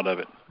want out of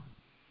it,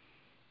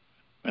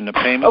 and the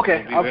payment will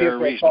be very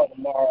reasonable. I'll call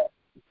tomorrow.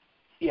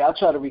 Yeah, I'll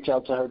try to reach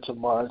out to her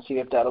tomorrow and see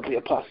if that'll be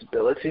a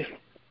possibility.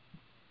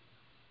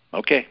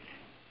 Okay.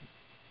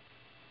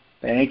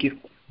 Thank you.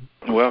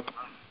 You're welcome.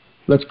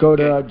 Let's go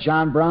to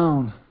John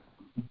Brown.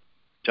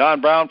 John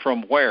Brown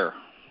from where?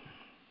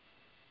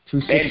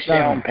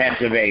 267.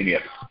 Pennsylvania.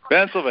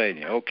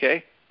 Pennsylvania,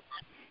 okay.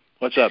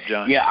 What's up,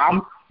 John?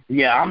 I'm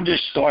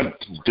just starting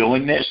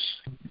doing this,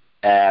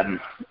 and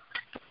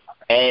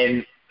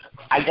I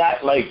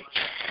got like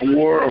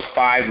 4 or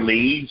 5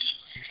 leads,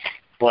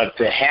 but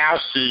the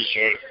houses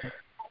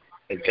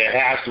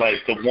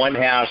like the one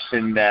house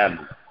in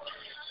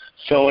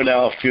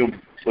Philadelphia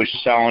was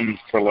selling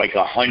for like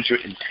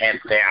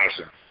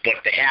 $110,000, but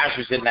the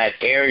houses in that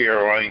area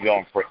are only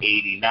going for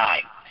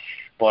 $89,000.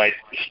 But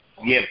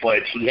he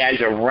has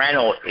a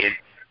rental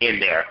in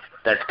there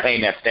that's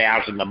paying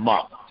 $1,000 a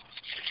month.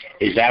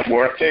 Is that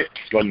worth it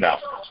or no?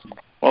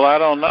 Well, I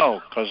don't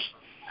know, because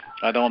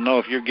I don't know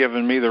if you're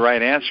giving me the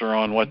right answer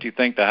on what you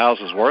think the house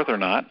is worth or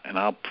not, and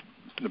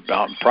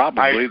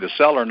probably the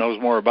seller knows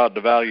more about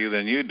the value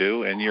than you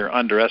do, and you're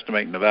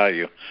underestimating the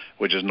value,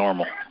 which is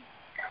normal.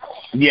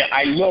 Yeah,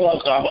 I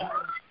looked up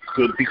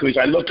because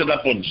I looked it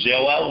up on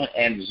Zillow,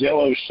 and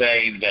Zillow's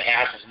saying the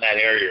houses in that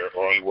area are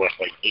only worth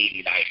like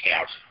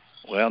 $89,000.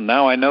 Well,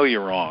 now I know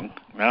you're wrong.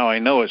 Now I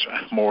know it's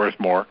more,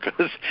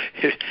 because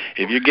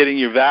if you're getting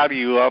your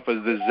value up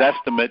as this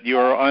estimate,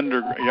 you're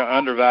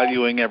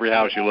undervaluing every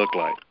house you look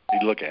at.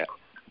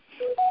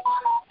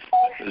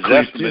 This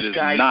estimate is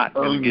not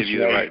going to give you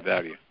the right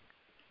value.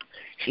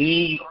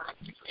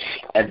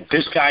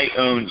 This guy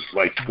owns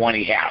like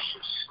 20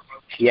 houses.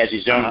 He has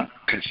his own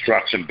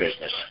construction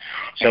business.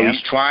 So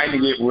he's trying to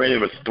get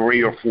rid of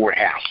 3 or 4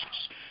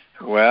 houses.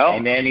 Well,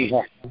 and then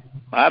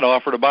I'd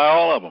offer to buy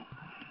all of them.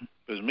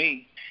 It was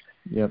me.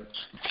 Yep.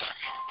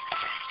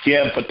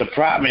 Yeah, but the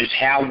problem is,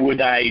 how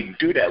would I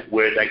do that?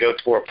 Would I go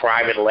to a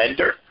private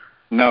lender?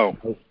 No.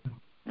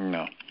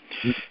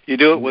 You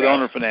do it with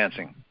owner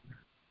financing.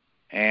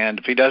 And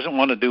if he doesn't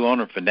want to do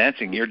owner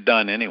financing, you're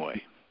done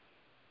anyway.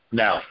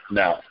 No.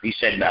 He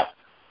said no.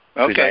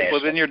 Okay,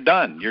 well then you're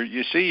done.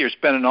 You're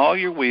spending all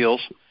your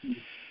wheels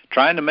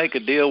trying to make a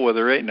deal where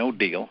there ain't no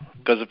deal.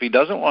 Because if he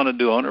doesn't want to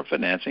do owner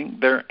financing,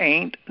 there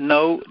ain't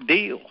no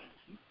deal.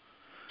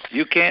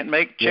 You can't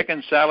make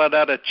chicken salad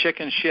out of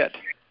chicken shit.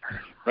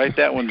 Write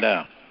that one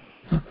down.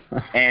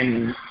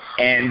 And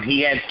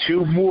he had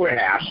 2 more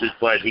houses,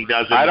 but he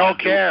doesn't. I don't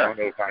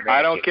care.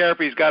 I don't care if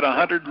he's got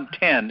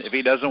 110 if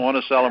he doesn't want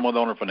to sell them with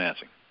owner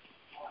financing.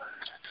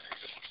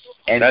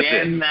 And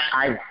then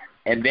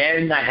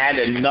I had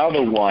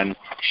another one.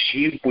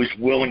 She was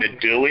willing to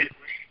do it.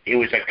 It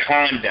was a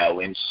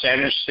condo in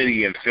Center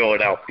City in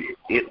Philadelphia.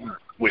 It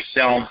was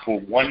selling for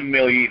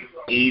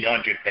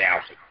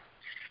 $1,800,000.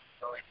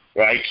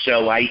 Right,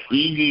 so I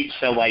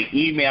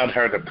emailed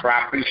her the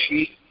property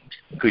sheet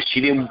because she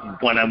didn't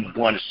want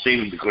to see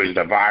it because of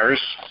the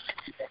virus.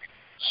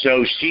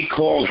 So she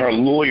called her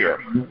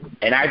lawyer,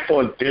 and I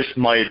thought this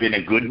might have been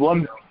a good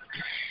one.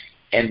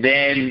 And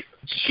then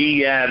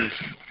she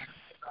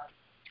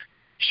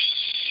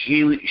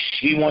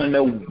wanted to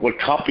know what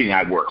company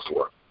I work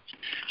for.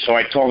 So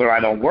I told her I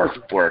don't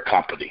work for a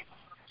company,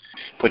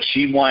 but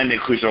she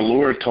wanted, because her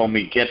lawyer told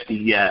me, get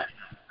the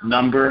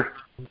number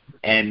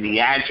and the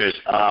address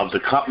of the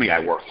company I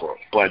work for.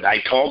 But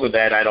I told her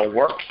that I don't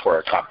work for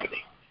a company.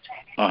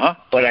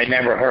 But I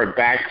never heard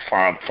back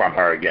from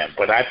her again.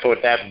 But I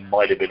thought that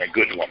might have been a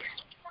good one.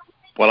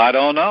 Well, I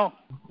don't know.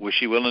 Was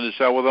she willing to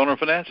sell with owner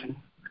financing?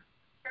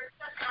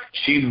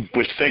 She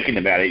was thinking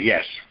about it,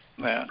 yes.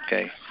 Yeah,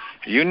 okay.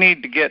 You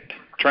need to get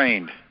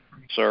trained,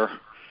 sir,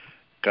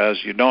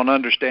 because you don't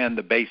understand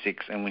the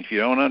basics. And if you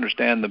don't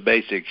understand the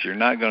basics, you're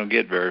not going to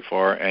get very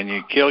far, and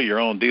you kill your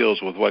own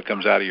deals with what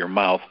comes out of your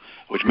mouth,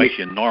 which makes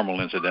you normal,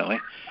 incidentally.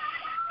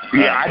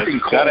 Yeah, I've been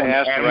calling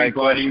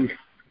everybody.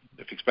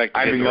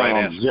 I've been going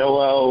on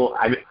Zillow.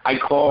 I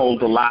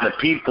called a lot of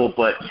people,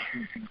 but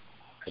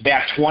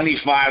about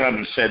 25 of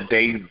them said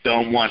they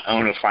don't want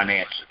owner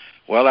financing.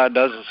 Well, that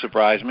doesn't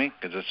surprise me,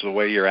 because it's the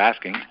way you're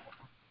asking,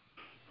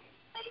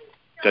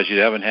 because you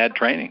haven't had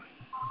training.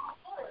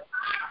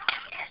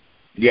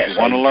 Yes, if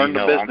you want to learn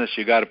the business,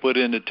 you got to put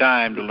in the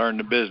time to learn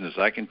the business.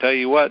 I can tell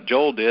you what,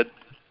 Joel did.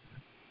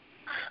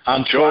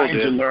 I'm trying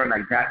to learn.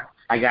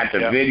 I got the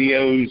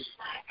videos.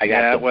 I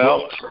got the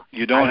books.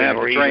 You don't have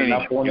the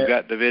training. You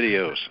got the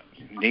videos.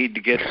 You need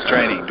to get the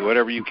training. Do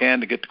whatever you can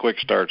to get the Quick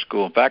Start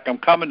School. In fact, I'm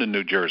coming to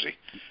New Jersey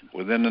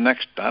within the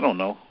next,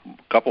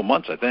 couple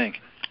months, I think.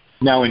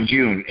 No, in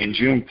June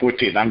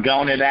 14th. I'm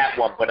going to that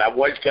one, but I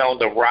was going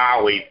to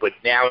Raleigh, but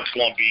now it's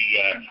going to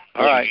be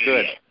all right,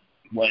 good.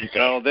 Wednesday.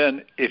 Well,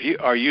 then,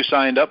 are you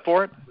signed up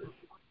for it?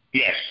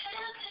 Yes.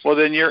 Well,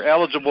 then you're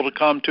eligible to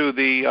come to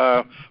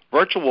the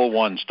virtual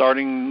one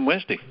starting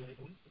Wednesday.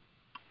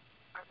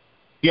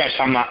 Yes,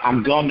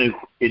 I'm going to.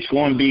 It's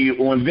going to be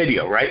on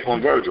video, right?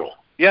 On virtual.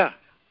 Yeah.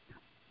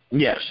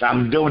 Yes,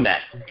 I'm doing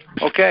that.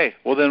 Okay.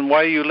 Well, then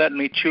why are you letting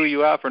me chew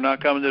you out for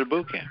not coming to the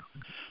boot camp?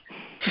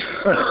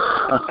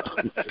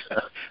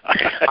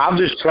 I'm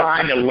just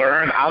trying to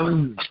learn.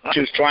 I'm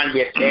just trying to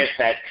get past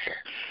that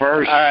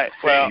first. All right.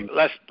 Thing.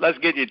 Well, let's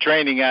get your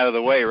training out of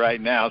the way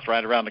right now. It's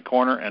right around the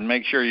corner, and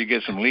make sure you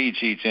get some lead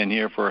sheets in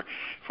here for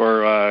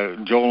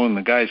Joel and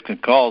the guys can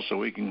call, so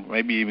we can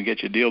maybe even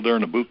get you a deal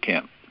during the boot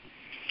camp.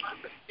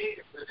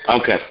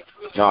 Okay.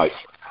 Nice.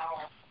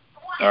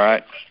 All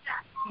right.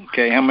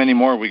 Okay. How many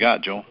more we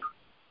got, Joel?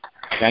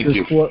 Thank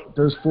you.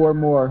 There's 4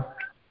 more.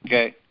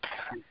 Okay.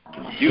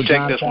 You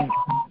take this one.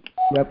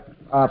 Yep.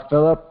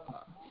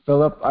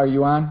 Philip, are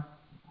you on?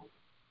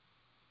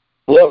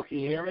 Hello, can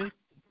you hear me?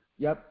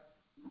 Yep.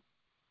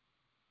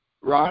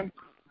 Ron?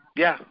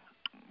 Yeah,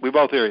 we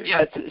both hear you.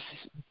 Yeah,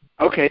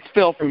 it's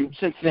Phil from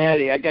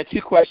Cincinnati. I got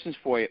 2 questions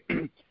for you.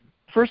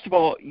 First of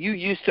all, you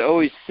used to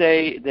always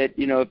say that,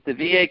 if the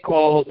VA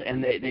calls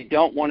and they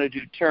don't want to do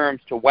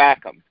terms, to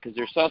whack them because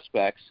they're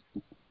suspects.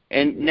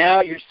 And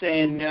now you're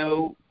saying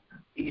no,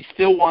 he's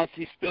still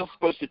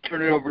supposed to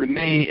turn it over to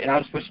me, and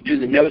I'm supposed to do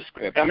the no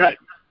script. I'm not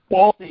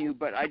faulting you,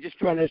 but I just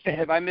trying to understand,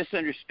 have I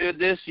misunderstood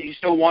this? You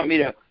still want me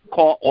to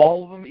call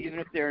all of them, even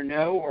if they're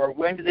no, or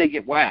when do they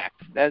get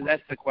whacked?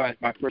 That's the question.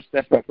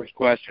 That's my first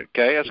question.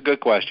 Okay, that's a good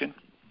question.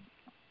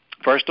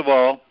 First of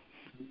all,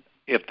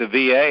 if the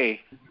VA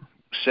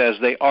says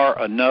they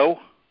are a no,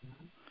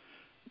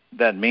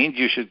 that means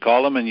you should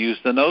call them and use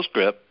the no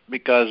script,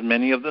 because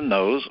many of the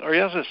no's are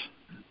yeses.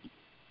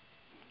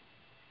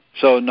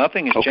 So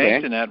nothing has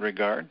changed in that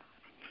regard.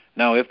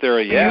 Now, if they're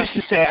a yes, you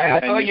used to say, I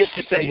thought you used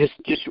to say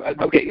just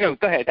okay. Go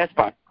ahead. That's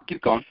fine.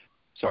 Keep going.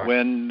 Sorry.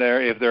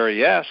 If they're a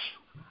yes,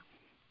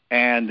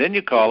 and then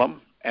you call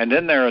them, and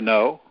then they're a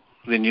no,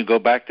 then you go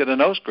back to the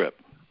no script.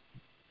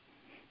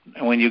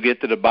 And when you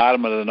get to the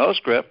bottom of the no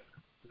script,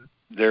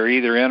 they're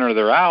either in or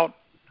they're out.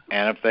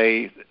 And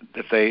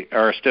if they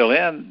are still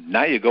in,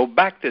 now you go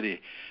back to the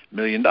 $1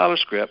 million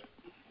script,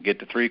 get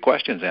the 3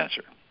 questions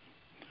answered.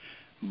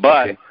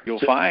 But you'll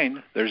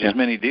find there's as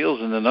many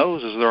deals in the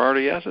no's as there are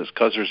the yeses,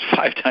 because there's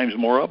 5 times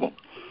more of them.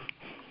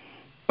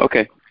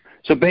 Okay.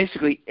 So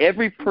basically,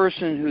 every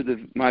person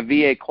who my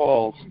VA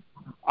calls,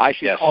 I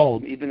should call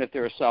them, even if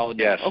they're a solid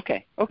no. Yes.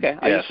 Okay.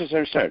 I just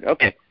understood.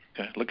 Okay.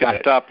 Look at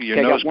the top of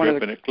your no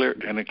script,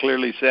 and it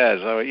clearly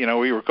says,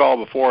 we recall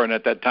before, and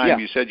at that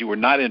time you said you were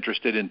not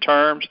interested in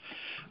terms,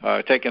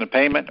 taking a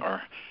payment,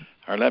 or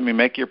let me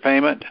make your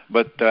payment.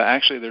 But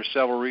actually, there's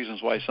several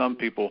reasons why some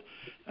people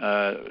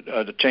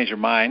change their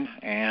mind,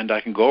 and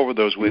I can go over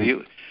those with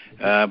you.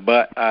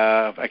 But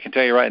I can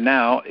tell you right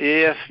now,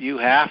 if you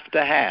have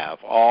to have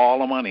all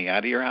the money out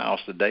of your house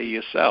the day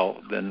you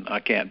sell, then I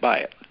can't buy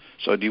it.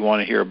 So do you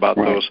want to hear about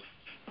those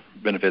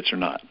benefits or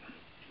not?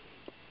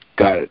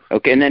 Got it.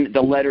 Okay, and then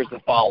the letter's the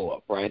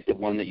follow-up, right? The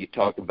one that you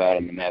talked about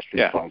in the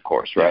Mastering the Phone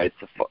course, right?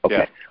 Okay.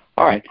 Yeah.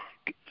 All right.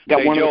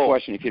 Got one other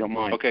question, if you don't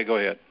mind. Okay, go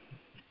ahead.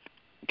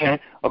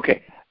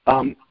 Okay.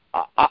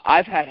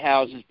 I've had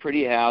houses,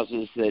 pretty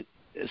houses, that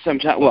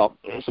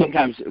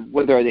sometimes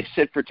whether they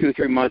sit for 2 or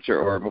 3 months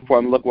or before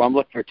I'm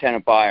looking for a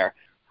tenant buyer.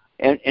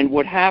 And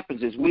what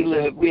happens is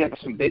we have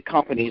some big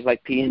companies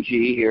like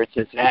P&G here in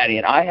Cincinnati,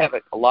 and I have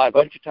a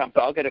bunch of times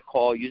I'll get a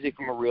call, usually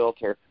from a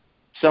realtor.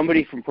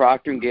 Somebody from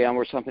Procter & Gamble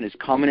or something is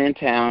coming in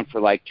town for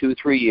like 2 or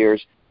 3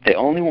 years. They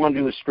only want to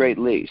do a straight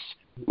lease.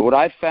 But what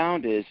I've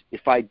found is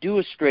if I do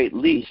a straight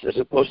lease, as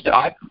opposed to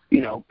I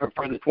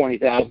prefer the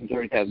 $20,000,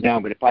 $30,000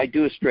 down, but if I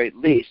do a straight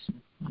lease,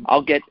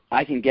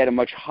 I can get a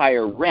much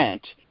higher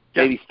rent,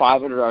 maybe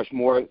 $500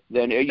 more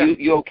than. Are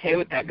you okay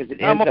with that? Because it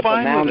ends up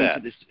amounting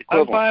to this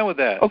equivalent. I'm fine with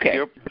that.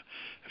 Okay.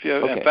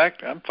 In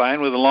fact, I'm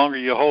fine with the longer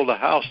you hold the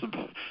house, the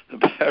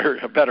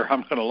better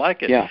I'm going to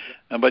like it. Yeah.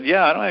 But I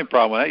don't have any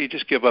problem with that. You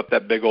just give up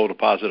that big old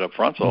deposit up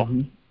front, so.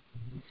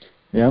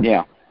 Mm-hmm.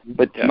 Yeah.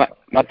 But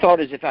my thought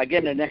is, if I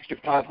get an extra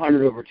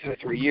 $500 over 2 or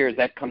 3 years,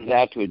 that comes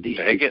out to a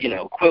decent,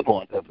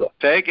 equivalent of the.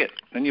 Take it,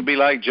 and you'll be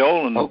like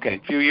Joel, and a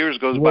few years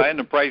goes by, and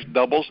the price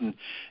doubles, and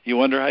you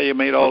wonder how you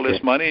made all this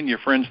money, and your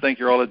friends think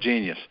you're all a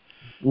genius.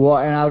 Well,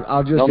 and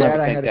I'll just add,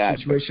 I had a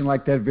situation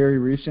like that very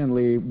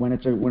recently when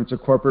it's a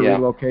corporate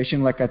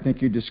relocation, like I think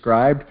you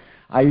described.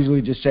 I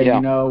usually just say,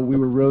 we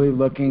were really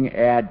looking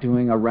at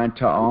doing a rent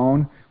to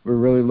own. We're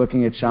really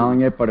looking at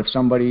selling it, but if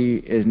somebody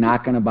is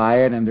not going to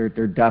buy it and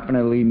they're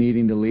definitely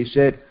needing to lease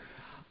it,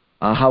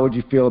 how would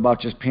you feel about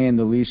just paying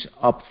the lease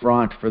up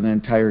front for the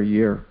entire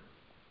year?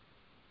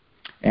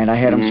 And I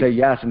had him say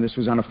yes, and this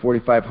was on a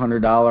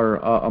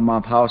 $4,500 a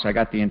month house. I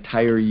got the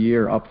entire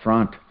year up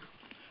front.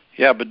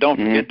 Yeah, but don't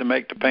forget to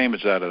make the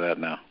payments out of that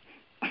now.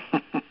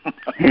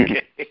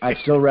 Okay. I'd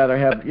still rather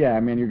have,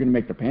 you're going to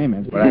make the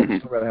payments, but I'd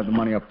still rather have the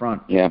money up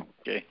front. Yeah.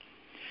 Okay.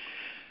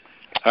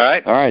 All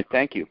right. All right,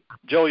 thank you.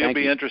 Joe, you'll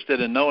be interested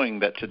in knowing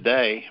that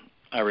today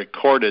I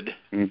recorded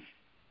a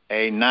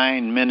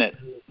 9-minute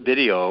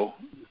video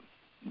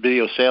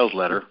sales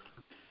letter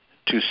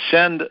to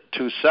send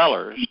to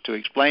sellers to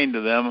explain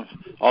to them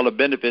all the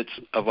benefits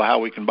of how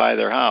we can buy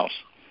their house.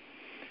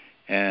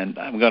 And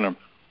I'm going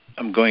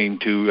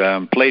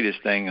to play this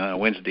thing on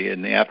Wednesday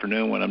in the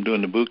afternoon when I'm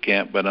doing the boot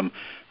camp, but I'm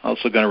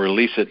also going to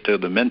release it to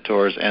the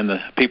mentors and the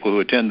people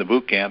who attend the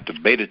boot camp to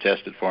beta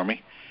test it for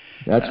me.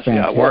 That's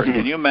fantastic. How it works.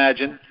 Can you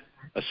imagine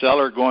a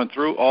seller going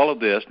through all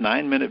of this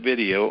 9-minute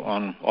video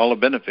on all the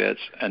benefits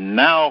and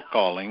now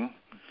calling?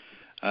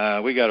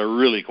 We got a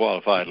really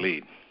qualified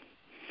lead.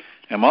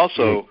 I'm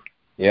also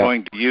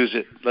going to use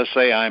it. Let's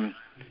say I'm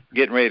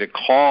getting ready to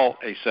call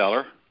a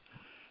seller.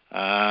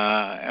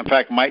 In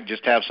fact, might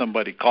just have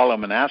somebody call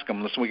them and ask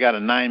them, listen, we got a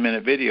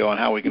 9-minute video on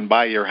how we can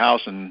buy your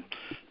house and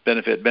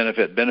benefit.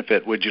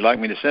 Would you like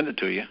me to send it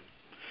to you?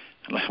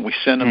 We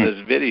send them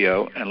this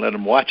video and let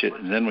them watch it,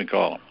 and then we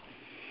call them.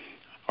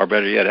 Or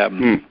better yet, have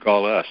them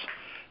call us.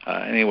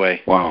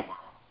 Anyway, we're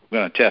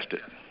going to test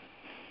it.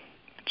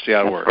 See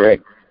how it works.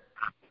 Great.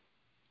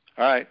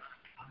 All right.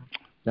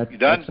 You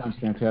done? That sounds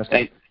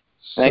fantastic.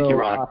 Thank you,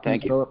 Ron.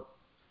 Thank you.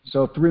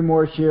 So 3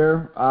 more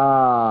here,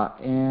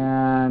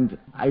 and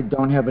I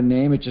don't have a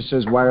name. It just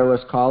says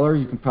wireless caller.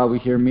 You can probably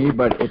hear me,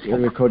 but it's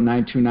area code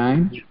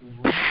 929.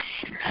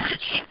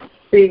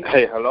 Hey,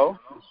 hello?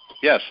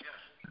 Yes.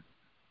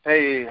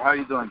 Hey, how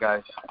you doing,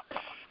 guys?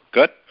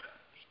 Good.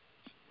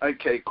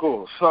 Okay,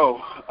 cool. So,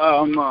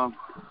 I'm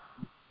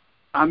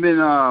in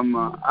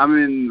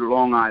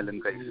Long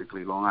Island,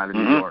 basically, Long Island,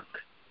 New York.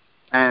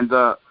 And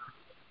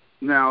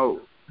now,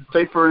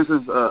 say for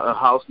instance, a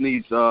house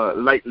needs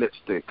light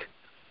lipstick.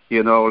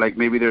 You know, like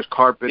maybe there's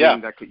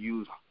carpeting that could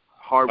use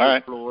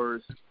hardwood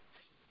floors.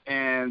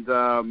 And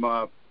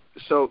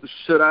so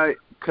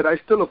could I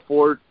still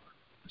afford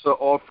to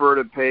offer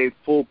to pay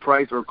full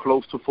price or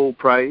close to full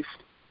price?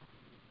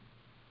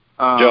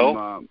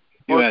 Joe,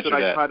 you answer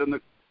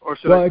that. Or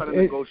should I try to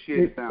negotiate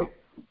it down?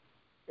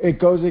 It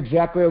goes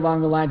exactly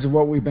along the lines of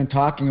what we've been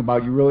talking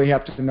about. You really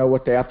have to know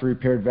what the after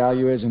repaired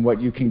value is and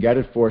what you can get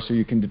it for so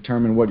you can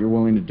determine what you're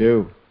willing to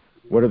do.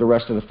 What are the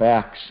rest of the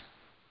facts?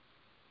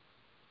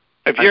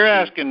 If you're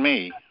asking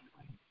me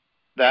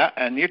that,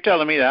 and you're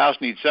telling me the house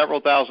needs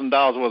several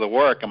 $1,000s worth of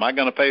work, am I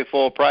going to pay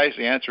full price?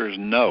 The answer is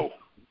no.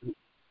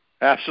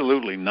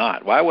 Absolutely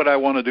not. Why would I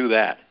want to do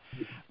that?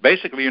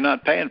 Basically, you're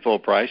not paying full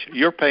price.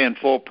 You're paying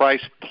full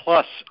price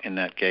plus in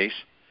that case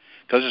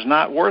because it's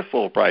not worth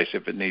full price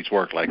if it needs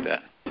work like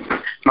that.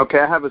 Okay,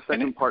 I have a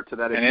second part to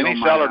that. And any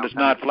seller that's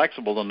not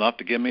flexible enough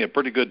to give me a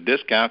pretty good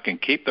discount can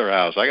keep their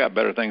house. I got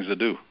better things to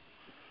do.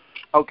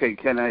 Okay,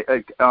 there's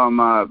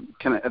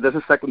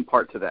a second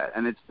part to that,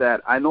 and it's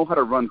that I know how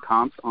to run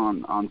comps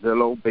on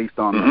Zillow based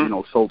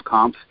on sold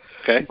comps.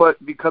 Okay.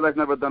 But because I've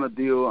never done a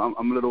deal,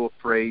 I'm a little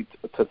afraid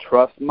to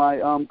trust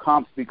my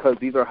comps because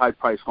these are high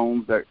price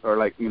homes that are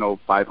like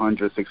 $500,000,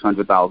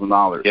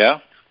 $600,000. Yeah.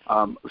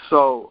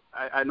 So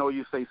I know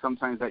you say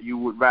sometimes that you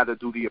would rather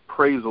do the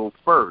appraisal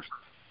first.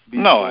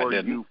 No, I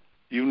didn't.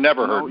 You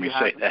never heard me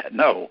say that.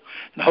 No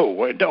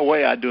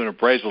way. I'd do an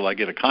appraisal. I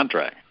get a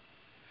contract.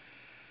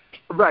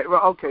 Right.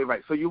 Well, okay.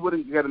 Right. So you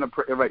wouldn't get an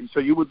appraisal. Right. So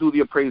you would do the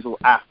appraisal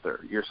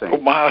after. You're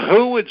saying. Well,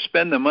 who would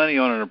spend the money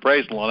on an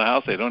appraisal on a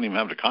house they don't even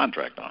have the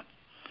contract on?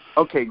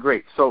 Okay.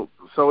 Great. So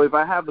if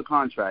I have the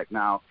contract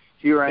now,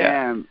 here I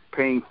am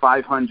paying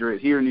 $500.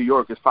 Here in New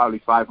York, it's probably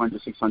 $500,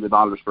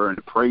 $600 for an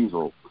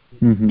appraisal.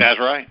 Mm-hmm. That's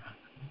right.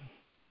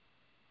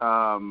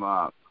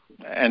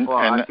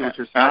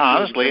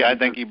 Honestly, I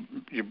think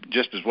you're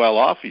just as well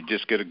off. You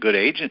just get a good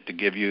agent to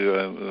give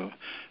you.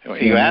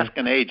 You ask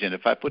an agent,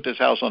 if I put this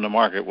house on the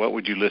market, what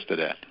would you list it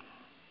at?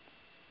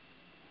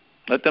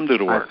 Let them do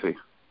the work. I see.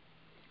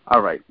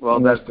 All right. Well,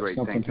 that's great.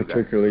 Something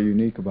particularly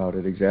unique about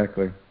it.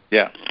 Exactly.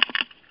 Yeah.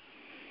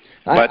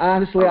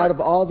 Honestly, out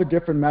of all the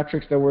different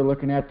metrics that we're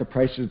looking at, the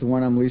price is the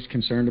one I'm least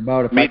concerned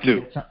about. Me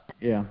too.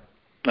 Yeah.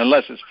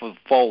 Unless it's for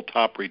full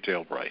top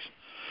retail price.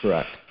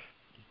 Correct.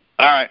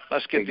 All right,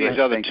 let's get these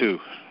other two.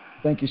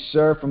 Thank you,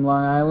 sir, from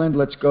Long Island.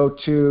 Let's go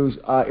to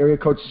area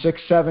code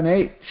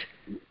 678.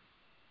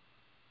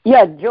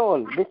 Yeah,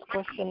 Joel, this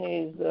question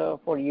is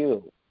for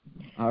you.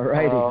 All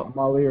righty, I'm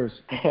all ears.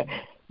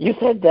 You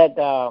said that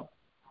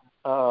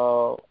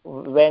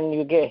when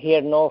you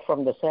hear no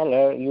from the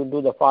seller, you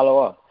do the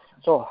follow-up.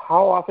 So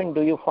how often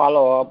do you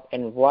follow up,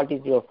 and what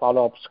is your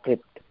follow-up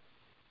script?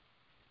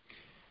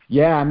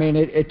 Yeah, I mean,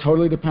 it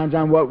totally depends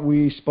on what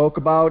we spoke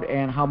about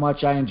and how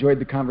much I enjoyed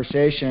the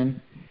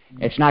conversation.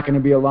 It's not going to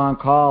be a long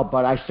call,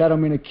 but I set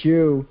them in a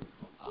queue.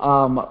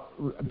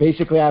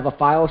 Basically, I have a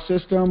file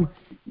system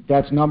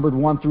that's numbered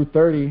 1 through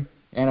 30,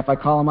 And if I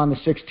call them on the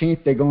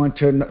 16th, they go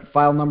into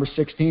file number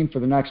 16 for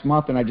the next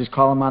month, and I just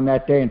call them on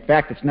that day. In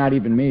fact, it's not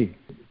even me.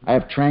 I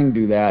have Trang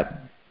do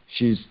that.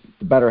 She's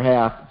the better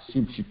half.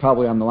 She's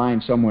probably on the line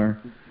somewhere.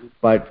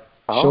 But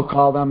she'll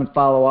call them and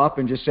follow up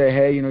and just say,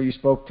 hey, you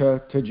spoke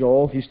to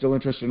Joel. He's still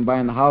interested in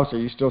buying the house. Are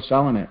you still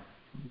selling it?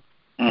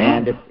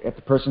 And if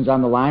the person's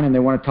on the line and they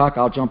want to talk,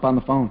 I'll jump on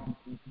the phone.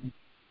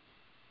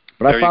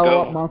 But I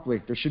follow up monthly.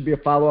 There should be a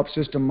follow-up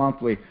system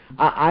monthly.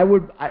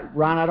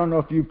 Ron, I don't know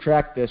if you've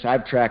tracked this.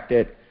 I've tracked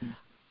it.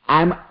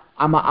 I'm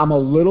a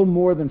little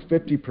more than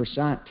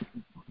 50%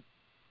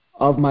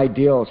 of my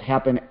deals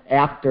happen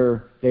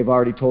after they've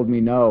already told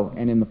me no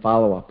and in the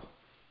follow-up.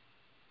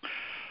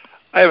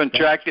 I haven't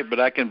tracked it, but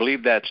I can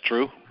believe that's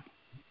true.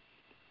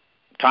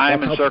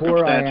 Time and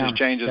circumstances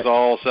changes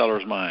all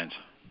sellers' minds.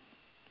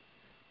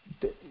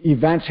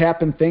 Events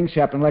happen, things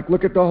happen. Like,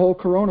 look at the whole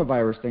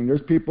coronavirus thing.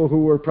 There's people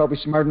who were probably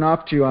smart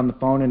enough to on the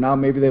phone, and now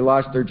maybe they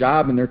lost their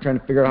job, and they're trying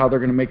to figure out how they're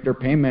going to make their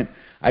payment.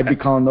 I'd be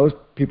calling those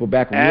people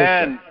back.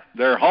 And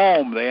they're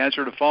home. They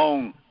answer the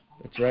phone.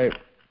 That's right.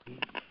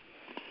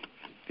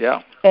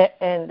 Yeah.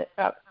 And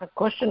a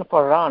question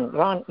for Ron.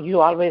 Ron,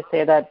 you always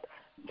say that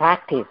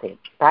practice it.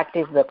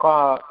 Practice the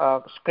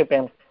script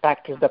and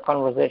practice the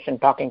conversation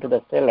talking to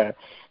the seller.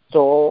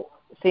 So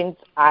since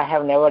I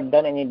have never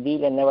done any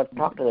deal and never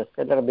talked to the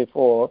seller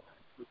before,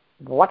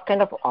 what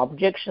kind of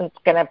objections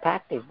can I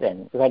practice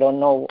then if I don't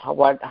know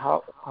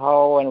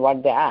how and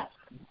what they ask?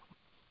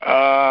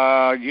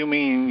 You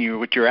mean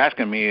what you're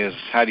asking me is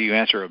how do you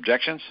answer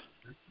objections?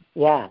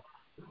 Yeah.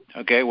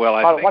 Okay, well,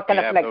 I think we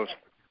have those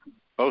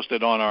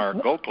posted on our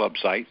Gold Club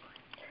site.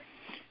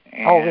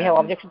 And we have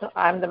objections.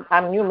 I'm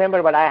a new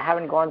member, but I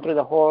haven't gone through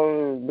the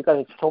whole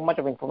because it's so much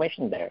of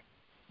information there.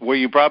 Well,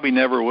 you probably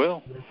never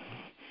will.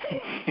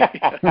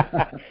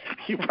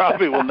 You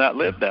probably will not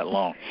live that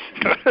long.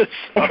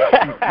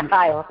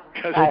 I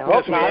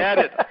hope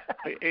not.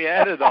 We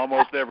add it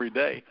almost every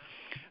day.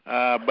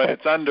 But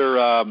it's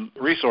under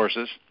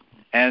resources.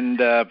 And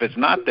if it's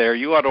not there,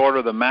 you ought to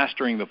order the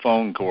Mastering the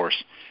Phone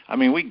course. I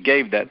mean, we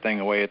gave that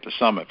thing away at the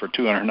summit for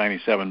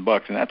 $297,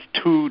 and that's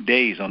 2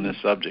 days on this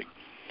subject.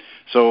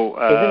 So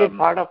isn't it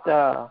part of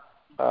the?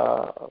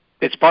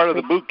 It's part of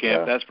the boot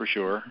camp, that's for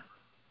sure.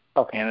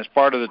 Okay. And it's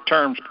part of the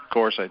terms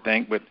course, I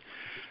think. But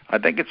I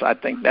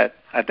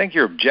think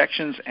your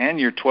objections and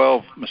your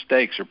 12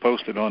 mistakes are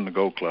posted on the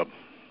Go Club.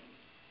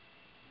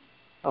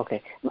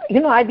 Okay.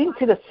 I didn't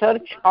see the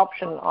search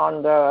option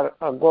on the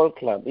Gold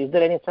Club. Is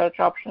there any search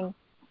option?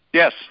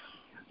 Yes.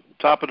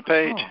 Top of the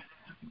page.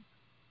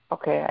 Oh.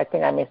 Okay. I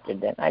think I missed it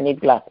then. I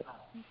need glasses.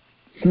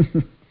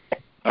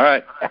 All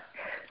right.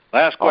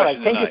 Last question. All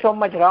right. Thank you so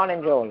much, Ron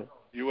and Joel.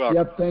 You're welcome.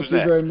 Yep. Thank you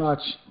very much.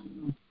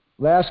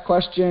 Last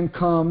question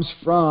comes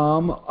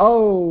from,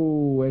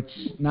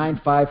 it's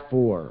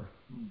 954.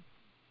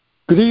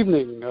 Good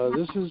evening.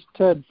 This is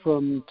Ted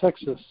from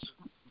Texas.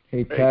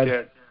 Hey,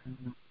 Ted.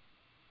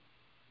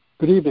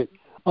 Good evening.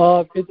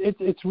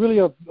 It's really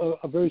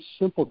a very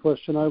simple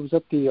question. I was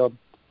at the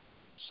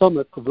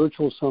summit, the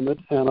virtual summit,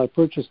 and I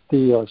purchased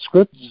the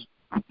scripts.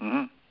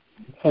 Mm-hmm.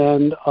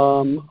 And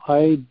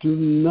I do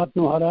not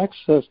know how to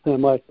access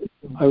them. I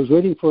was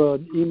waiting for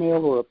an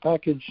email or a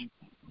package.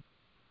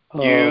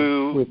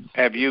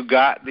 Have you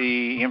got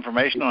the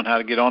information on how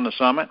to get on the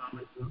summit?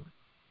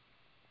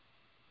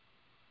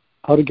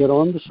 How to get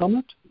on the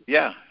summit?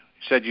 Yeah.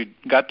 You said you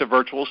got the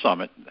virtual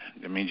summit.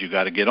 That means you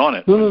got to get on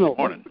it. No.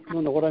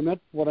 What I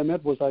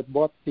meant was I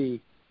bought the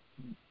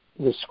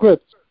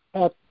script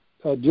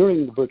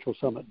during the virtual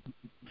summit.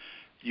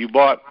 You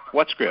bought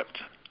what script?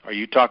 Are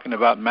you talking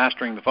about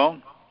Mastering the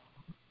Phone?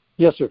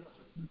 Yes, sir.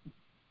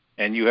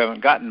 And you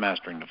haven't gotten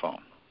Mastering the Phone?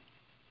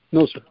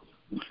 No, sir.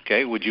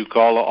 Okay. Would you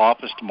call the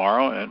office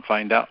tomorrow and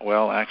find out?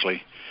 Well,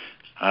 actually,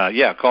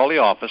 call the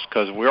office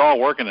because we're all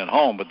working at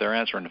home, but they're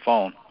answering the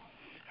phone.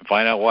 And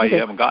find out why you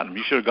haven't gotten them.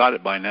 You should have got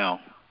it by now.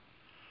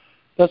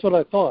 That's what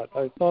I thought.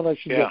 I thought I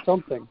should get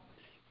something,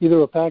 either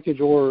a package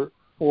or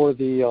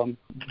the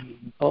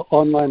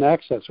online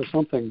access or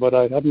something, but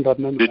I haven't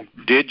gotten anything.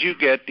 Did you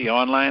get the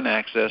online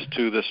access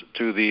to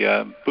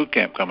the boot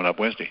camp coming up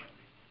Wednesday?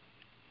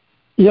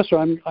 Yes, sir.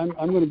 I'm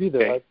going to be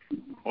there. Okay.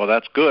 Well,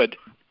 that's good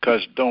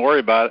because don't worry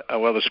about it.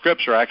 Well, the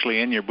scripts are actually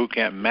in your boot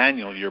camp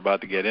manual you're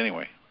about to get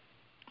anyway.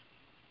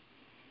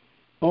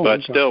 Oh,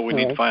 but still, we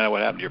need to find out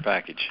what happened to your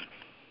package.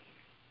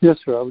 Yes,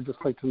 sir. I would just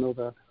like to know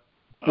that.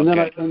 And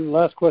then the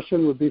last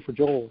question would be for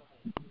Joel.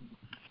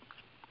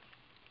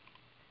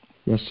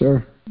 Yes,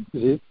 sir.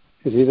 Is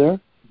he there?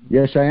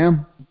 Yes, I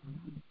am.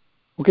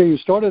 Okay, you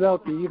started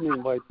out the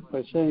evening by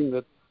saying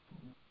that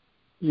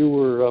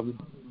you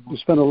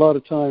spent a lot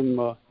of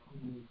time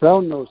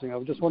brown nosing. I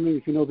was just wondering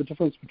if you know the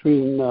difference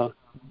between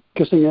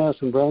kissing ass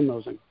and brown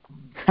nosing.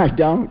 I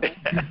don't.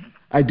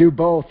 I do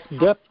both.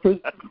 Depth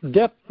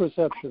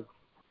perception.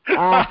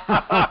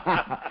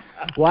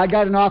 Well, I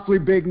got an awfully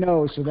big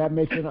nose, so that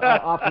makes an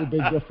awfully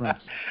big difference.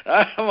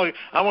 I'm going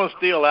to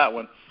steal that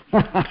one.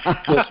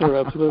 Yes, sir,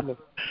 absolutely.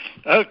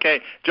 Okay,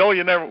 Joel,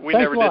 we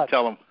never did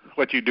tell them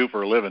what you do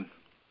for a living.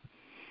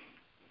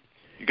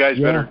 You guys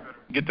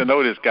get to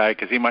know this guy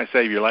because he might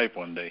save your life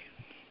one day.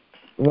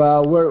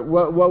 Well,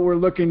 what we're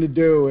looking to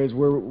do is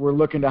we're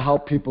looking to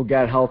help people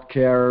get health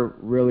care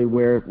really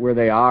where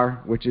they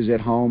are, which is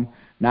at home,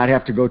 not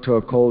have to go to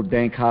a cold,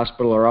 dank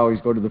hospital or always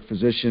go to the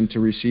physician to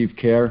receive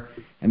care,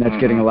 and that's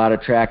getting a lot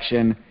of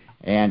traction.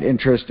 And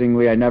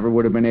interestingly, I never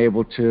would have been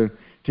able to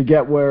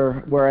get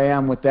where I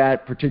am with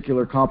that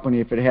particular company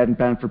if it hadn't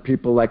been for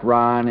people like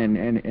Ron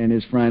and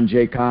his friend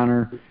Jay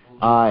Connor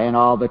and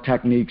all the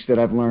techniques that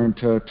I've learned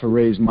to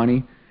raise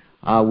money.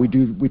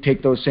 We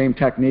take those same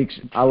techniques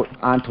out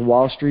onto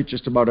Wall Street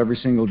just about every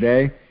single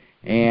day,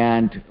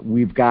 and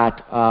we've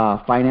got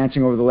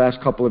financing over the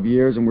last couple of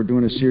years, and we're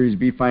doing a Series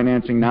B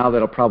financing now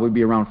that'll probably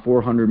be around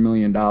 $400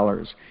 million.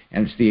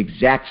 And it's the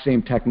exact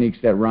same techniques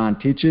that Ron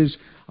teaches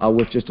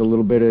with just a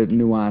little bit of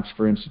nuance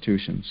for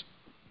institutions.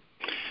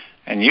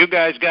 And you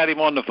guys got him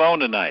on the phone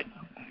tonight.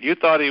 You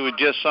thought he was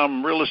just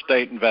some real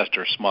estate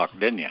investor schmuck,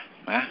 didn't you?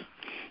 Huh?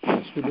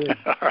 Yes, we did.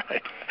 All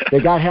right. They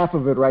got half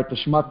of it right. The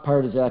schmuck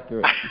part is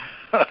accurate.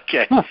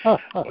 Okay.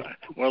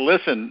 Well,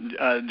 listen,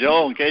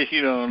 Joel, in case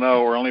you don't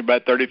know, we're only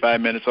about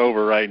 35 minutes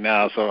over right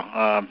now. So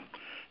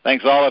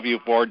thanks all of you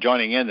for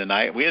joining in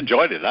tonight. We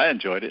enjoyed it. I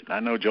enjoyed it. I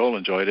know Joel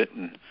enjoyed it,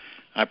 and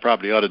I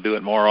probably ought to do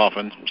it more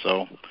often.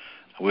 So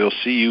we'll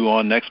see you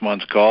on next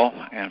month's call.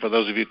 And for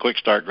those of you Quick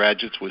Start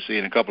graduates, we'll see you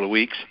in a couple of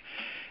weeks.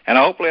 And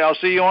hopefully I'll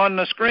see you on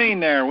the screen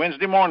there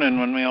Wednesday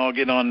morning when we all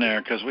get on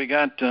there, because we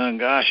got,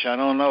 I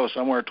don't know,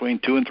 somewhere between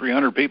 200 and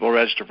 300 people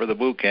register for the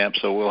boot camp,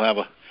 so we'll have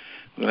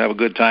a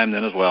good time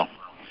then as well.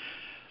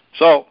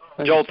 So,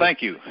 Joel,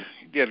 thank you.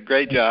 You did a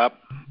great job.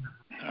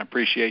 I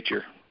appreciate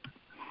your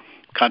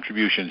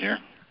contribution here.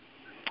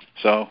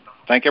 So,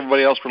 thank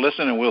everybody else for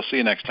listening, and we'll see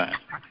you next time.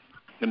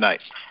 Good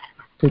night.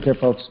 Take care,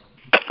 folks.